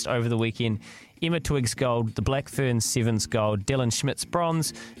happiest over the weekend? Emma Twiggs gold, the Black Ferns Sevens gold, Dylan Schmidt's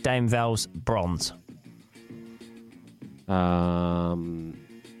bronze, Dame Val's bronze. Dame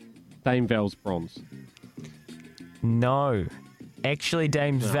Val's bronze. No. Actually,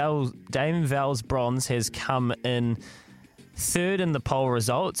 Dame Val's bronze has come in third in the poll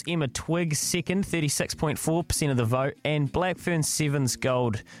results. Emma Twiggs second, 36.4% of the vote, and Blackfern Sevens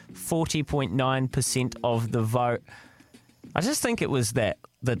gold, 40.9% of the vote. I just think it was that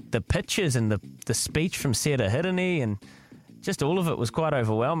the pictures and the speech from Sarah Hirini and just all of it was quite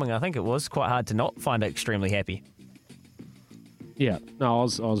overwhelming. I think it was quite hard to not find it extremely happy. Yeah, no, I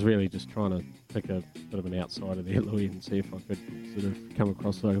was really just trying to pick a bit of an outsider there, Louis, and see if I could sort of come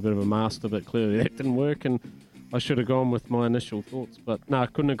across like a bit of a master, but clearly that didn't work, and I should have gone with my initial thoughts. But no, I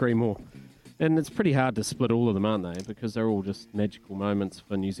couldn't agree more. And it's pretty hard to split all of them, aren't they? Because they're all just magical moments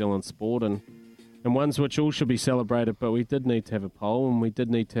for New Zealand sport, and ones which all should be celebrated, but we did need to have a poll, and we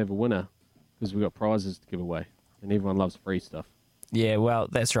did need to have a winner, because we've got prizes to give away, and everyone loves free stuff. Yeah, well,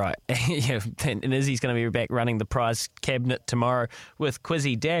 that's right. Yeah, and Izzy's going to be back running the prize cabinet tomorrow with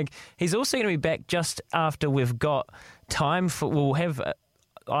Quizzy Dag. He's also going to be back just after we've got time for... We'll have...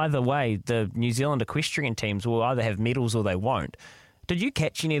 Either way, the New Zealand equestrian teams will either have medals or they won't. Did you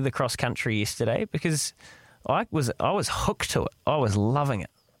catch any of the cross country yesterday? Because I was hooked to it. I was loving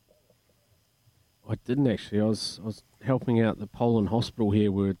it. I didn't actually. I was helping out the Poland Hospital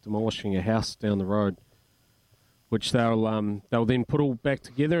here. We're demolishing a house down the road, which they'll then put all back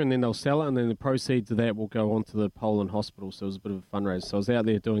together, and then they'll sell it, and then the proceeds of that will go on to the Poland Hospital. So it was a bit of a fundraiser. So I was out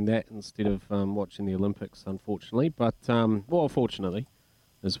there doing that instead of watching the Olympics, unfortunately. But fortunately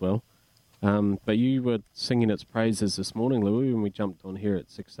as well. But you were singing its praises this morning, Louis, when we jumped on here at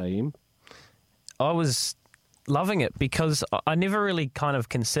 6 a.m. I was loving it because I never really kind of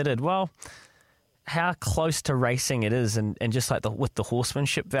considered, well, how close to racing it is and just like with the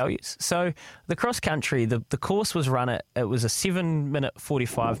horsemanship values. So the cross country, the course was run it was a 7-minute,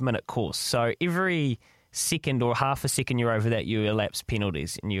 45-minute course. So every second or half a second you're over that, you elapse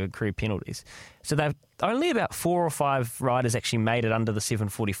penalties and you accrue penalties. So they've only about 4 or 5 riders actually made it under the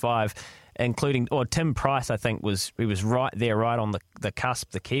 7:45, including Tim Price, I think was right there, right on the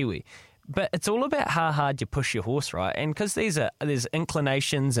cusp, the Kiwi. But it's all about how hard you push your horse, right? And because there's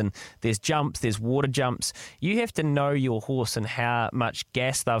inclinations and there's jumps, there's water jumps, you have to know your horse and how much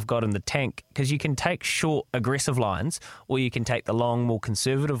gas they've got in the tank, because you can take short, aggressive lines or you can take the long, more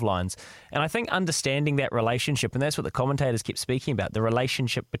conservative lines. And I think understanding that relationship, and that's what the commentators kept speaking about, the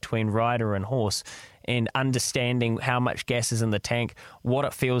relationship between rider and horse, and understanding how much gas is in the tank, what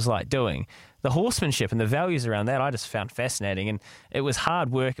it feels like doing. The horsemanship and the values around that I just found fascinating. And it was hard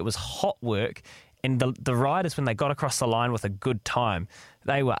work, it was hot work, and the riders, when they got across the line with a good time,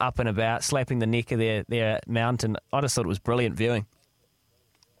 they were up and about, slapping the neck of their mount, and I just thought it was brilliant viewing.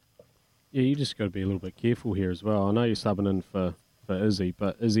 Yeah, you just got to be a little bit careful here as well. I know you're subbing in for Izzy,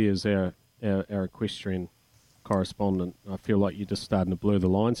 but Izzy is our equestrian correspondent. I feel like you're just starting to blur the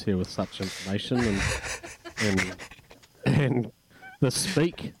lines here with such information and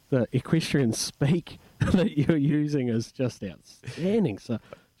the equestrian speak that you're using is just outstanding. So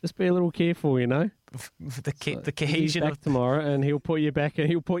just be a little careful, you know. The cohesion back tomorrow, and he'll put you back in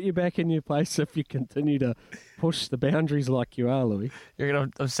your place if you continue to push the boundaries like you are, Louis.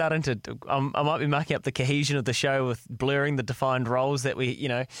 I'm starting to. I might be mucking up the cohesion of the show with blurring the defined roles that we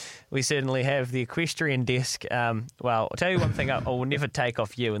certainly have. The equestrian desk. Well, I'll tell you one thing. I will never take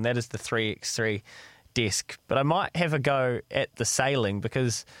off you, and that is the 3x3 desk. But I might have a go at the sailing,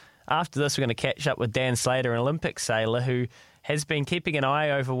 because after this we're going to catch up with Dan Slater, an Olympic sailor who has been keeping an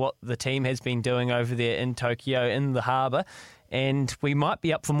eye over what the team has been doing over there in Tokyo, in the harbour. And we might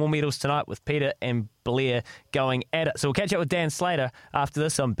be up for more medals tonight with Peter and Blair going at it. So we'll catch up with Dan Slater after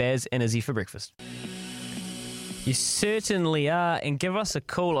this on Baz and Izzy for breakfast. You certainly are, and give us a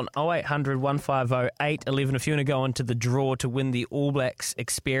call on 0800 150 811 if you want to go into the draw to win the All Blacks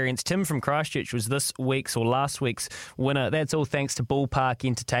experience. Tim from Christchurch was last week's winner. That's all thanks to Ballpark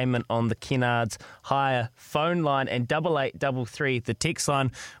Entertainment on the Kennards Hire phone line, and 8833 the text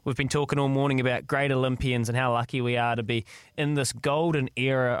line. We've been talking all morning about great Olympians and how lucky we are to be in this golden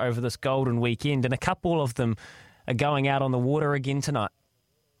era over this golden weekend, and a couple of them are going out on the water again tonight.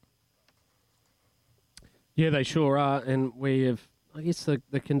 Yeah, they sure are, and we have I guess the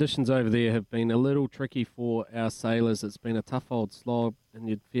conditions over there have been a little tricky for our sailors. It's been a tough old slog, and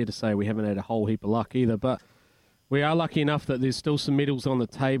you'd fair to say we haven't had a whole heap of luck either. But we are lucky enough that there's still some medals on the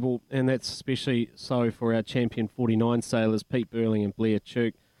table, and that's especially so for our champion 49 sailors, Pete Burling and Blair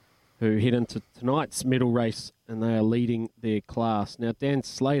Tuke, who head into tonight's medal race, and they are leading their class. Now, Dan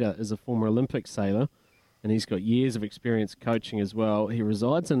Slater is a former Olympic sailor, and he's got years of experience coaching as well. He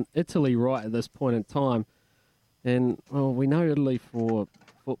resides in Italy right at this point in time. And, well, we know Italy for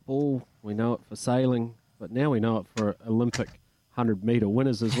football, we know it for sailing, but now we know it for Olympic 100-metre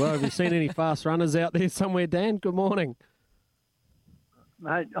winners as well. Have you seen any fast runners out there somewhere, Dan? Good morning.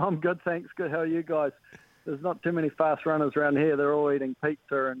 Mate, I'm good, thanks. Good. How are you guys? There's not too many fast runners around here. They're all eating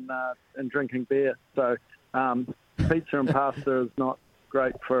pizza and drinking beer. So pizza and pasta is not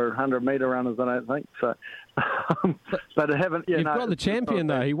great for 100-metre runners, I don't think. So, but I haven't. You've got the champion,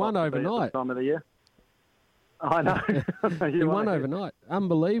 though. He won overnight. Time of the year. I know. He won overnight.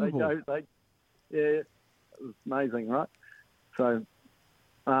 Unbelievable. Yeah, it was amazing, right? So,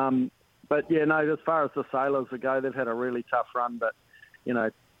 but yeah, no, as far as the sailors go, they've had a really tough run, but, you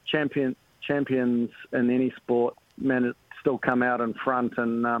know, champions in any sport, man, still come out in front,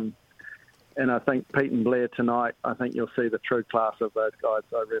 and I think Pete and Blair tonight, I think you'll see the true class of those guys.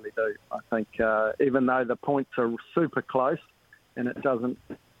 I really do. I think even though the points are super close, and it doesn't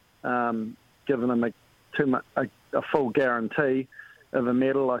give them a full guarantee of a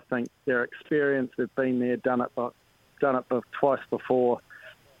medal, I think their experience, they've been there, done it twice before,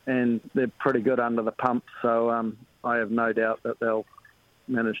 and they're pretty good under the pump. So I have no doubt that they'll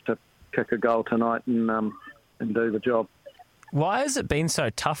manage to kick a goal tonight and do the job. Why has it been so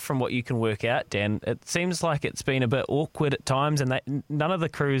tough from what you can work out, Dan? It seems like it's been a bit awkward at times, and none of the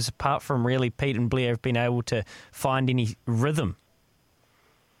crews, apart from really Pete and Blair, have been able to find any rhythm.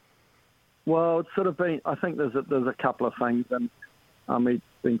 Well, it's sort of been, I think there's a couple of things, and we've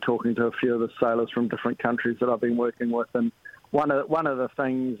been talking to a few of the sailors from different countries that I've been working with, and one of the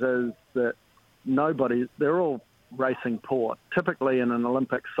things is that they're all racing poor. Typically in an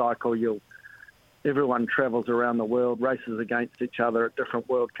Olympic cycle, everyone travels around the world, races against each other at different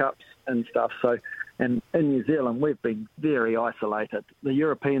World Cups and stuff. So, and in New Zealand, we've been very isolated. The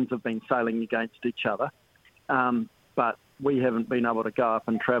Europeans have been sailing against each other, but we haven't been able to go up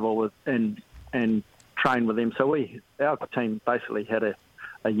and travel with and train with them. So our team basically had a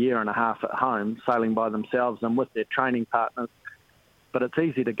year and a half at home sailing by themselves and with their training partners. But it's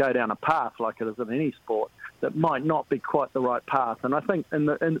easy to go down a path like it is in any sport that might not be quite the right path. And I think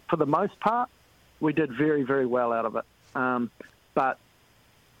for the most part, we did very, very well out of it. But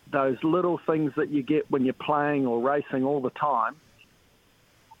those little things that you get when you're playing or racing all the time,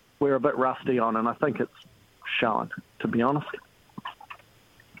 we're a bit rusty on, and I think it's shown, to be honest.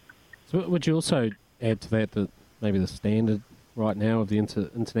 So would you also add to that maybe the standard right now of the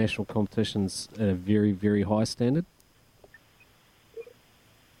international competitions at a very, very high standard?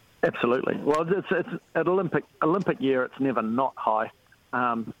 Absolutely. Well, it's at Olympic year, it's never not high.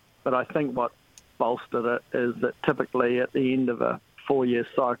 But I think what bolstered it is that typically at the end of a 4-year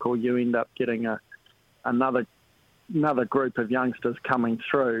cycle, you end up getting another group of youngsters coming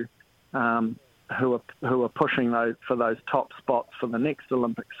through who are pushing for those top spots for the next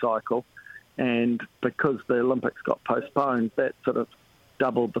Olympic cycle. And because the Olympics got postponed, that sort of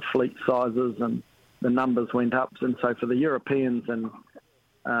doubled the fleet sizes and the numbers went up. And so for the Europeans who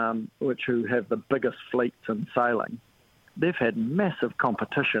have the biggest fleets in sailing, they've had massive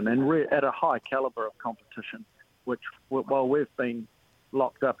competition and at a high calibre of competition, which, while we've been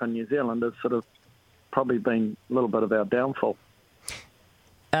locked up in New Zealand, has sort of probably been a little bit of our downfall.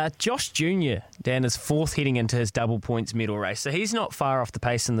 Josh Jr., Dan, is fourth heading into his double points medal race, so he's not far off the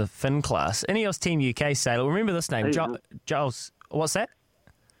pace in the Finn class. Ineos Team UK sailor, remember this name, Giles, what's that?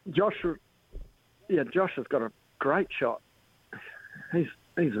 Josh has got a great shot. He's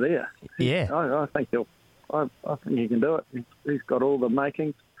there. Yeah. I think I think he can do it. He's got all the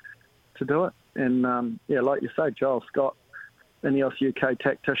makings to do it. And, like you say, Giles Scott, Ineos UK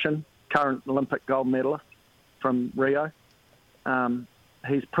tactician, current Olympic gold medalist from Rio.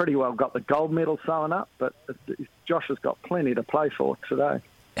 He's pretty well got the gold medal sewn up, but Josh has got plenty to play for today.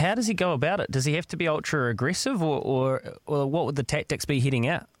 How does he go about it? Does he have to be ultra aggressive, or what would the tactics be heading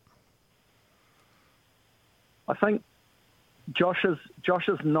out? I think Josh is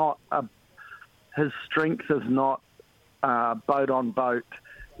not his strength is not boat on boat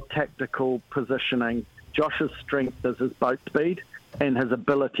tactical positioning. Josh's strength is his boat speed and his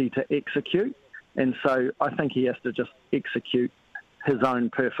ability to execute, and so I think he has to just execute his own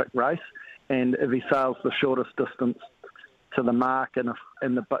perfect race. And if he sails the shortest distance to the mark and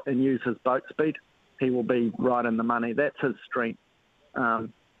use his boat speed, he will be right in the money. That's his strength.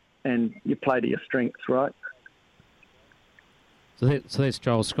 and you play to your strengths, right? So that's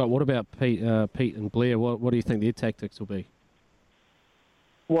Joel Scott. What about Pete and Blair? What do you think their tactics will be?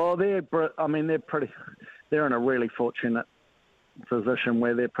 Well, they're in a really fortunate position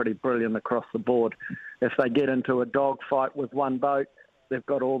where they're pretty brilliant across the board. If they get into a dogfight with one boat, they've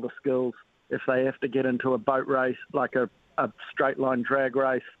got all the skills. If they have to get into a boat race, like a straight line drag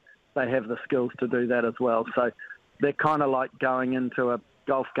race, they have the skills to do that as well. So they're kind of like going into a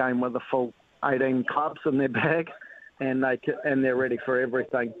golf game with a full 18 clubs in their bag, and they're ready for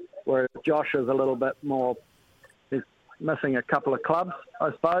everything. Whereas Josh is a little bit more, he's missing a couple of clubs,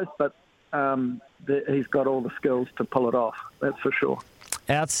 I suppose, but he's got all the skills to pull it off, that's for sure.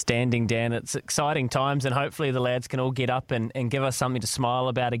 Outstanding, Dan. It's exciting times, and hopefully the lads can all get up and give us something to smile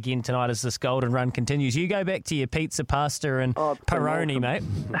about again tonight as this golden run continues. You go back to your pizza, pasta and Peroni, mate.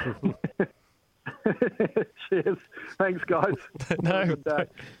 Cheers. Thanks, guys.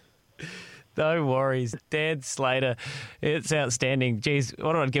 No worries. Dan Slater, it's outstanding. Geez,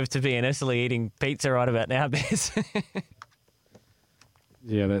 what would I give to be in Italy eating pizza right about now, Bez?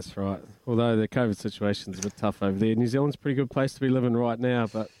 Yeah, that's right. Although the COVID situation's a bit tough over there. New Zealand's a pretty good place to be living right now,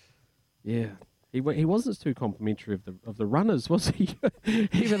 but yeah, he wasn't too complimentary of the runners, was he?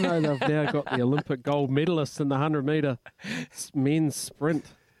 Even though they've now got the Olympic gold medalists in the 100-metre men's sprint.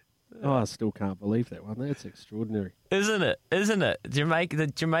 Oh, I still can't believe that one. That's extraordinary. Isn't it?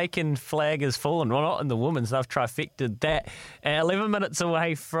 The Jamaican flag has fallen. Well, not in the women's. They've trifected that. 11 minutes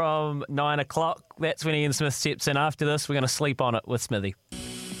away from 9 o'clock. That's when Ian Smith steps in. After this, we're going to sleep on it with Smithy.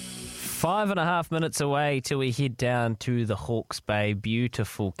 5.5 minutes away till we head down to the Hawke's Bay.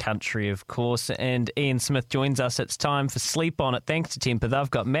 Beautiful country, of course. And Ian Smith joins us. It's time for Sleep On It. Thanks to Tempur.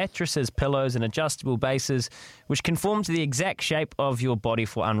 They've got mattresses, pillows and adjustable bases which conform to the exact shape of your body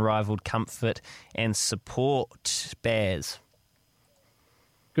for unrivaled comfort and support. Baz.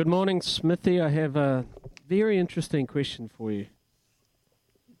 Good morning, Smithy. I have a very interesting question for you.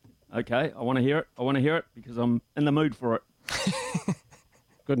 Okay, I want to hear it because I'm in the mood for it.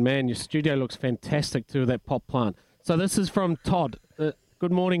 Good man. Your studio looks fantastic too, that pop plant. So this is from Todd.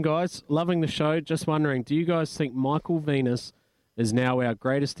 Good morning, guys. Loving the show. Just wondering, do you guys think Michael Venus is now our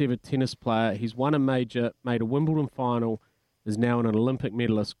greatest ever tennis player? He's won a major, made a Wimbledon final, is now an Olympic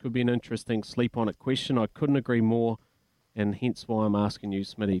medalist. Could be an interesting sleep on it question. I couldn't agree more, and hence why I'm asking you,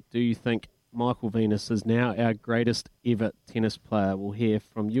 Smitty. Do you think Michael Venus is now our greatest ever tennis player? We'll hear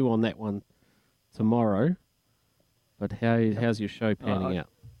from you on that one tomorrow. But how's your show panning out?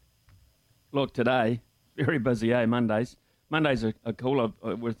 Look, today, very busy, Mondays. Mondays are cool.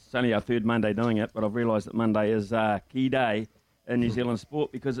 It's only our third Monday doing it, but I've realised that Monday is a key day in New Zealand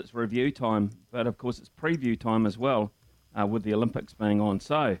sport because it's review time. But, of course, it's preview time as well with the Olympics being on.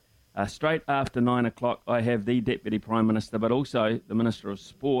 So, straight after 9 o'clock, I have the Deputy Prime Minister, but also the Minister of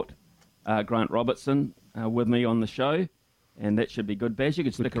Sport, Grant Robertson, with me on the show. And that should be good. Baz, you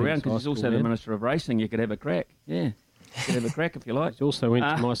could stick around because he's also the Minister of Racing. You could have a crack. Yeah. You could have a crack if you like. He also went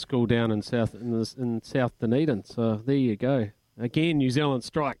to my school down in South Dunedin. So there you go. Again, New Zealand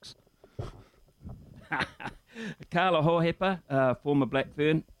strikes. Carla Hohepa, former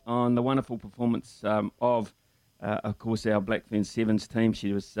Blackfern, on the wonderful performance of course, our Blackfern Sevens team.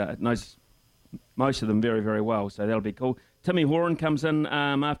 She knows most of them very, very well, so that'll be cool. Timmy Horan comes in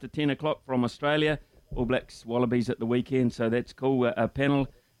after 10 o'clock from Australia. All Blacks Wallabies at the weekend, so that's cool. A panel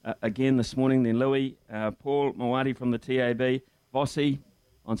again this morning. Then Louis, Paul Mawadi from the TAB, Vossi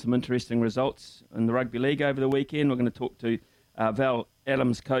on some interesting results in the Rugby League over the weekend. We're going to talk to Val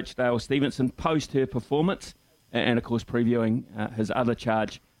Adams coach Dale Stevenson post her performance, and of course previewing his other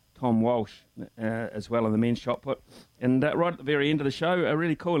charge, Tom Walsh, as well in the men's shot put. And right at the very end of the show, a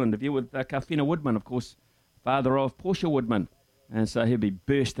really cool interview with Kawhina Woodman, of course, father of Portia Woodman. And so he'll be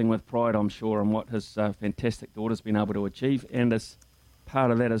bursting with pride, I'm sure, on what his fantastic daughter's been able to achieve, and as part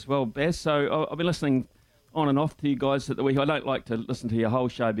of that as well, Baz. So I've been listening on and off to you guys at the week. I don't like to listen to your whole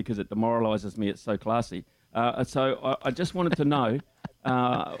show because it demoralises me. It's so classy. So I just wanted to know,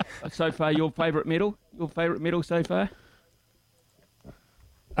 so far, your favourite medal? Your favourite medal so far?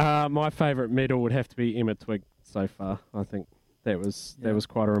 My favourite medal would have to be Emma Twigg so far. I think that was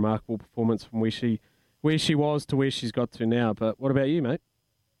quite a remarkable performance from where she was to where she's got to now. But what about you, mate?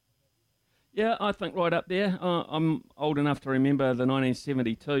 Yeah, I think right up there. I'm old enough to remember the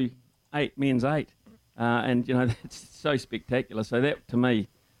 1972 men's 8. And, you know, that's so spectacular. So that, to me,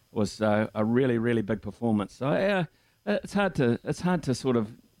 was a really, really big performance. So it's hard to sort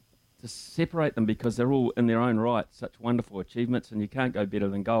of to separate them because they're all in their own right such wonderful achievements, and you can't go better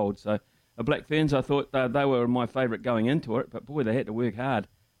than gold. So the Black Ferns, I thought they were my favourite going into it, but boy, they had to work hard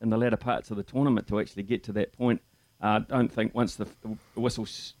in the latter parts of the tournament to actually get to that point. I don't think once the whistle,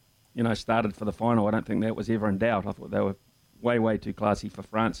 started for the final, I don't think that was ever in doubt. I thought they were way too classy for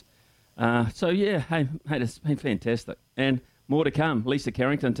France. Hey, it's been fantastic. And more to come. Lisa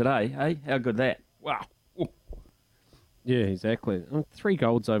Carrington today, hey? How good that? Wow. Ooh. Yeah, exactly. 3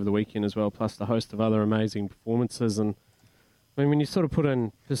 golds over the weekend as well, plus a host of other amazing performances. And I mean, when you sort of put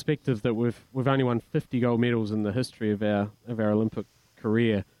in perspective that we've only won 50 gold medals in the history of our Olympic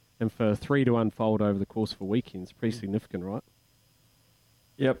career, and for 3 to unfold over the course of a weekend, it's pretty significant, right?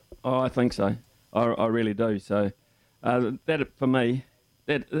 Yep. Oh, I think so. I really do. So that for me,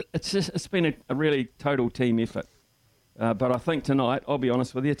 it's been a really total team effort. But I think tonight, I'll be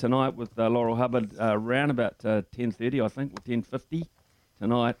honest with you, tonight with Laurel Hubbard around about 10:30, I think, or 10:50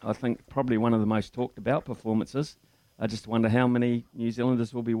 tonight, I think probably one of the most talked about performances. I just wonder how many New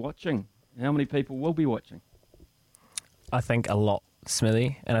Zealanders will be watching. How many people will be watching? I think a lot,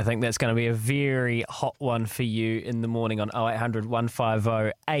 Smithy, and I think that's going to be a very hot one for you in the morning on 0800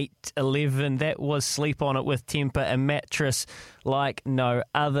 150 811. That was Sleep On It with Temper, a mattress like no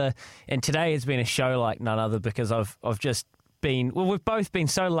other. And today has been a show like none other because I've just been, well, we've both been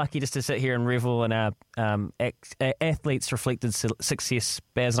so lucky just to sit here and revel in our athletes' reflected success,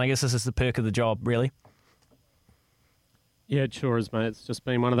 Baz, and I guess this is the perk of the job, really. Yeah, it sure is, mate. It's just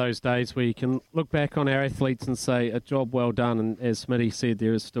been one of those days where you can look back on our athletes and say, a job well done. And as Smitty said,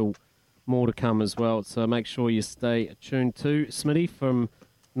 there is still more to come as well. So make sure you stay tuned to Smitty from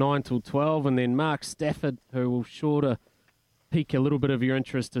 9 till 12. And then Mark Stafford, who will sure to pique a little bit of your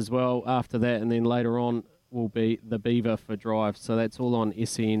interest as well after that. And then later on will be the Beaver for Drive. So that's all on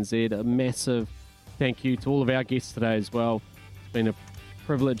SENZ. A massive thank you to all of our guests today as well. It's been a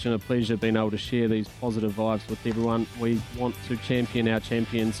privilege and a pleasure being able to share these positive vibes with everyone. We want to champion our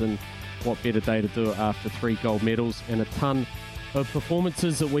champions, and what better day to do it after 3 gold medals and a ton of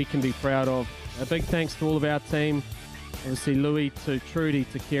performances that we can be proud of. A big thanks to all of our team, obviously Louis, to Trudy,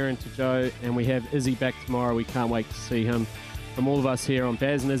 to Kieran, to Joe, and we have Izzy back tomorrow. We can't wait to see him. From all of us here on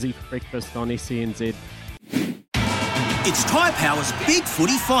Baz and Izzy for breakfast on SENZ. It's Tyre Power's Big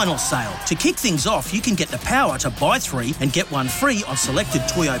Footy Final Sale. To kick things off, you can get the power to buy 3 and get 1 free on selected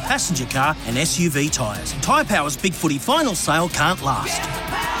Toyo passenger car and SUV tyres. Tyre Power's Big Footy Final Sale can't last.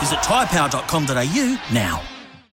 Visit tyrepower.com.au now.